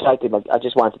could have tried to... I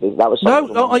just wanted to... That was...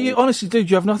 No, you honestly, dude,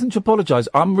 you have nothing to apologise.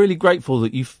 I'm really grateful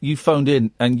that you phoned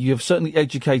in, and you have certainly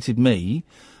educated me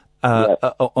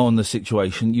on the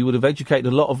situation. You would have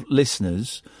educated a lot of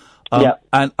listeners.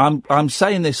 And I'm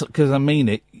saying this because I mean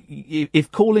it.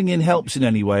 If calling in helps in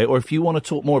any way, or if you want to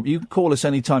talk more, you can call us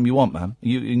any time you want, man.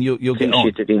 You'll get on.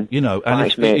 And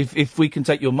Thanks, if we can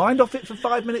take your mind off it for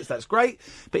 5 minutes, that's great.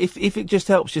 But if it just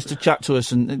helps just to chat to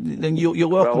us, and then you're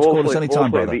welcome to call us any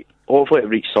time, brother. Hopefully it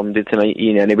reached somebody tonight,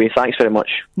 Ian. Anyway, thanks very much.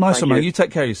 Nice one, man. You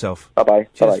take care of yourself. Bye-bye.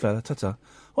 Cheers, fella. Ta-ta.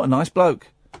 What a nice bloke.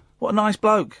 What a nice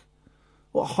bloke.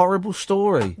 What a horrible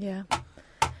story. Yeah.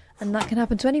 And that can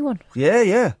happen to anyone.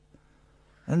 Yeah.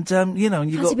 And, and you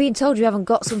Fancy being told you haven't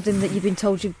got something that you've been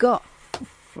told you've got.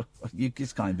 You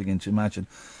just can't begin to imagine.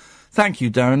 Thank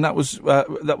you, Darren.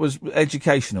 That was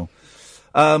educational.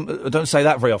 I don't say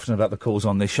that very often about the calls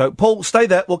on this show. Paul, stay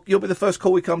there. You'll be the first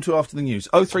call we come to after the news.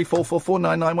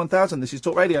 03444991000. This is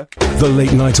Talk Radio. The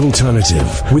Late Night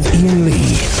Alternative with Iain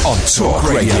Lee on Talk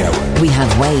Radio. We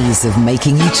have ways of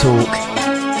making you talk.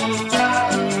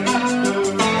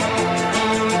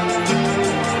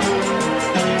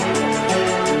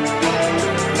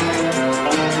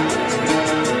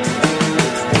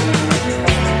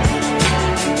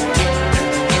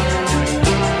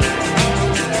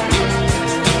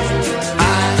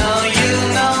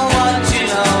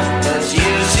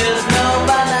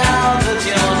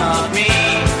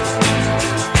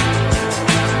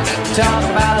 Talk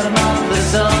about a month of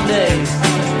Sundays.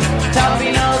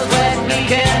 Toffee knows when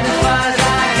weekend as far as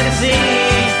I can see.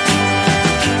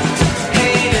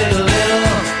 Hey, little,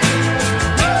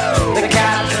 the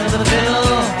cat's in the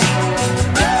middle.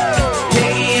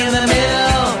 Piggy in the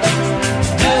middle.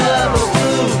 Do a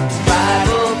blue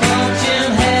Bible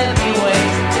punching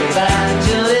heavyweight.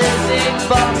 Evangelistic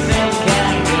boxing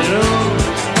kangaroo.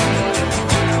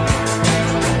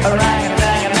 A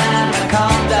rang-a-dang-a-dang, a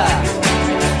conda.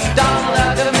 Donald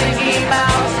Duck and Mickey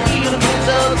Mouse, even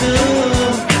Pluto too.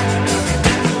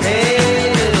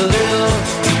 Hey, little,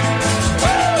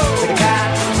 the cat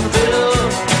in the middle,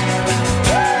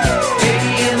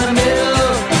 piggy in the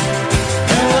middle,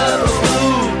 whoa.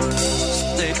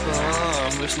 Stay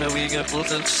calm, wish now we got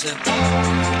both of set.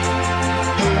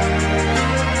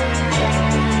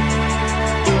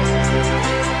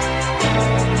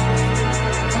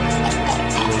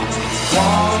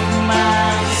 One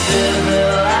man civilization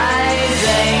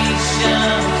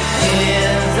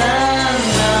is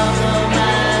another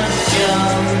man's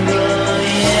jungle,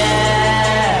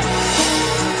 yeah.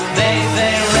 They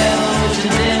say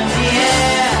revolution's in the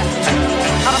air.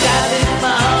 I'm gathering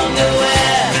my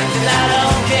underwear, 'cause I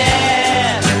don't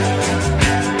care.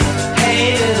 Hey,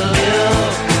 little,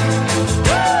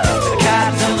 the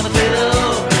cat's in the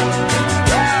middle,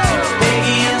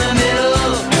 piggy in the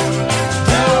middle.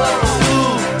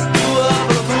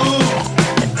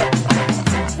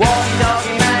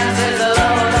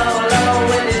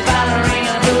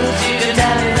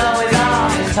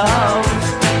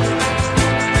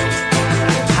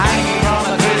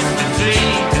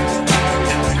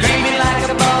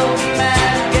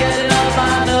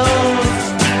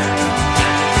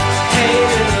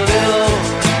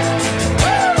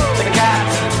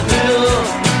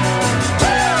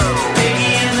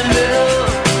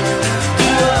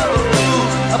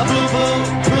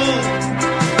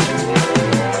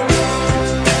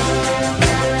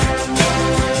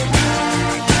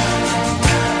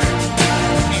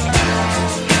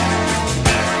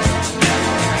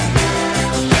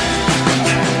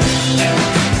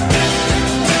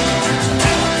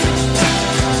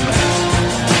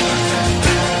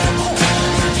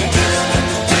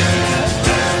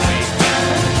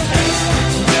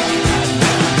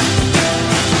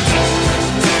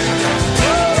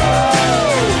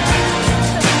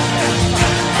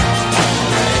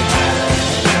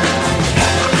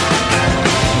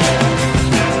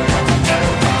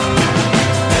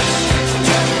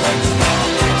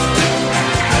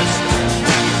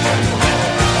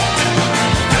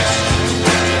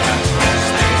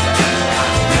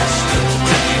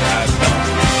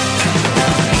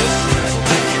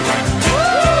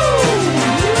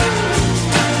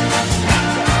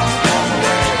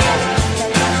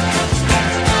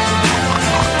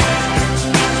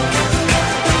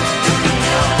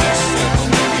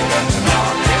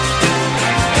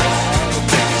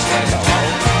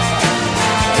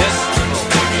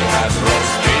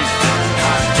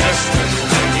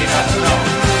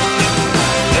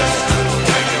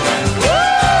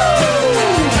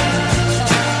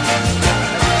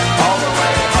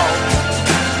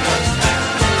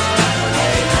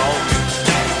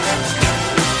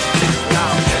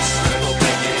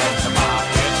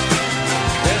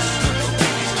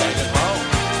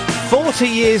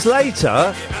 40 years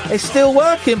later, it's still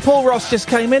working. Paul Ross just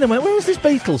came in and went, where is this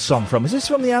Beatles song from? Is this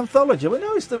from the anthology? Well,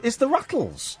 no, it's the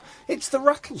Ruttles. It's the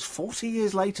Ruttles. 40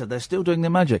 years later, they're still doing their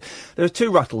magic. There are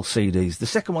 2 Ruttles CDs. The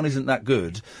second one isn't that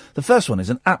good. The first one is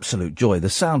an absolute joy. The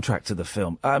soundtrack to the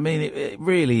film. I mean, it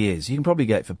really is. You can probably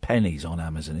get it for pennies on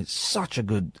Amazon. It's such a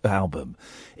good album.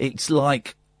 It's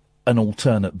like an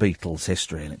alternate Beatles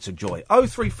history, and it's a joy.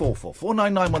 0344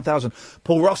 499 1000.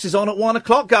 Paul Ross is on at 1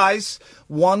 o'clock, guys.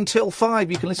 1 till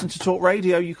 5. You can listen to Talk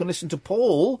Radio. You can listen to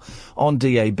Paul on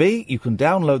DAB. You can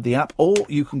download the app, or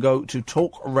you can go to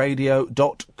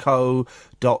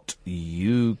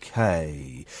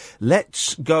talkradio.co.uk.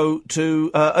 Let's go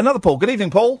to another Paul. Good evening,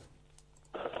 Paul.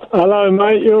 Hello,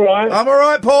 mate. You all right? I'm all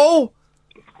right, Paul.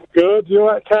 Good. You all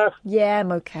right, Kath? Yeah,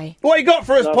 I'm okay. What you got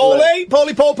for us,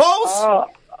 Paulie? Pauls?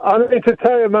 I need to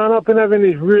tell you, man, I've been having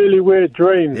these really weird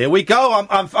dreams. Here we go.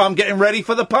 I'm getting ready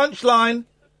for the punchline.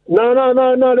 No,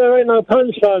 there ain't no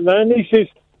punchline, man. This is...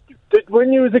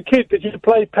 When you was a kid, did you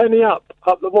play penny up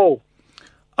the wall?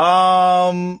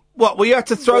 What? Well, you had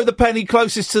to throw the penny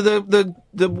closest to the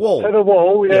wall. To the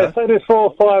wall, yeah. Say there's 4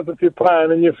 or 5 of you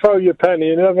playing, and you throw your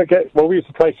penny, and whoever gets... Well, we used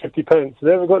to play 50 pence.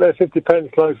 Whoever got their 50 pence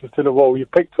closest to the wall, you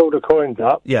picked all the coins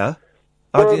up. Yeah.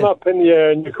 Throw them up in the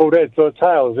air, and you called heads or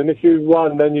tails. And if you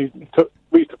won, then we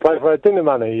used to play for our dinner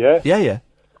money, yeah? Yeah.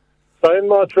 So in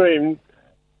my dream,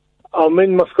 I'm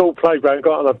in my school playground,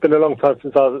 and I've been a long time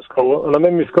since I was at school, and I'm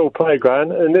in my school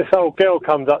playground, and this old girl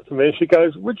comes up to me, and she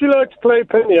goes, would you like to play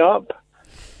penny up?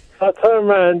 So I turn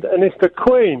around, and it's the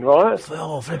Queen, right?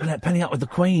 Oh, flipping that penny up with the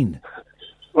Queen.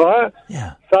 Right?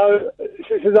 Yeah. So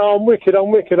she says, oh, I'm wicked, I'm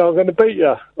going to beat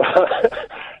you.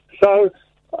 So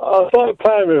I started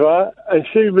playing with her, and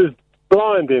she was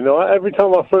blinding, right? Every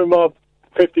time I threw my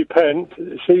 50 pence,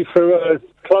 she threw her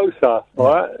closer,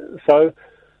 right? So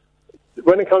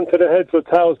when it comes to the heads or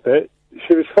tails bit,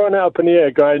 she was throwing it up in the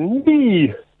air going,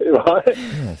 nee, right?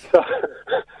 Yes.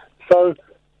 So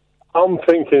I'm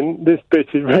thinking, this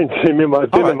bitch is rinsing me my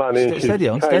dinner money. And Steady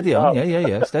on.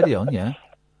 Yeah. Steady on, yeah.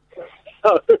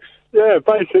 So, yeah,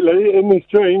 basically, in this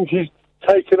dream, she's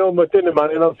taking all my dinner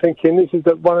money, and I'm thinking, this is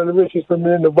one of the richest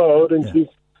women in the world, and she's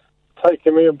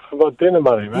taking me for my dinner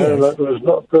money, man. Yes. That was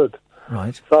not good.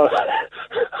 Right. So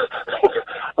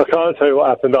I can't tell you what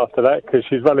happened after that, because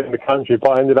she's running the country,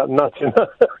 but I ended up nutting her.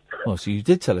 Oh, so you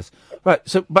did tell us. Right,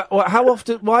 so, but how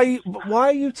often, why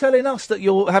are you telling us that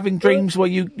you're having dreams where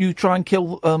you try and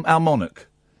kill our monarch?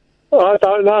 Oh, I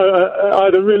don't know. I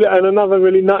had another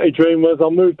really nutty dream was I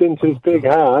moved into this big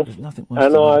house. There's nothing worse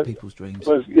than other people's dreams.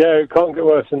 It can't get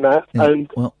worse than that. Yeah,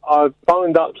 and I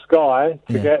phoned up Sky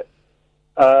to get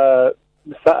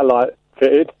satellite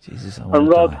fitted, and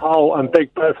Rod Hull and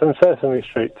Big Bird from Sesame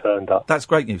Street turned up. That's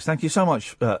great news. Thank you so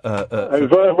much. It was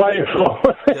worth waiting for.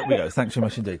 There we go. Thanks very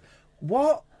much indeed.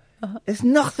 What? There's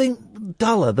nothing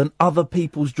duller than other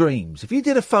people's dreams. If you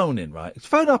did a phone-in, right,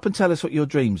 phone up and tell us what your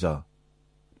dreams are.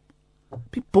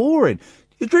 It'd be boring.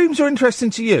 Your dreams are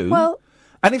interesting to you. Well,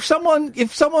 and if someone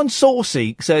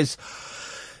saucy says,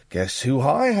 "Guess who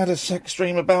I had a sex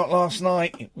dream about last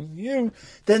night?" It was you.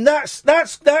 Then that's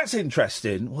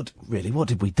interesting. What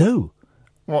did we do?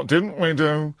 What didn't we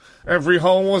do? Every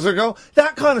hole was a goal.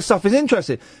 That kind of stuff is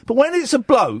interesting. But when it's a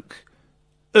bloke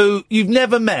who you've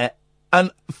never met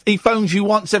and he phones you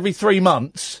once every 3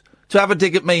 months to have a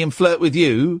dig at me and flirt with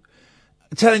you,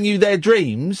 telling you their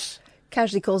dreams.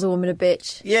 Casually calls a woman a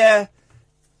bitch. Yeah.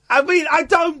 I mean, I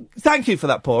don't... Thank you for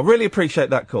that, Paul. I really appreciate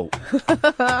that call.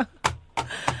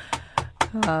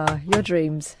 Your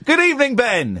dreams. Good evening,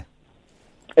 Ben.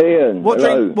 Ian, What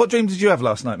hello. dream did you have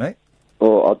last night, mate?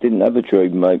 Oh, I didn't have a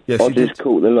dream, mate. Yes, I you just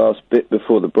caught the last bit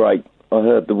before the break. I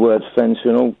heard the word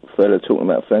fentanyl, fella talking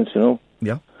about fentanyl.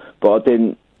 Yeah. But I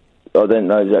didn't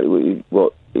know exactly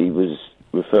what he was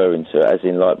referring to, as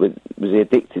in, like, was he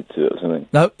addicted to it or something?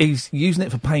 No, he's using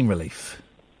it for pain relief.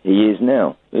 He is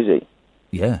now, is he?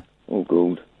 Yeah. Oh,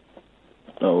 good.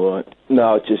 Oh, right.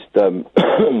 No, just,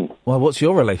 Well, what's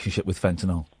your relationship with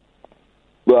fentanyl?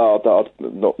 well,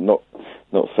 not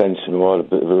fentanyl. I had a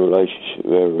bit of a relationship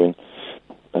with heroin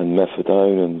and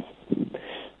methadone and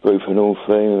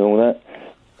buprenorphine and all that.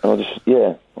 And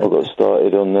I got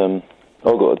started on, I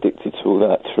got addicted to all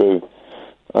that through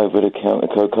over-the-counter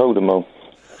cocodamol.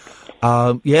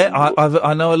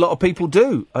 I know a lot of people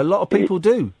do.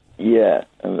 Yeah,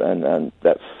 and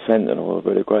that fentanyl, I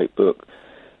read a great book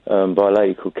by a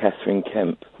lady called Catherine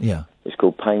Kemp. Yeah. It's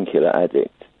called Painkiller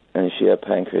Addict, and she had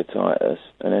pancreatitis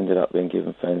and ended up being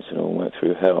given fentanyl and went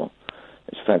through hell.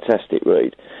 It's a fantastic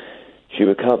read. she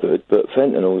recovered, but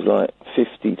fentanyl's like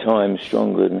 50 times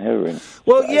stronger than heroin.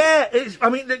 Well, yeah, I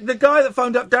mean, the guy that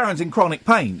phoned up Darren's in chronic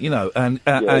pain, you know, and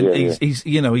he's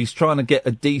you know, he's trying to get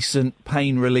a decent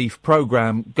pain relief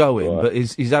program going, but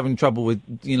he's having trouble with,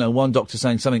 you know, one doctor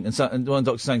saying something and one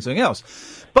doctor saying something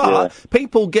else. But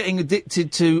people getting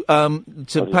addicted to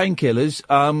painkillers,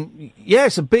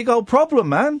 it's a big old problem,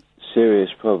 man. Serious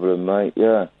problem, mate.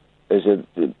 Yeah, there's a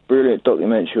brilliant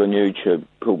documentary on YouTube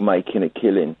called "Making a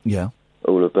Killing." Yeah,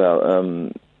 all about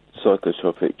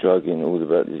psychotropic drugging, all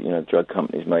about, you know, drug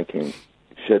companies making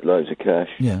shed loads of cash.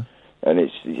 Yeah, and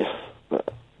it's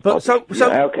how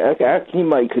can you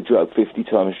make a drug 50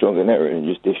 times stronger than heroin and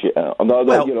just dish it out? You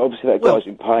know, obviously that guy's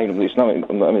in pain. I'm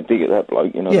not having a dig at that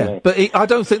bloke. You know. Yeah, what I mean? but I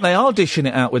don't think they are dishing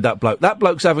it out with that bloke. That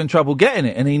bloke's having trouble getting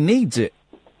it, and he needs it.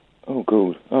 Oh,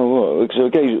 good. Oh, well, so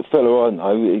a fellow I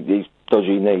know, he's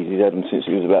dodgy knees. He's had them since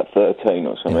he was about 13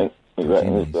 or something.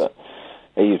 But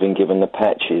he's been given the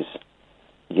patches.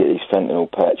 You get these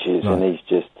fentanyl patches, and he's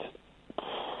just,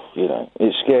 you know,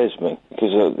 it scares me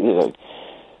because, you know,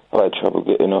 I had trouble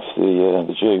getting off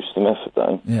the juice, the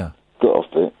methadone. Yeah. Got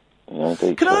off it. You know,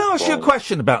 Can I ask you a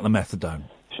question about the methadone?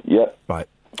 Yeah. Right.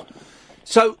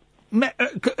 So,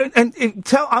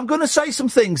 I'm going to say some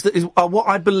things that are what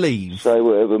I believe. Say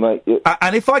whatever, mate. Yeah.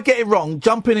 And if I get it wrong,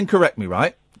 jump in and correct me,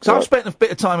 right? So I've spent a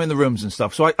bit of time in the rooms and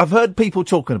stuff, so I've heard people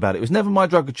talking about it. It was never my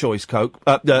drug of choice,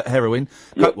 heroin.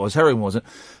 Coke was, heroin wasn't.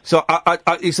 So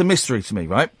it's a mystery to me,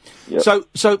 right? Yep.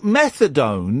 So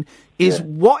methadone is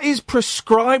what is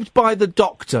prescribed by the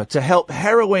doctor to help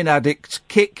heroin addicts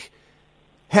kick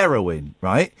heroin,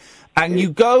 right? And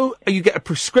you get a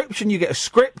prescription, you get a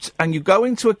script, and you go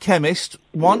into a chemist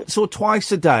once or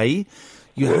twice a day,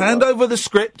 you hand over the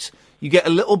script, you get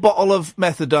a little bottle of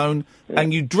methadone,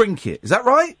 and you drink it. Is that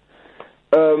right?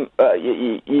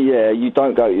 Yeah, you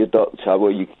don't go to your doctor.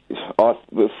 Well,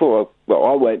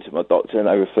 I went to my doctor and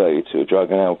they refer you to a drug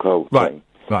and alcohol thing,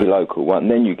 the local one.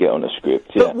 And then you get on a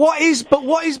script. Yeah. But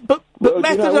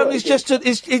methadone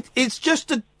is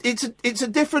just it's a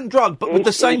different drug, but with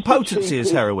the same potency as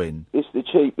heroin. It's the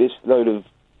cheapest load of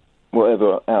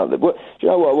whatever out there. Do you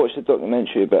know what? I watched a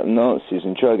documentary about Nazis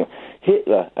and drugging.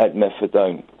 Hitler had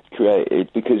methadone created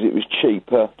because it was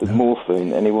cheaper than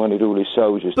morphine, and he wanted all his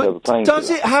soldiers to have a painkiller. Does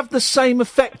it have the same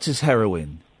effect as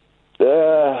heroin?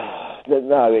 No,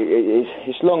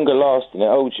 it's longer lasting. It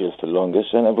holds you for longer,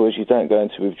 so in other words, you don't go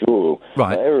into withdrawal.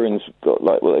 Right. Heroin's got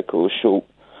like what they call a short,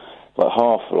 like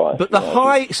half-life. But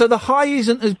the high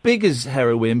isn't as big as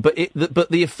heroin, but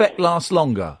the effect lasts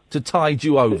longer to tide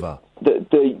you over.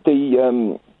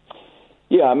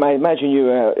 Yeah, imagine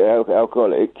you're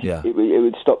alcoholic. Yeah. It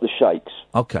would stop the shakes.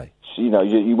 Okay. So, you know,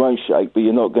 you won't shake, but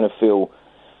you're not going to feel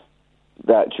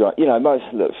that dry. You know, I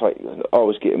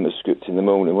was getting a script in the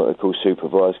morning, what they call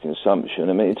supervised consumption.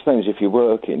 I mean, it depends if you're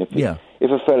working. If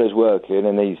a fella's working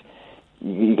and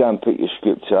you go and pick your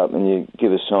script up and you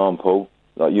give a sample,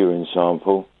 like urine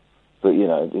sample, but, you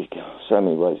know, there's so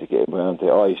many ways of getting around it.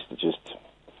 I used to just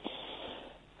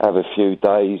have a few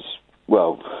days,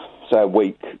 say a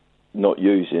week, not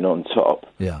using on top.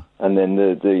 Yeah. And then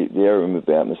the heroin would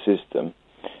be out in the system.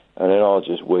 And then I'll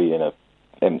just wee in a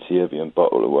empty Evian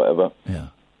bottle or whatever. Yeah.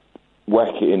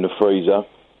 Whack it in the freezer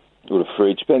or the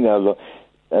fridge, depending how long,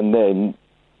 and then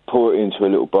pour it into a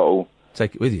little bottle.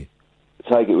 Take it with you?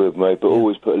 Take it with me, but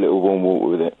always put a little warm water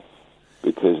with it.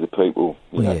 Because the people,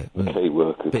 the key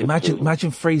workers... But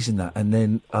imagine freezing that and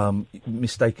then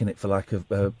mistaking it for like a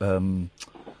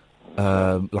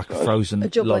frozen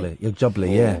lolly. A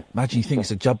jubbly, yeah. Imagine you think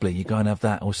it's a jubbly, you go and have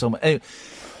that or something. Anyway,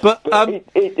 but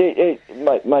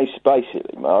it makes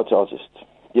basically, I'll just,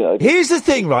 you know... Here's the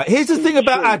thing, right? Here's the thing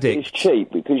about addicts. It's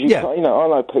cheap because you know, I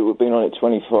know people have been on it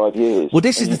 25 years. Well,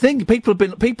 this is the thing. People,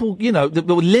 you know,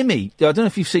 Limmy, I don't know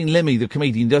if you've seen Limmy, the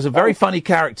comedian, does a very funny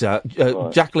character,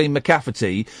 Jacqueline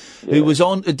McCafferty, who was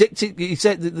addicted. He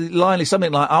said the line is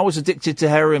something like, I was addicted to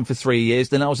heroin for 3 years,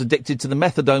 then I was addicted to the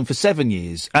methadone for 7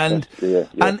 years. And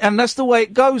that's the way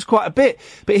it goes quite a bit.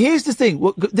 But here's the thing.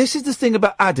 Well, this is the thing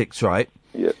about addicts, right?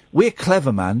 Yeah. We're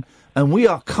clever, man. And we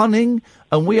are cunning,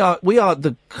 and we are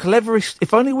the cleverest.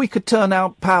 If only we could turn our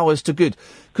powers to good.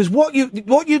 Because what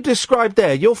you described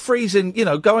there, you're freezing, you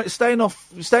know,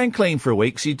 staying clean for a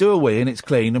week. So you do a wee and it's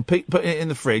clean, and putting it in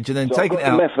the fridge, and then taking it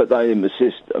out. I've got the methadone in the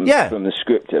system from the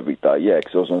script every day. Yeah,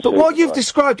 because I was on. But what you've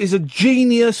described is a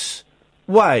genius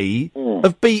way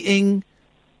of beating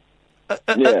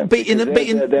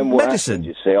medicine.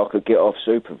 You see, I could get off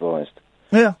supervised.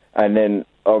 Yeah, and then.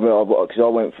 Because I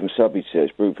went from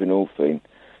Subutex, buprenorphine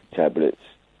tablets,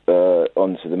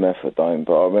 onto the methadone,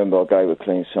 but I remember I gave a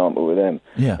clean sample with them.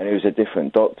 Yeah. And it was a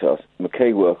different doctor. My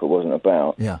key worker wasn't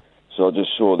about. Yeah. So I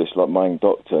just saw this like main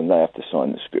doctor, and they have to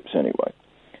sign the scripts anyway.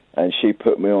 And she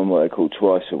put me on what they call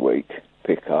twice a week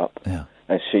pick-up. Yeah.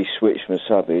 And she switched my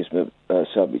subbies to, I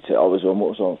was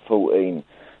on 14,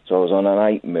 so I was on an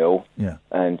 8 mil,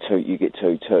 and you get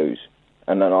 2 2s.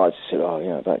 And then I just said,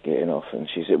 about getting off. And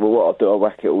she said, well, what I'll do, I'll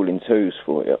whack it all in 2s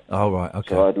for you. Oh, right,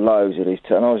 okay. So I had loads of these,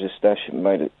 and I was just stashing,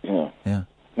 made it, Yeah.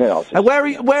 Then I was just,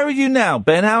 where are you now,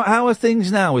 Ben? How are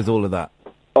things now with all of that?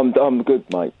 I'm good,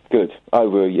 mate, good.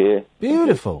 Over a year.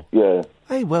 Beautiful. Yeah.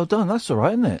 Hey, well done, that's all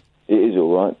right, isn't it? It is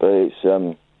all right, but it's,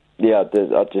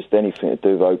 I just anything to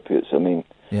do with opiates. I mean,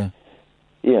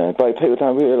 but people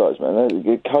don't realise,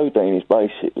 man. Codeine is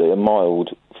basically a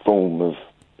mild form of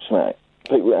smack.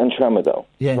 And tramadol,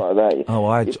 like that. Oh,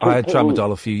 I had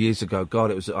tramadol a few years ago.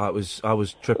 God, I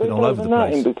was tripping all over the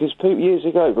place. Because people years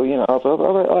ago,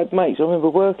 I had mates. I remember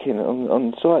working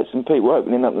on sites and people were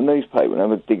opening up the newspaper and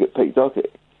having a dig at Pete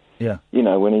Doggett. Yeah.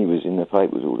 When he was in the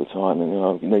papers all the time,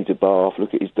 and he needs a bath.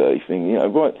 Look at his dirty thing.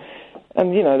 Right.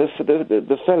 And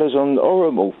the fella's on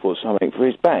Oromorph or something for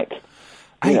his back.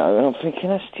 And I'm thinking,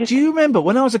 that's just... Do you remember,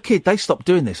 when I was a kid, they stopped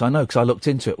doing this, I know, because I looked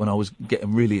into it when I was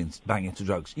getting really bang into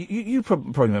drugs. You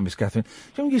probably remember this, Catherine. Do you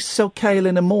remember they used to sell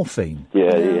kaolin and morphine?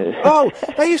 Yeah. Oh,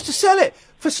 they used to sell it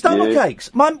for stomach aches.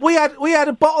 We had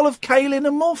a bottle of kaolin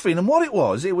and morphine, and what it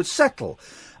would settle.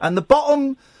 And the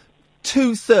bottom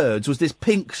 2/3 was this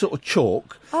pink sort of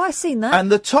chalk. Oh, I've seen that.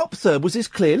 And the top third was this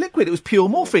clear liquid. It was pure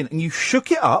morphine. And you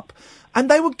shook it up, and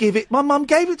they would give it... My mum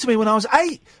gave it to me when I was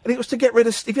 8. And it was to get rid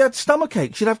of... If you had stomach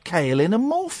aches, you'd have kaolin and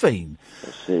morphine.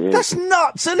 That's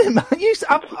nuts, isn't it, man?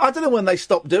 I don't know when they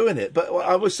stopped doing it, but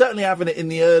I was certainly having it in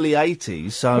the early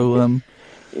 80s, so...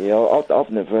 I've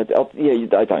never heard...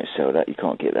 they don't sell that. You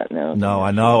can't get that now. No,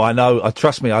 I know.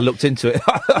 Trust me, I looked into it.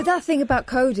 But that thing about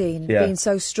codeine being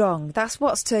so strong, that's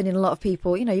what's turning a lot of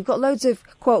people... you've got loads of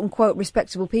quote-unquote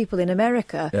respectable people in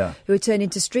America who are turning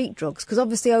to street drugs, because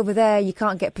obviously over there you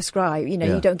can't get prescribed, you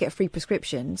don't get free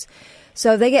prescriptions.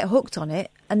 So they get hooked on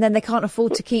it, and then they can't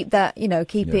afford to keep that,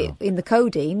 it in the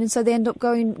codeine, and so they end up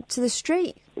going to the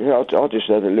street. Yeah, I just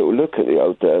had a little look at the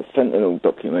old fentanyl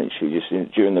documentary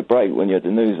during the break when you had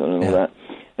the news on and all that.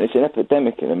 And it's an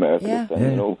epidemic in America,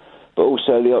 fentanyl, but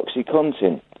also the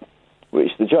OxyContin,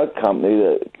 which the drug company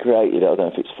that created it, I don't know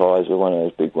if it's Pfizer, one of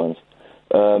those big ones,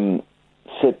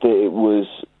 said that it was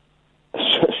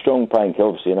a strong painkiller,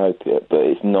 obviously an opiate, but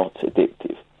it's not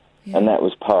addictive. Yeah. And that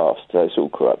was passed, so it's all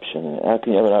corruption. How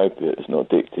can you have an opiate that's not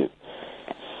addictive?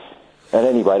 And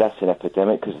anyway, that's an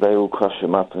epidemic, because they all crush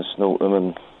them up and snort them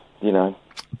and,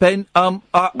 Ben, I'm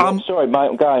sorry, mate,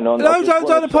 I'm going on. No,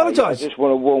 don't apologise. I just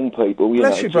want to warn people,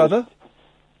 Bless you, brother.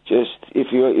 Just,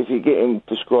 if you're getting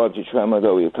prescribed your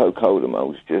tramadol, your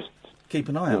cocodamols, just... Keep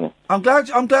an eye out. I'm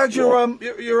glad you're on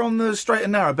the straight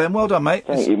and narrow, Ben. Well done, mate.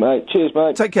 Thank you, mate. Cheers,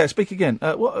 mate. Take care. Speak again.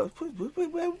 Where are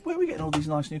we getting all these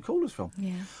nice new callers from?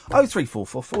 Yeah.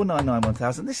 0344 499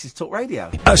 1000. This is Talk Radio.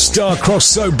 A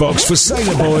star-crossed soapbox for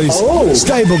sailor boys,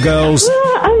 stable girls,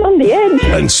 I'm on the edge.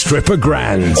 and stripper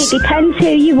grands. It depends who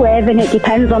you're with, and it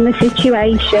depends on the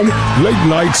situation. Late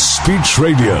night speech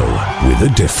radio with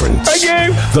a difference. Thank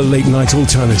you. The Late Night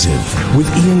Alternative with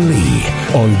Iain Lee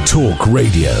on Talk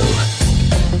Radio.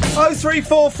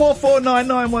 0344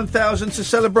 499 1000. To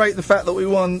celebrate the fact that we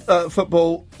won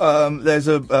football, there's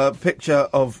a picture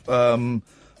of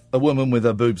a woman with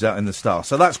her boobs out in the star.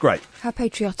 So that's great. How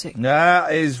patriotic.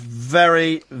 That is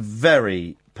very,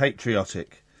 very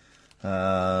patriotic.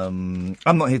 I'm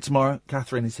not here tomorrow.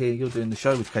 Catherine is here. You're doing the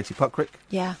show with Katie Puckrick.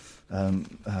 Yeah.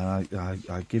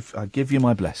 I give you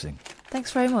my blessing.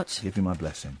 Thanks very much. I give you my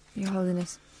blessing. Your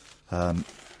Holiness.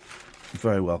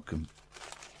 Very welcome.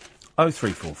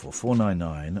 0344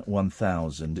 499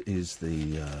 1000 is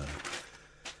the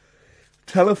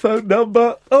telephone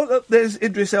number. Oh, look, there's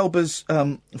Idris Elba's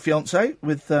fiancée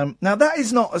with... now, that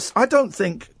is not... I don't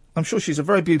think... I'm sure she's a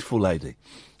very beautiful lady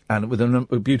and with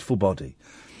a beautiful body.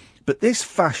 But this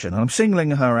fashion, and I'm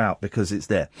singling her out because it's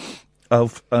there,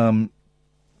 of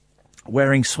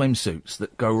wearing swimsuits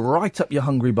that go right up your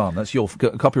hungry bum. That's your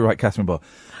copyright, Catherine Barr.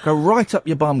 Go right up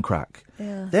your bum crack.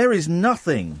 Yeah. There is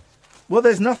nothing... Well,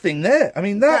 there's nothing there. I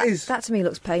mean, that to me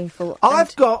looks painful.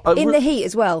 I've got... in the heat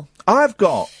as well. I've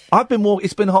been walking...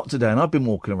 It's been hot today and I've been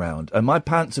walking around and my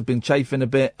pants have been chafing a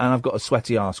bit and I've got a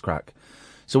sweaty arse crack.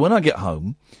 So when I get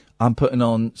home, I'm putting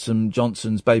on some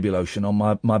Johnson's baby lotion on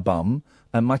my bum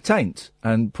and my taint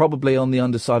and probably on the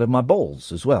underside of my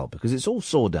balls as well because it's all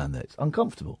sore down there. It's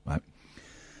uncomfortable, right?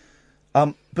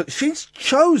 But she's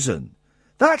chosen.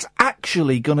 That's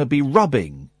actually going to be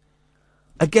rubbing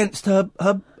against her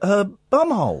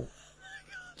bumhole.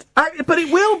 But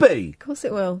it will be. Of course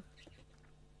it will.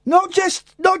 Not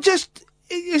just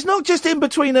it's not just in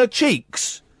between her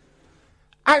cheeks.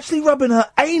 Actually rubbing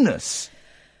her anus.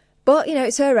 But,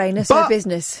 it's her anus, her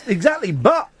business. Exactly,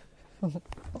 but... but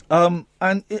I don't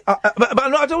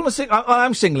want to sing... I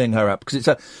am singling her up, because it's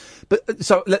a... But,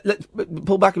 so, let's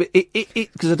pull back a bit,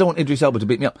 because I don't want Idris Elba to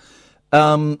beat me up,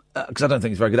 because I don't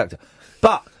think he's a very good actor.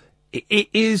 But, it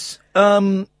is...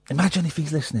 imagine if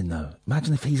he's listening, though.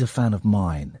 Imagine if he's a fan of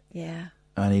mine. Yeah.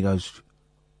 And he goes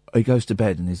to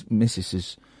bed, and his missus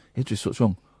says, Idris, what's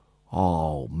wrong?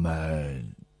 Oh,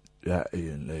 man... Yeah,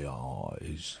 Iain Lee,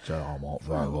 he's I'm not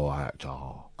very good actor.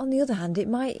 On the other hand, it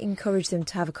might encourage them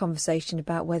to have a conversation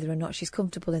about whether or not she's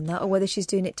comfortable in that, or whether she's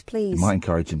doing it to please. It might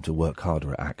encourage him to work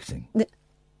harder at acting. But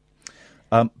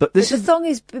the thong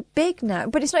is big now,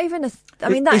 but it's not even a.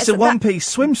 It's a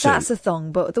one-piece swimsuit. That's a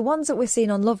thong, but the ones that we're seeing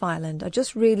on Love Island are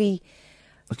just really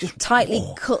tightly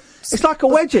cut. It's like a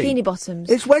wedgie. Bikini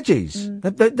bottoms. It's wedgies.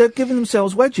 They're giving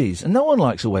themselves wedgies, and no one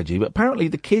likes a wedgie. But apparently,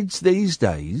 the kids these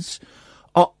days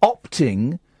are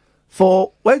opting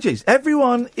for wedgies.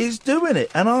 Everyone is doing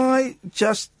it, and I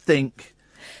just think...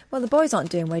 Well, the boys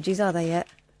aren't doing wedgies, are they, yet?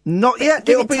 Not yet.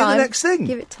 It'll be the next thing.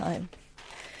 Give it time.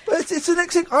 But it's the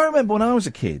next thing. I remember when I was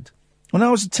a kid, when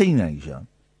I was a teenager,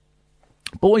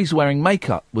 boys wearing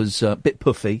makeup was a bit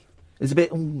puffy. There's a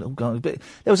bit, there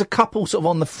was a couple sort of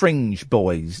on the fringe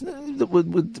boys that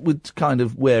would kind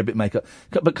of wear a bit of makeup,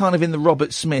 but kind of in the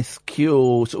Robert Smith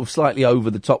Cure, sort of slightly over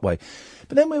the top way.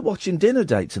 But then we're watching Dinner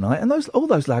Date tonight, and all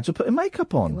those lads were putting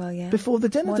makeup on before the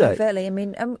dinner date. Overtly.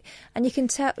 And you could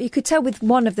tell with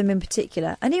one of them in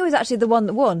particular, and he was actually the one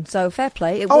that won. So fair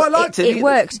play. I liked it. It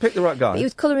worked. Picked the right guy. But he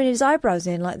was colouring his eyebrows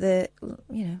in like the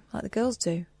girls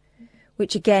do,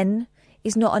 which again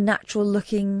is not a natural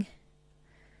looking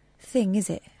thing, is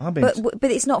it? But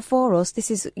it's not for us.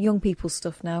 This is young people's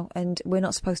stuff now, and we're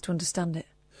not supposed to understand it.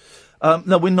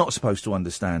 No, we're not supposed to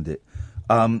understand it.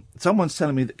 Someone's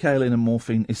telling me that kaolin and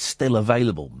morphine is still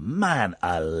available. Man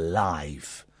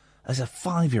alive. As a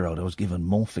 5-year-old, I was given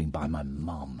morphine by my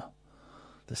mum.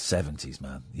 The 70s,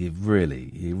 man. You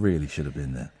really should have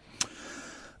been there.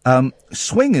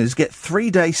 Swingers get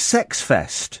 3-day sex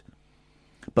fest,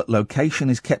 but location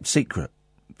is kept secret.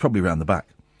 Probably around the back.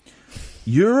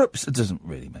 It doesn't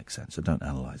really make sense, so don't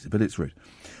analyse it, but it's rude.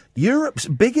 Europe's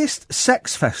biggest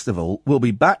sex festival will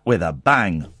be back with a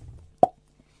bang.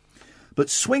 But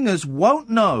swingers won't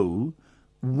know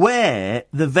where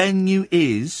the venue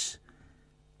is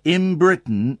in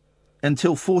Britain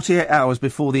until 48 hours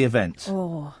before the event.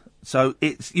 Oh. So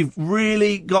you've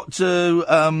really got to,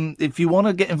 if you want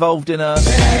to get involved in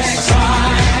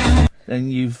then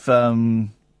you've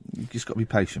just got to be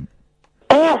patient.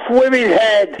 Off with his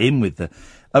head! In with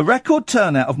a record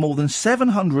turnout of more than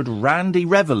 700 randy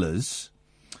revellers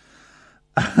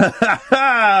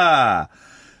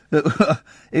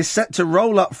is set to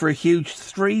roll up for a huge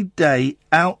 3-day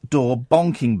outdoor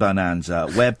bonking bonanza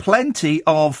where plenty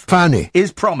of funny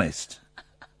is promised.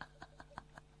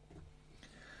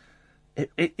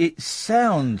 It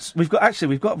sounds... We've got a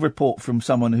report from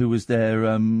someone who was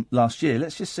there last year.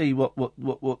 Let's just see what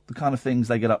the kind of things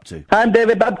they get up to. I'm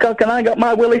David Babcock and I got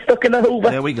my willy stuck in a hoover.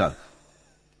 There we go.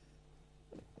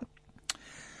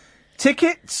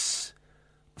 Tickets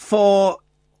for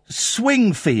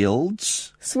swing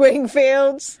fields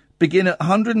begin at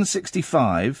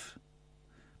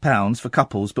 £165 for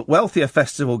couples, but wealthier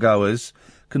festival goers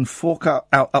can fork out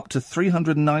up to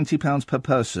 £390 per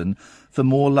person for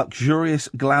more luxurious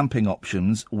glamping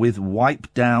options with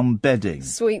wipe-down bedding.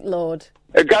 Sweet Lord.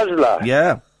 A guzzler.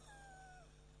 Yeah,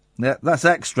 that's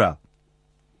extra.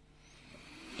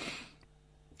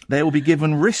 They will be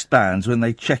given wristbands when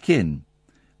they check in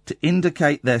to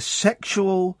indicate their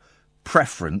sexual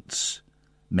preference,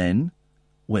 men,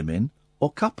 women, or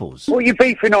couples. What are you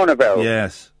beefing on about?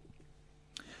 Yes.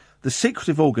 The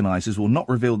secretive organisers will not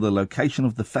reveal the location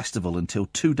of the festival until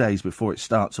 2 days before it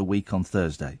starts a week on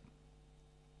Thursday.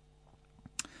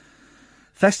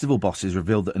 Festival bosses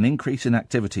revealed that an increase in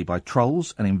activity by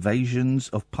trolls and invasions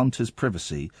of punters'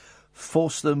 privacy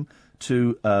forced them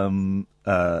to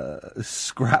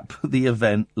scrap the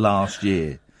event last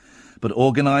year. But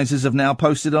organisers have now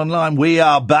posted online, "We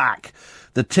are back.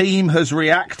 The team has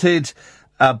reacted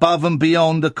above and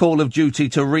beyond the call of duty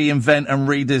to reinvent and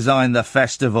redesign the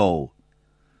festival.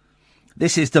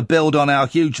 This is to build on our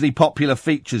hugely popular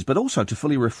features, but also to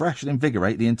fully refresh and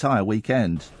invigorate the entire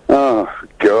weekend." Oh,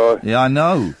 God. Yeah, I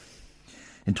know.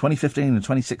 In 2015 and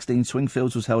 2016,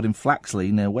 Swingfields was held in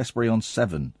Flaxley near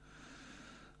Westbury-on-Severn.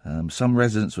 Some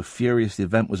residents were furious the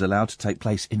event was allowed to take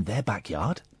place in their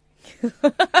backyard.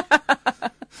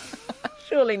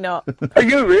 Surely not. Are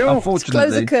you real? Unfortunately.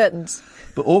 Close the curtains.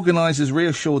 But organisers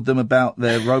reassured them about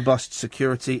their robust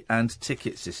security and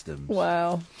ticket systems.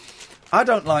 Wow. I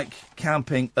don't like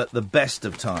camping at the best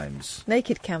of times.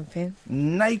 Naked camping.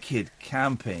 Naked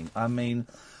camping. I mean,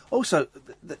 also,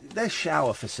 their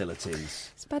shower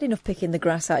facilities. It's bad enough picking the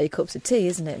grass out of your cups of tea,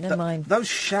 isn't it? Never mind. Those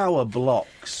shower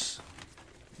blocks.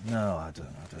 No, I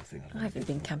don't think I haven't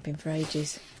been camping for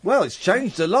ages. Well, it's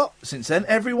changed a lot since then.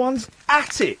 Everyone's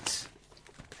at it.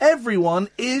 Everyone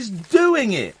is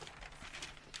doing it.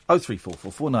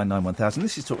 0344 499 1000.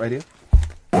 This is Talk Radio.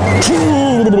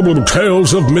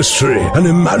 Tales of mystery and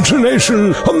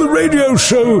imagination on the radio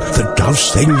show that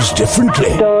does things differently.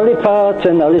 Dolly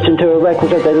Parton, I listen to a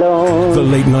record all day long. The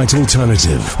Late Night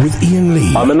Alternative with Iain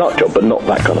Lee. I'm a nut job, but not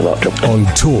that kind of nut job. On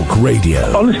Talk Radio.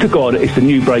 Honest to God, it's the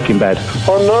new Breaking Bad.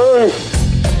 Oh no!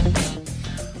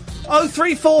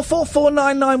 0344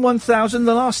 499 1000.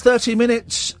 The last 30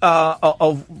 minutes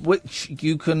of which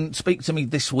you can speak to me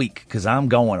this week, because I'm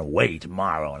going away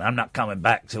tomorrow and I'm not coming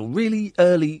back till really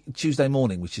early Tuesday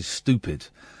morning, which is stupid.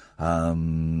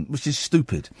 Posties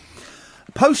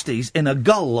in a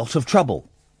gull lot of trouble.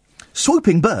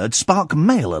 Swooping birds spark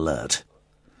mail alert.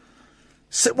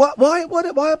 So why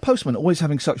are postmen always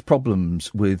having such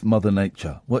problems with Mother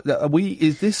Nature?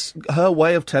 Is this her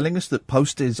way of telling us that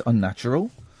post is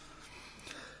unnatural?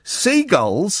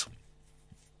 Seagulls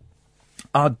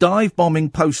are dive-bombing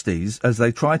posties as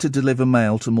they try to deliver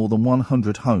mail to more than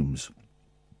 100 homes.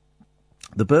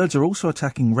 The birds are also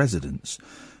attacking residents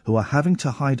who are having to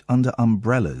hide under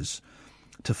umbrellas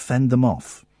to fend them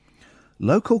off.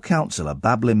 Local councillor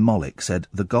Bablin Mollick said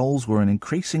the gulls were an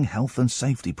increasing health and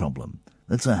safety problem.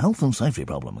 It's a health and safety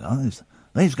problem, guys.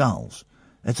 These gulls.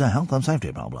 It's a health and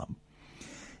safety problem.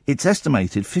 It's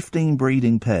estimated 15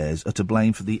 breeding pairs are to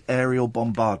blame for the aerial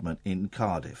bombardment in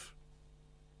Cardiff.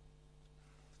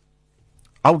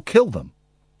 I would kill them.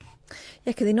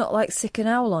 Yeah, can they not, sick an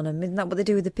owl on them? Isn't that what they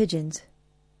do with the pigeons?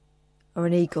 Or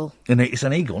an eagle? And it's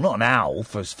an eagle, not an owl,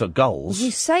 for gulls.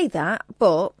 You say that,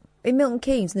 but in Milton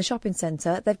Keynes, in the shopping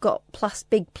centre, they've got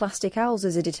big plastic owls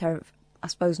as a deterrent. I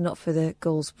suppose not for the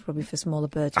gulls, probably for smaller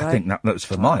birds, right? I think that's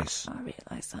for mice. I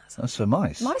realise that. That's for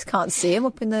mice. Mice can't see them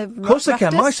up in the Of course they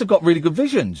can. Mice have got really good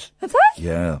visions. Have they?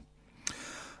 Yeah.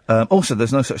 Also,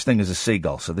 there's no such thing as a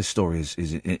seagull, so this story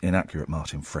is inaccurate,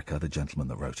 Martin Fricker, the gentleman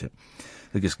that wrote it.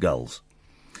 They're just gulls.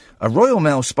 A Royal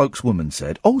Mail spokeswoman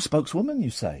said... Oh, spokeswoman, you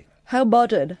say? How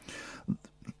modern.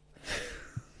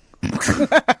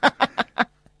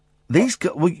 These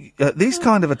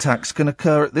kind of attacks can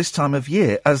occur at this time of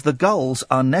year as the gulls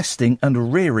are nesting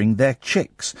and rearing their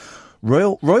chicks.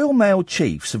 Royal Mail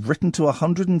chiefs have written to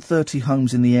 130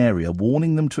 homes in the area,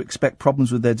 warning them to expect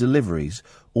problems with their deliveries,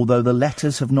 although the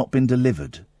letters have not been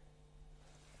delivered.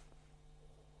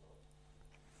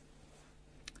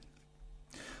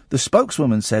 The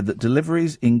spokeswoman said that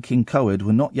deliveries in King Coed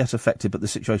were not yet affected, but the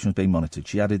situation was being monitored.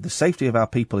 She added, the safety of our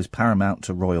people is paramount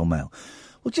to Royal Mail.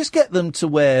 Well, just get them to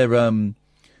wear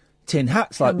tin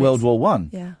hats like World War One.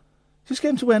 Yeah. Just get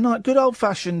them to wear good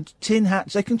old-fashioned tin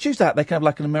hats. They can choose that. They can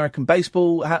have an American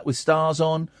baseball hat with stars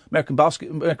on, American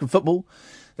football.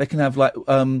 They can have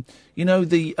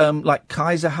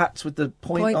Kaiser hats with the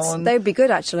points on. They'd be good,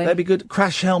 actually. They'd be good.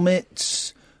 Crash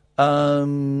helmets.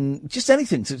 Just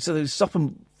anything so they stop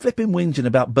them flipping whinging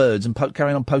about birds and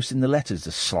carrying on posting the letters.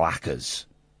 The slackers.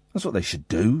 That's what they should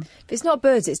do. If it's not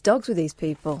birds, it's dogs with these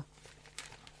people.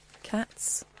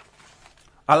 Cats.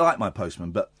 I like my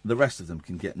postman, but the rest of them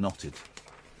can get knotted.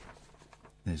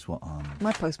 Is what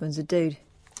My postman's a dude.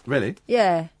 Really?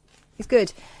 Yeah, he's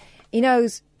good. He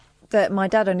knows that my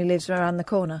dad only lives around the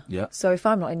corner. Yeah. So if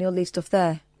I'm not in, he'll leave stuff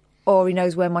there, or he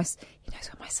knows where my safe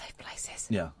place is.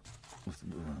 Yeah. Oh,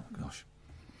 gosh.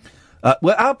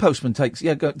 Well, our postman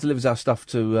delivers our stuff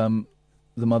to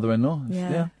the mother-in-law.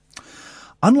 Yeah.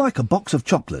 Unlike a box of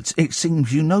chocolates, it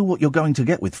seems you know what you're going to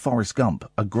get with Forrest Gump.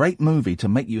 A great movie to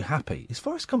make you happy. Is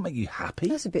Forrest Gump make you happy?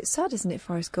 That's a bit sad, isn't it,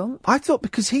 Forrest Gump? I thought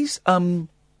because he's...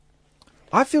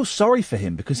 I feel sorry for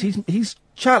him because he's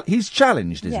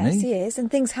challenged, isn't he? Yes, he is, and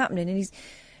things happening,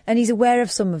 and he's aware of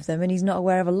some of them, and he's not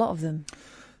aware of a lot of them.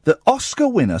 The Oscar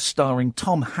winner starring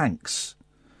Tom Hanks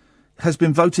has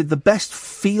been voted the best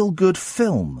feel-good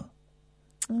film.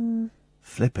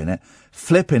 Flipping it.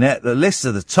 The list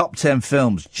of the top 10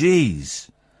 films. Jeez.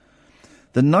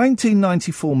 The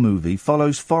 1994 movie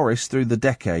follows Forrest through the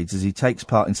decades as he takes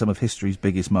part in some of history's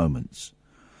biggest moments.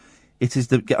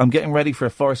 I'm getting ready for a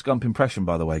Forrest Gump impression,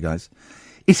 by the way, guys.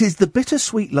 It is the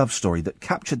bittersweet love story that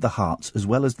captured the hearts, as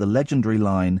well as the legendary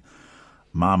line,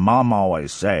 "My mom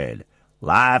always said,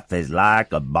 life is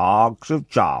like a box of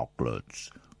chocolates.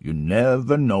 You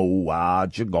never know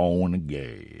what you're gonna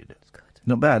get. That's good.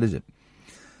 Not bad, is it?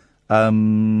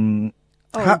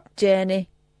 Jenny.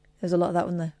 There's a lot of that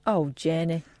one there. Oh,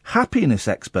 Jenny. Happiness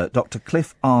expert Dr.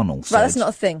 Cliff Arnold said... Right, that's not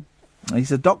a thing.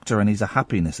 He's a doctor and he's a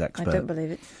happiness expert. I don't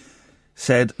believe it.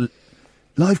 Said,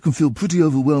 life can feel pretty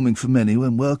overwhelming for many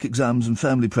when work, exams and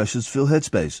family pressures fill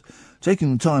headspace.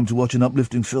 Taking the time to watch an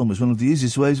uplifting film is one of the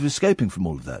easiest ways of escaping from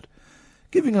all of that.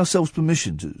 Giving ourselves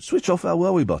permission to switch off our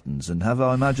worry buttons and have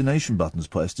our imagination buttons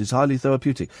pressed is highly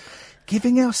therapeutic.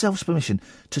 Giving ourselves permission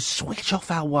to switch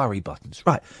off our worry buttons.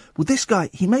 Right. Well, this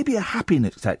guy, he may be a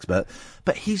happiness expert,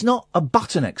 but he's not a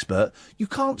button expert. You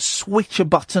can't switch a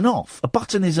button off. A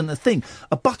button isn't a thing.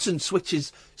 A button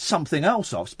switches something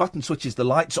else off. A button switches the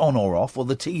lights on or off, or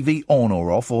the TV on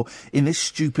or off, or in this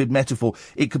stupid metaphor,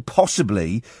 it could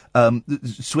possibly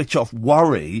switch off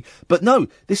worry. But no,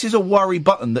 this is a worry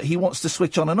button that he wants to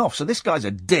switch on and off. So this guy's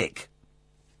a dick.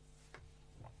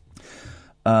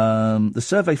 The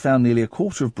survey found nearly a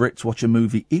quarter of Brits watch a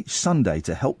movie each Sunday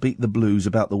to help beat the blues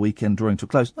about the weekend drawing to a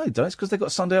close. No, they don't. It's because they've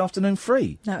got Sunday afternoon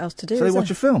free. No else to do, so they watch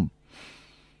there? a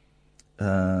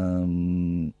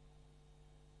film.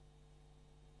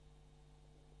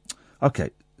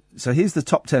 Okay, so here's the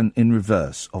top 10 in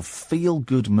reverse of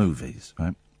feel-good movies,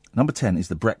 right? Number 10 is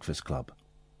The Breakfast Club.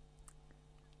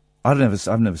 I've never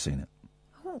seen it.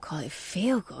 I won't call it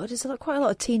feel good. There's quite a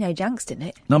lot of teenage angst in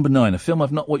it. Number 9, a film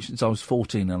I've not watched since I was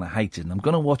 14 and I hated, and I'm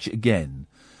going to watch it again,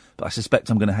 but I suspect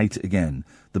I'm going to hate it again.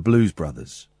 The Blues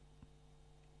Brothers.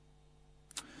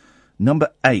 Number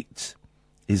 8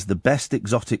 is The Best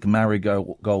Exotic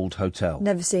Marigold Hotel.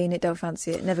 Never seen it, don't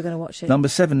fancy it, never going to watch it. Number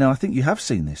 7, now I think you have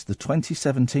seen this, the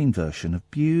 2017 version of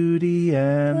Beauty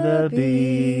and the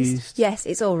Beast. Yes,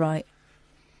 it's all right.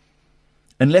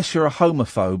 Unless you're a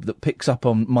homophobe that picks up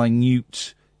on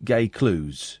minute gay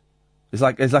clues. It's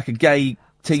like a gay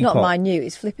teapot. It's not minute,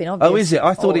 it's flipping obvious. Oh, is it?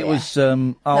 I thought it was...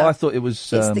 No. I thought it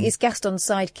was... It's Gaston's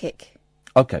sidekick.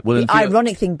 Okay, well... The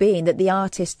ironic thing being that the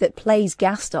artist that plays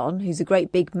Gaston, who's a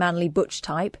great big manly butch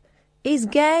type, is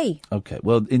gay. Okay,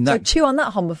 well, in that... So chew on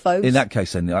that, homophobes. In that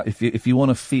case, then, if you want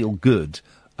to feel good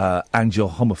and you're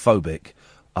homophobic,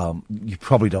 you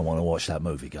probably don't want to watch that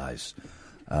movie, guys.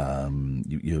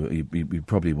 You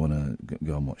probably want to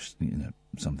go and watch,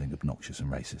 something obnoxious and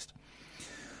racist.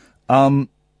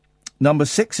 Number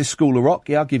 6 is School of Rock.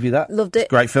 Yeah, I'll give you that. Loved it.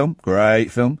 Great film.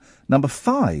 Number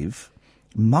 5,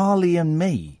 Marley and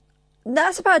Me.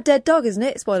 That's about a dead dog, isn't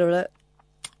it? Spoiler alert.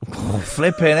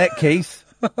 Flipping it, Keith.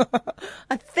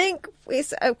 I think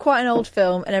it's quite an old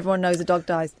film and everyone knows the dog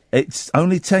dies. It's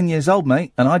only 10 years old,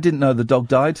 mate, and I didn't know the dog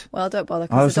died. Well, don't bother, I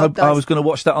because the dog dies. I was going to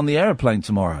watch that on the aeroplane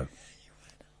tomorrow.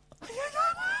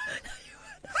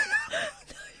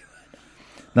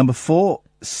 Number 4,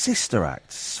 Sister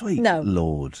Act. Sweet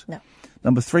Lord. No.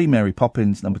 Number 3, Mary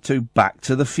Poppins. Number 2, Back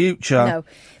to the Future. No.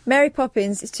 Mary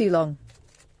Poppins is too long.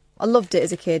 I loved it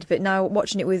as a kid, but now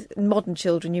watching it with modern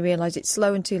children, you realise it's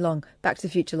slow and too long. Back to the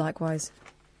Future, likewise.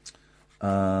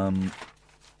 I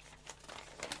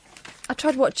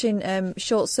tried watching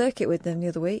Short Circuit with them the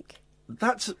other week.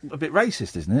 That's a bit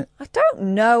racist, isn't it? I don't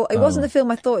know. It wasn't the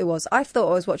film I thought it was. I thought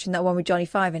I was watching that one with Johnny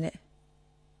Five in it.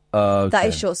 Okay. That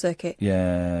is Short Circuit.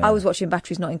 Yeah. I was watching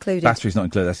Batteries Not Included. Batteries Not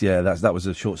Included. That was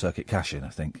a Short Circuit cash-in, I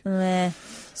think.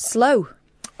 Slow.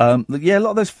 Yeah, a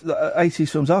lot of those 80s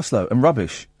films are slow and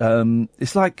rubbish.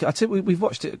 It's like, I think we've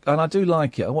watched it, and I do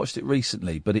like it. I watched it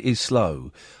recently, but it is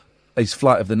slow. It's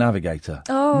Flight of the Navigator.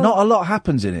 Oh. Not a lot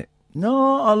happens in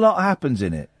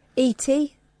it.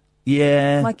 E.T.?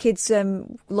 Yeah. My kids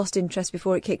lost interest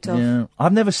before it kicked off. Yeah.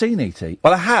 I've never seen E.T.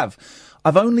 Well, I have.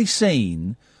 I've only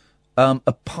seen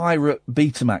a pirate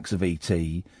Betamax of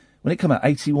E.T. when it came out,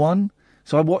 81.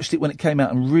 So I watched it when it came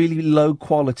out in really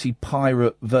low-quality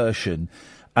pirate version.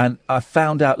 And I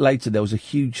found out later there was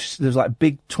like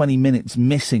big 20 minutes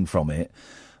missing from it.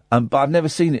 But I've never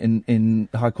seen it in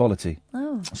high quality.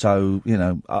 Oh. So,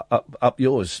 up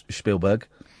yours, Spielberg.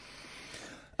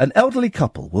 An elderly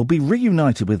couple will be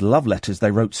reunited with love letters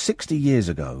they wrote 60 years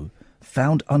ago,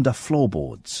 found under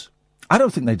floorboards. I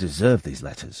don't think they deserve these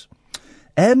letters.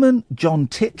 Airman John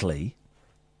Titley,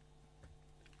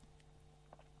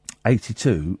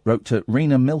 82, wrote to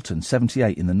Rena Milton,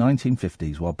 78, in the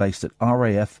 1950s while based at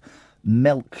RAF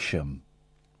Melksham.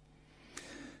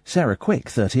 Sarah Quick,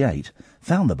 38,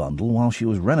 found the bundle while she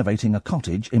was renovating a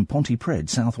cottage in Pontypridd,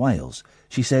 South Wales.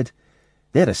 She said,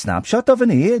 "They're a snapshot of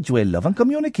an age where love and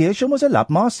communication was a lot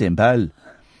more simple."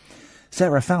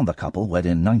 Sarah found the couple, wed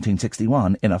in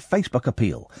 1961, in a Facebook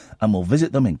appeal and will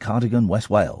visit them in Cardigan, West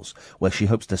Wales, where she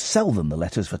hopes to sell them the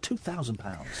letters for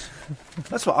 £2,000.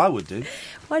 That's what I would do.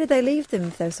 Why did they leave them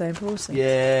if they're so important?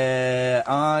 Yeah,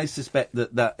 I suspect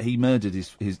that he murdered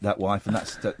that wife, and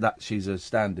that she's a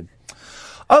stand-in.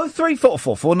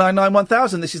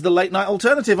 03444991000. This is the Late Night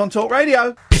Alternative on Talk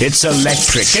Radio. It's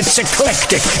electric, it's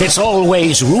eclectic, it's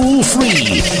always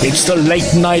rule-free. It's the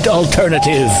Late Night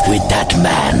Alternative with that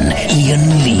man,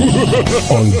 Iain Lee.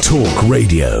 On Talk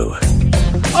Radio.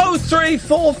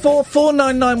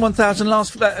 03444991000.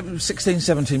 Last 16,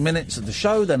 17 minutes of the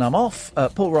show, then I'm off.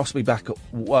 Paul Ross will be back.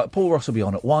 Paul Ross will be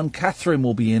on at 1. Catherine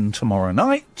will be in tomorrow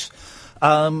night.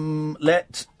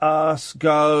 Let us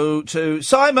go to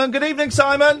Simon. Good evening,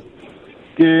 Simon.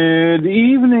 Good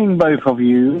evening, both of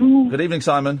you. Good evening,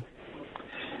 Simon.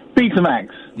 Betamax.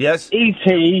 Yes.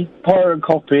 E.T. pirate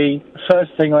copy.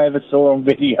 First thing I ever saw on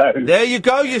video. There you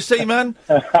go, you see, man.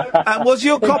 And was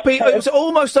your copy? It was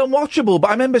almost unwatchable, but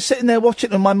I remember sitting there watching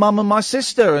it with my mum and my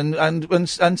sister, and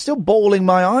still bawling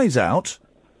my eyes out.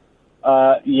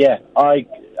 Yeah. I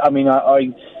mean,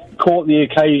 I caught the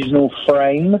occasional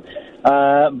frame.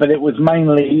 But it was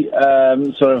mainly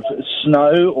sort of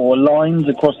snow or lines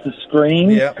across the screen.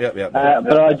 Yeah.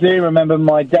 But I do remember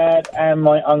my dad and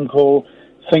my uncle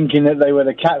thinking that they were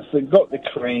the cats that got the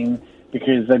cream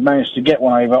because they managed to get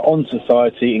one over on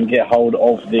Society and get hold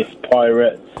of this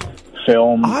pirate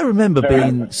film. I remember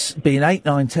being 8,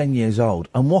 9, 10 years old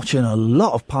and watching a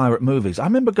lot of pirate movies. I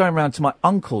remember going round to my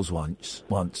uncle's once,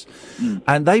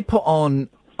 and they put on,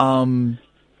 I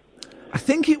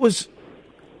think it was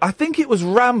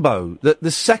Rambo,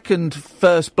 the second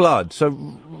First Blood.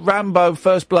 So Rambo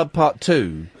First Blood Part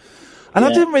 2. And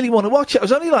I didn't really want to watch it. I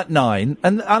was only like 9,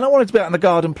 and I wanted to be out in the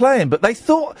garden playing, but they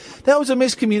thought there was a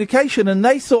miscommunication, and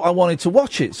they thought I wanted to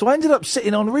watch it. So I ended up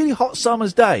sitting on a really hot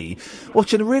summer's day,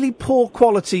 watching a really poor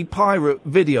quality pirate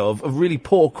video of a really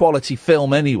poor quality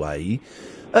film anyway.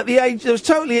 At the age, it was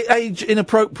totally age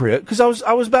inappropriate, because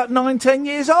I was about 9, 10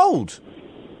 years old.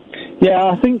 Yeah,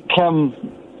 I think,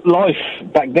 life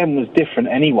back then was different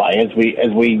anyway, as we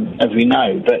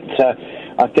know. But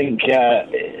I think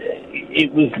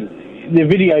it was the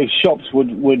video shops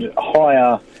would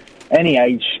hire any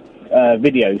age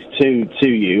videos to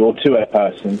you or to a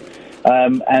person,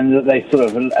 and that they sort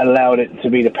of allowed it to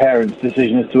be the parents'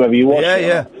 decision as to whether you watched it.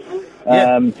 Yeah.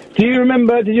 Do you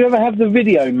remember? Did you ever have the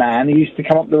video man who used to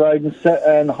come up the road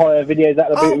and hire videos out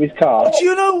of the boot of his car? Do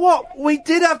you know what? We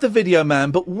did have the video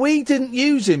man, but we didn't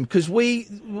use him because we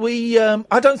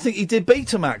I don't think he did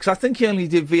Betamax. I think he only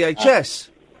did VHS.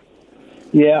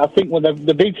 Yeah, I think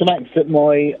the Betamax that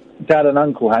my dad and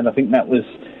uncle had, I think that was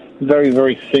very,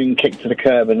 very soon kicked to the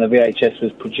curb and the VHS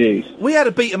was produced. We had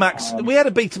a Betamax. We had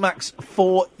a Betamax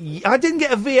for. I didn't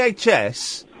get a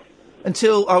VHS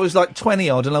until I was like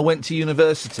 20-odd and I went to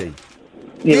university.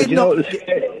 Yeah, you know what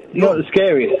the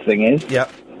scariest thing is? Yeah.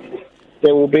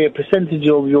 There will be a percentage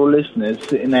of your listeners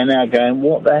sitting there now going,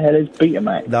 what the hell is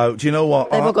Betamax? No, do you know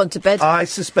what? They've all gone to bed. I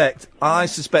suspect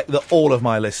that all of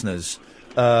my listeners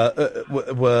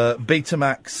were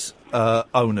Betamax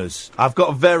owners. I've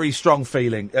got a very strong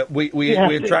feeling. We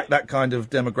attract that kind of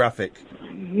demographic.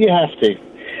 You have to.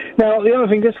 Now, the other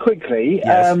thing, just quickly,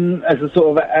 as a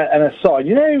sort of an aside,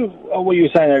 you know what you were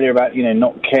saying earlier about,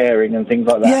 not caring and things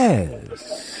like that?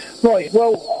 Yes. Right,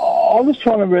 well, I was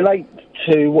trying to relate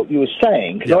to what you were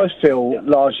saying, because I feel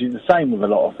largely the same with a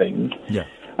lot of things. Yeah.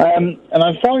 And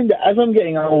I find that as I'm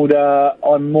getting older,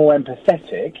 I'm more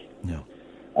empathetic. Yeah.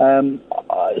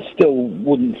 I still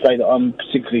wouldn't say that I'm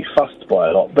particularly fussed by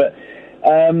a lot, but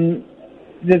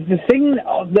the thing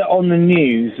that on the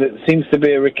news that seems to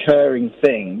be a recurring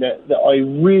thing that I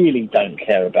really don't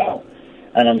care about,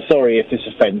 and I'm sorry if this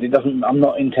offends, I'm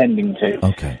not intending to.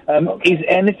 Okay. Is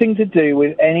anything to do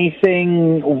with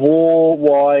anything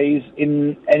war-wise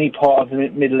in any part of the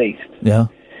Middle East. Yeah.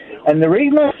 And the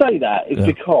reason I say that is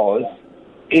because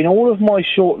in all of my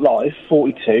short life,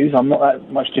 42, so I'm not that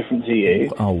much different to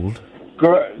you. Old.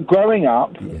 Growing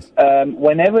up,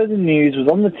 whenever the news was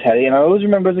on the telly, and I always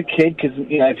remember as a kid, because,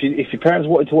 if your parents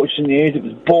wanted to watch the news, it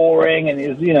was boring, and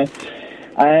it was,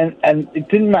 and it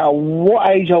didn't matter what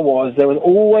age I was, there was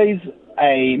always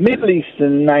a Middle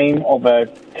Eastern name of a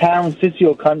town, city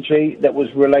or country that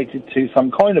was related to some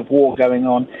kind of war going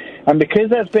on. And because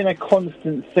that's been a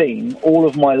constant theme all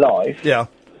of my life, I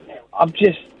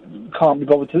just can't be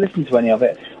bothered to listen to any of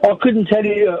it. I couldn't tell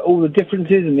you all the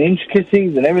differences and the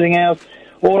intricacies and everything else.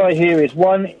 All I hear is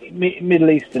one Middle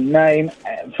Eastern name,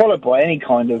 followed by any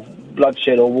kind of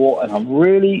bloodshed or war, and I'm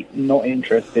really not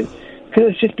interested.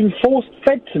 because it's just been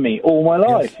force-fed to me all my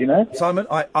life, you know? Simon,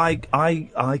 I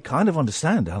kind of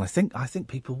understand, and I think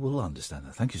people will understand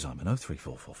that. Thank you, Simon.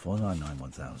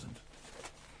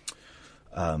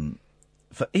 03444991000.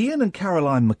 For Iain and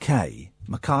Caroline Mackay,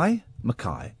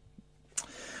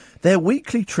 their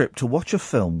weekly trip to watch a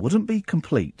film wouldn't be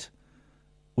complete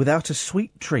without a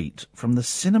sweet treat from the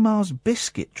cinema's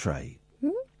biscuit tray.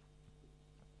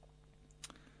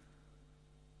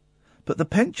 But the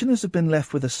pensioners have been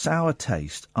left with a sour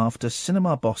taste after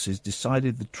cinema bosses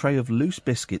decided the tray of loose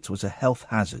biscuits was a health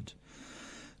hazard.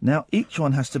 Now each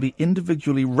one has to be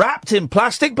individually wrapped in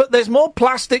plastic, but there's more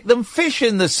plastic than fish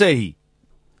in the sea.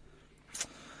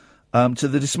 To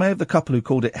the dismay of the couple who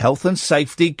called it health and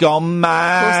safety gone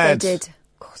mad. Of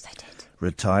course they did.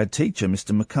 Retired teacher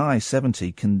Mr. Mackay,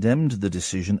 70, condemned the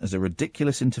decision as a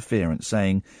ridiculous interference,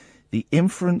 saying the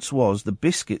inference was the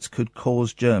biscuits could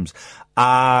cause germs.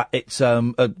 It's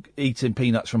eating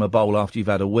peanuts from a bowl after you've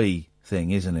had a wee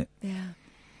thing, isn't it? Yeah.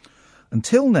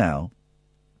 Until now,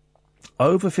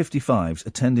 over 55s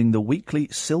attending the weekly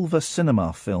Silver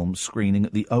Cinema film screening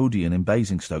at the Odeon in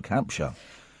Basingstoke, Hampshire.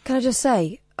 Can I just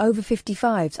say, over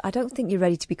 55s, I don't think you're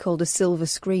ready to be called a silver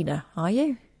screener, are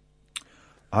you?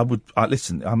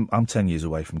 Listen, I'm 10 years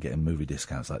away from getting movie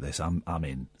discounts like this. I'm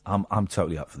in. I'm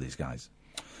totally up for these guys.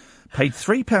 Paid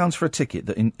 £3 for a ticket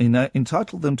that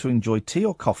entitled them to enjoy tea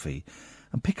or coffee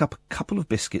and pick up a couple of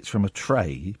biscuits from a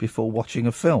tray before watching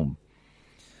a film.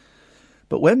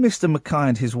 But when Mr. Mackay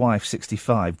and his wife,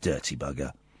 65, dirty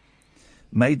bugger,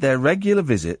 made their regular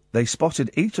visit, they spotted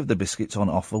each of the biscuits on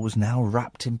offer was now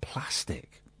wrapped in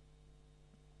plastic.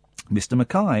 Mr.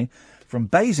 Mackay, from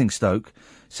Basingstoke,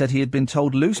 said he had been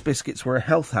told loose biscuits were a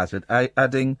health hazard,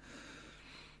 adding,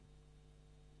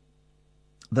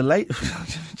 the late...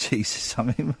 Jesus, I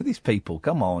mean, these people,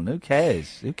 come on, who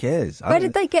cares? Who cares? Where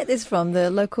did they get this from, the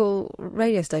local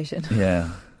radio station?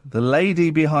 Yeah. The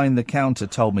lady behind the counter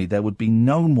told me there would be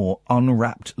no more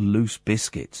unwrapped loose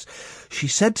biscuits. She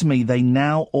said to me they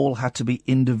now all had to be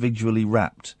individually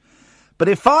wrapped. But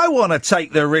if I want to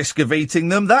take the risk of eating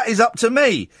them, that is up to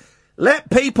me. Let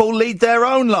people lead their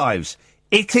own lives.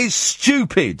 It is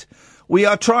stupid. We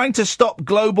are trying to stop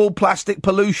global plastic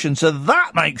pollution, so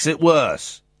that makes it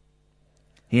worse.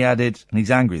 He added, and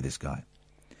he's angry, this guy,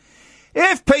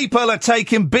 if people are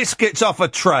taking biscuits off a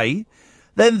tray,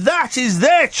 then that is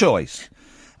their choice.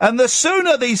 And the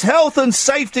sooner these health and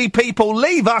safety people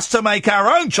leave us to make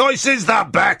our own choices, the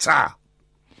better.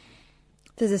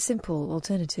 There's a simple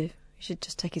alternative. He should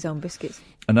just take his own biscuits.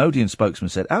 An Odeon spokesman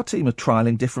said, our team are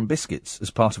trialling different biscuits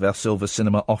as part of our Silver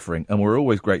Cinema offering, and we're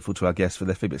always grateful to our guests for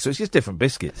their feedback. So it's just different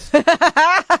biscuits.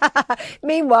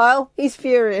 Meanwhile, he's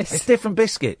furious. It's different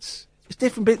biscuits. It's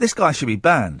different. This guy should be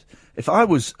banned. If I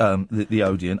was the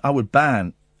Odeon, I would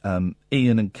ban Iain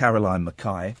and Caroline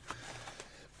Mackay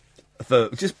for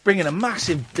just bringing a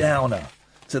massive downer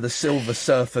to the Silver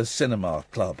Surfers Cinema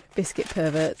Club. Biscuit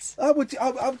perverts.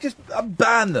 I'd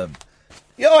ban them.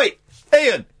 Oi,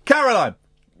 Iain, Caroline,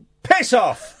 piss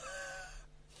off.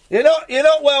 You're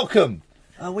not welcome.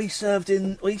 We served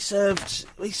in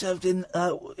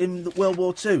World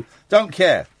War II. Don't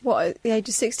care. What, at the age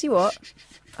of 60, what?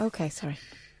 Okay, sorry.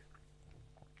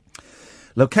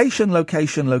 Location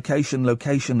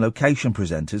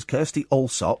presenters Kirsty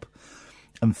Allsop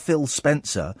and Phil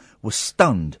Spencer were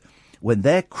stunned when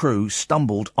their crew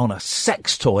stumbled on a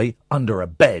sex toy under a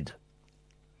bed.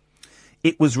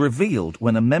 It was revealed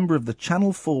when a member of the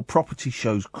Channel 4 property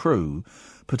show's crew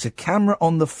put a camera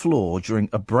on the floor during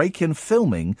a break-in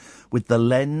filming with the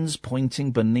lens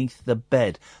pointing beneath the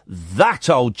bed. That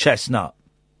old chestnut!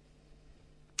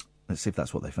 Let's see if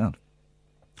that's what they found.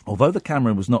 Although the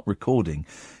camera was not recording,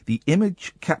 the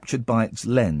image captured by its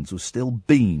lens was still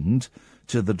beamed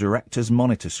to the director's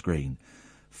monitor screen.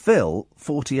 Phil,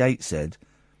 48, said,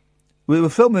 we were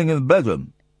filming in the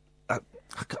bedroom. Do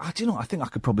you know what I think I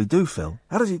could probably do, Phil?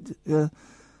 How does he... yeah,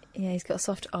 he's got a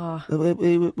soft R. We were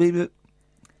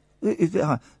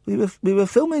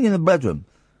filming in the bedroom.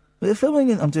 We were filming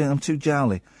in... I'm too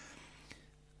jowly.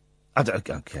 I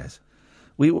don't cares.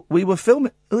 We were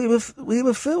filming in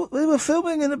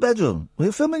the bedroom. We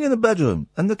were filming in the bedroom,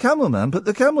 and the cameraman put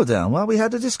the camera down while we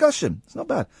had a discussion. It's not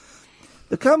bad.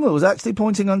 The camera was actually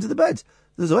pointing under the bed.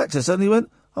 The director suddenly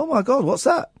went, "Oh my God, what's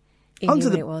that?" He knew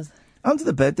what it was. Under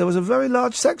the bed there was a very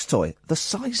large sex toy, the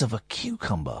size of a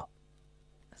cucumber.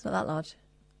 It's not that large.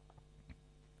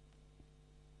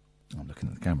 I'm looking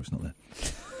at the camera; it's not there.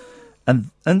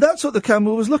 And that's what the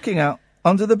camera was looking at.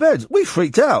 Under the bed. We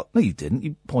freaked out. No, you didn't.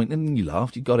 You pointed and you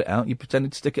laughed. You got it out. You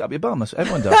pretended to stick it up your bum. That's what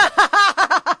everyone does.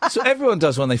 That's what everyone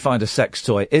does when they find a sex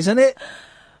toy, isn't it?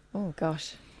 Oh,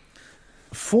 gosh.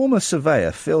 Former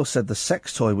surveyor Phil said the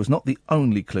sex toy was not the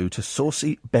only clue to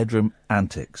saucy bedroom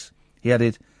antics. He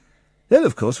added, "Then,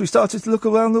 of course, we started to look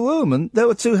around the room, and there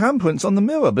were 2 handprints on the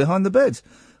mirror behind the bed.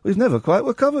 We've never quite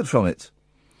recovered from it."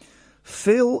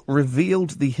 Phil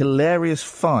revealed the hilarious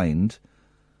find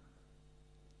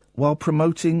while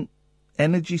promoting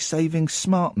energy-saving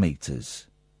smart meters.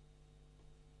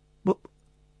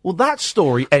 Well, that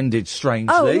story ended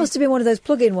strangely. Oh, it must have been one of those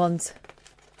plug-in ones.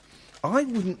 I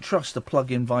wouldn't trust a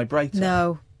plug-in vibrator.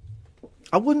 No.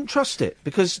 I wouldn't trust it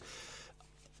because...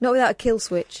 Not without a kill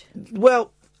switch.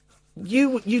 Well,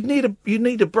 you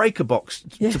need a breaker box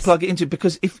to plug it into,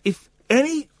 because if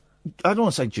any... I don't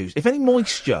want to say juice. If any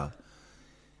moisture...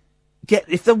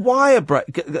 If the wire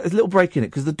get a little break in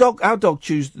it, because our dog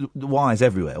chews the wires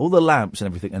everywhere. All the lamps and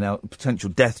everything are now potential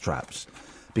death traps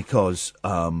because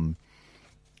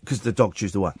the dog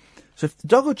chews the wire. So if the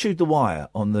dog had chewed the wire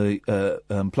on the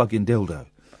plug-in dildo,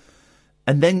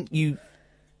 and then you,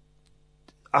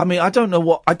 I mean, I don't know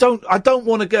what I don't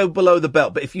want to go below the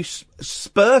belt, but if you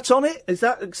spurt on it, is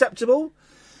that acceptable?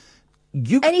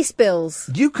 Any spills,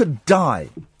 you could die.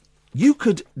 You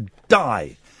could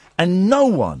die, and no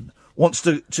one wants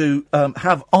to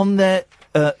have on their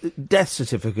death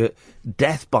certificate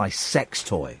death by sex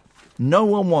toy. No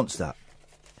one wants that.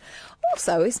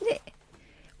 Also, isn't it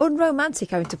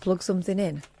unromantic having to plug something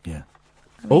in? Yeah.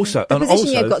 I mean, Also, the position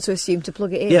you've got to assume to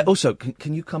plug it in. Yeah. Also,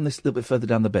 can you come this little bit further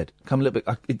down the bed? Come a little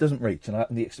bit. It doesn't reach. And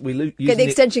Get the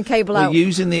extension cable out. We're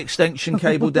using the extension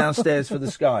cable downstairs for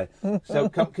the Sky. So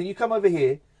can you come over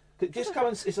here? Just come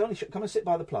and come and sit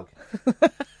by the plug.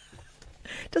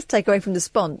 Just take away from the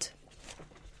spont.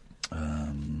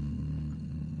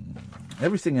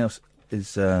 Everything else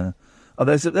is.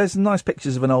 There's nice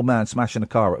pictures of an old man smashing a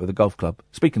car up with a golf club.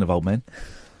 Speaking of old men.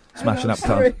 Smashing up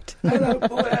cars. Hello,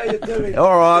 boy, how you doing?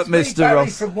 All right, It's me, Mr. Barry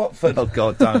Ross. from Watford. Oh,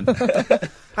 God, don't.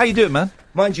 How you doing, man?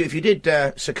 Mind you, if you did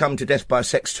succumb to death by a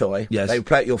sex toy, yes, they would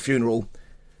play at your funeral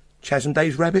Chas and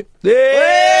Dave's Rabbit. Yay!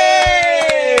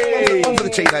 One for the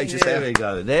teenagers there. There we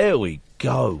go. There we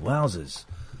go. Wowzers.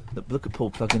 Look at Paul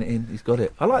plugging it in. He's got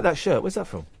it. I like that shirt. Where's that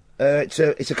from? It's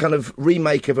a kind of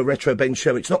remake of a retro Ben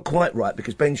Sherman. It's not quite right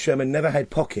because Ben Sherman never had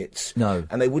pockets. No.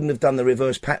 And they wouldn't have done the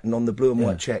reverse pattern on the blue and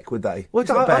white check, would they? Well,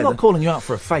 I'm not calling you out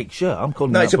for a fake shirt. I'm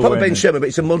calling you out it's a for proper wearing Ben Sherman, but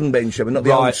it's a modern Ben Sherman, not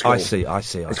the old school. I see.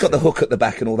 It's got the hook at the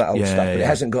back and all that old stuff, but it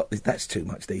hasn't got... That's too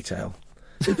much detail.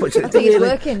 I think it's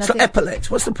working. It's got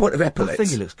epaulets. What's the point of epaulets? I think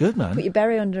he looks good, man. Put your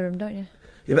berry under him, don't you?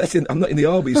 Yeah, but I'm not in the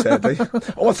army, sadly.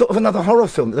 Oh, I thought of another horror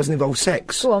film that doesn't involve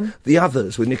sex. Go on. The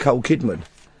Others with Nicole Kidman.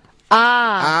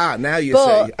 Now you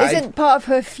see. But isn't part of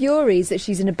her furies that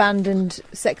she's an abandoned,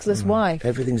 sexless wife?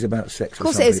 Everything's about sex. Of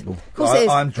course it is. People. Of course it is.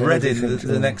 I'm dreading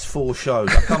the next 4 shows.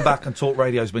 I come back and Talk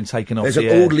Radio's been taken off There's the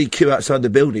an air. orderly queue outside the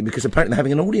building because apparently they're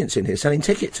having an audience in here selling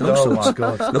tickets and all sorts. My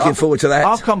God. Looking forward to that.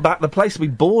 I'll come back. The place will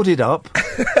be boarded up.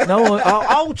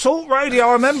 Talk Radio.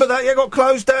 I remember that. You got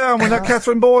closed down with that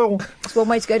Catherine Boyle. It's one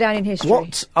way to go down in history.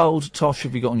 What old tosh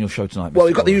have you got on your show tonight? Well,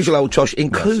 we've got the usual old tosh,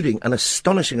 including an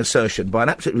astonishing assertion by an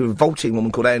absolutely revolting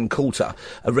woman called Anne Coulter,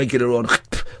 a regular on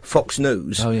Fox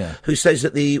News, who says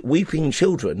that the weeping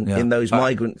children in those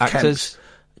migrant camps...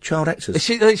 Child actors.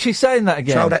 Is she saying that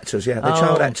again? Child actors, yeah. They're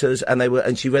child actors,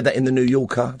 and she read that in the New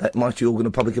Yorker, that mighty organ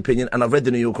of public opinion, and I've read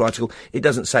the New Yorker article. It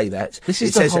doesn't say that. This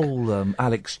is the whole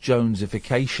Alex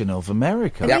Jonesification of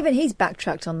America. And even he's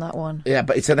backtracked on that one. Yeah,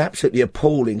 but it's an absolutely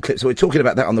appalling clip, so we're talking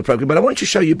about that on the programme. But I want to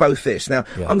show you both this. Now,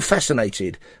 I'm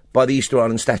fascinated by the Easter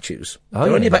Island statues. They're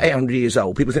only about 800 years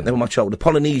old. People think they were much older.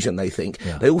 Polynesian, they think.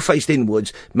 They all faced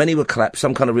inwards. Many were collapsed,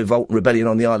 some kind of revolt and rebellion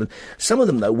on the island. Some of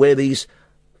them, though, wear these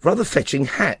rather fetching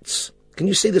hats. Can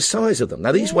you see the size of them?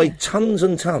 Now, these weigh tons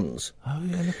and tons. Oh,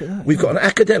 yeah, look at that. We've got an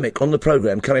academic on the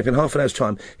programme coming up in half an hour's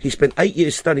time. He spent 8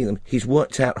 years studying them. He's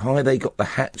worked out how they got the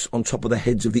hats on top of the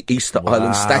heads of the Easter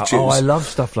Island statues. Oh, I love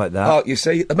stuff like that. Oh, you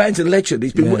see, the man's a legend.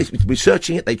 He's been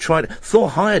researching it. They tried it. Thor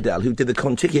Heyerdahl, who did the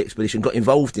Kon-Tiki expedition, got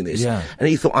involved in this. Yeah. And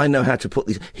he thought, I know how to put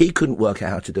these. He couldn't work out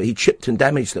how to do it. He chipped and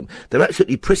damaged them. They're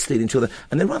absolutely pristine until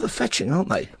and they're rather fetching, aren't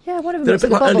they? Yeah, one of them They're a looks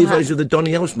bit like like a early bobble hat. versions of the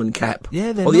Donny Osmond cap.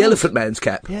 Yeah, they're Or the nice. Elephant Man's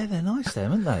cap. Yeah, they're nice,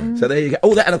 them, aren't they? So there you go.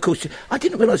 Oh, that, and of course, I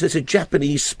didn't realise there's a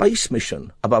Japanese space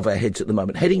mission above our heads at the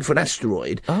moment, heading for an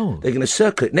asteroid. Oh. They're going to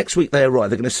circle it. Next week they arrive.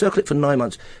 They're going to circle it for 9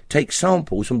 months, take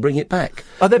samples and bring it back.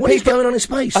 What is going on in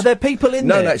space? Are there people in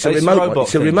there? there? No, it's a remote one. robot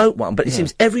It's a thing. remote one, but it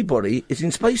seems everybody is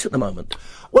in space at the moment.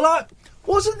 Well,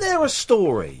 wasn't there a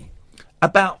story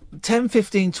about 10,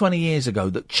 15, 20 years ago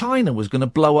that China was going to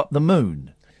blow up the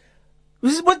moon?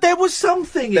 There was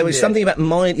something. There was something about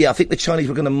mine. Yeah, I think the Chinese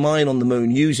were going to mine on the moon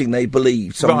using, they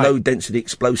believed, some Right. low density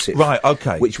explosive. Right,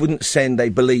 okay. Which wouldn't send, they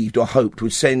believed or hoped,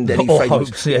 would send any Or fragments.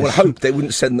 hoped, yes. Well, hoped they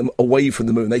wouldn't send them away from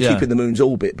the moon. They Yeah. keep in the moon's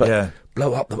orbit, but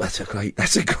blow up. That's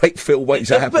a great film waiting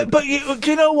to happen. But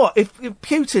do you know what? If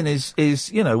Putin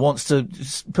is wants to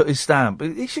put his stamp,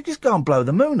 he should just go and blow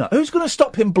the moon up. Who's going to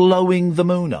stop him blowing the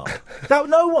moon up?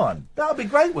 No one. That would be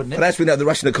great, wouldn't it? But as we know, the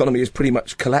Russian economy is pretty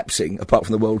much collapsing, apart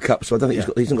from the World Cup. So I don't think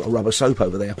he hasn't got a rubber soap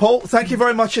over there. Paul, thank you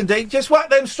very much indeed. Just whack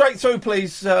them straight through,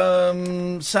 please,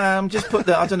 Sam. Just put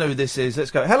I don't know who this is.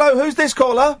 Let's go. Hello, who's this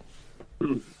caller?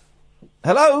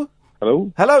 Hello?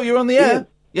 Hello, you're on the air.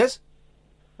 Yes?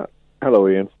 Hello,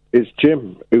 Ian. It's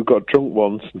Jim, who got drunk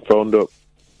once and phoned up.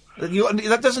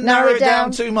 That doesn't narrow it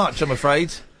down too much, I'm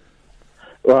afraid.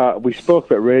 Well, we spoke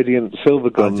about Radiant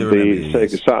Silvergun, do the remember,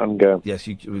 Sega yes. Saturn game. Yes,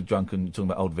 you were drunk and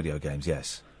talking about old video games,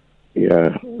 yes.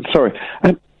 Yeah. Sorry.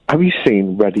 Have you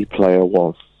seen Ready Player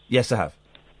One? Yes, I have.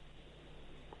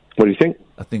 What do you think?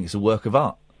 I think it's a work of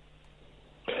art.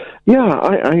 Yeah,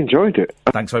 I enjoyed it.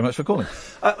 Thanks very much for calling.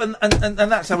 And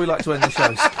that's how we like to end the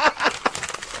shows.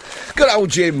 Good old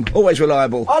Jim, always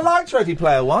reliable. I liked Ready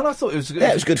Player One. I thought it was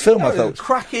Yeah, it was a good film, I thought.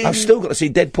 Cracking. I've still got to see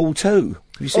Deadpool 2.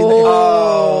 Have you seen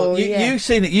Oh, that? yeah. You've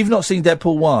seen it. You've not seen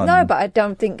Deadpool 1. No, but I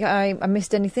don't think I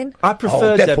missed anything. I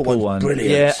preferred Deadpool Deadpool 1's 1. brilliant.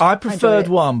 Yeah, I preferred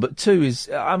it. 1, but 2 is...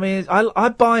 I mean, I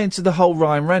buy into the whole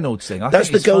Ryan Reynolds thing. I Does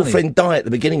think the it's funny. girlfriend die at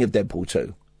the beginning of Deadpool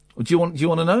 2? Do you want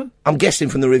to know? I'm guessing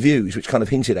from the reviews, which kind of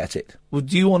hinted at it. Well,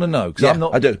 do you want to know? 'Cause Yeah, I'm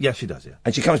not... I do. Yes, she does, yeah.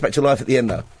 And she comes back to life at the end,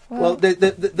 though. Well,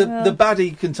 the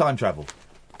baddie can time travel.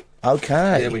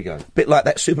 Okay. There we go. Bit like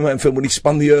that Superman film when he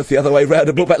spun the Earth the other way round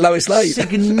and brought back Lois Lane.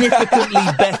 Significantly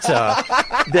better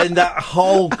than that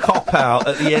whole cop-out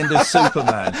at the end of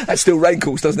Superman. That still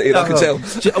rankles, doesn't it? I can tell.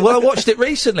 Well, I watched it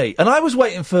recently, and I was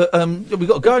waiting for... we've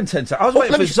got to go in 10 seconds. I was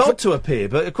waiting let for me Zod to appear,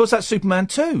 but of course that's Superman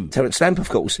 2. Terence Stamp, of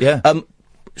course. Yeah.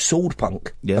 Sword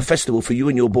Punk, a festival for you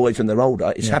and your boys when they're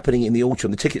older, is happening in the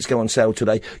autumn. The tickets go on sale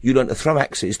today. You learn to throw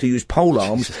axes, to use pole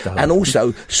arms, and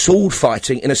also sword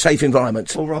fighting in a safe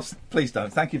environment. Well, Ross, please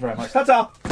don't. Thank you very much. Ta-ta!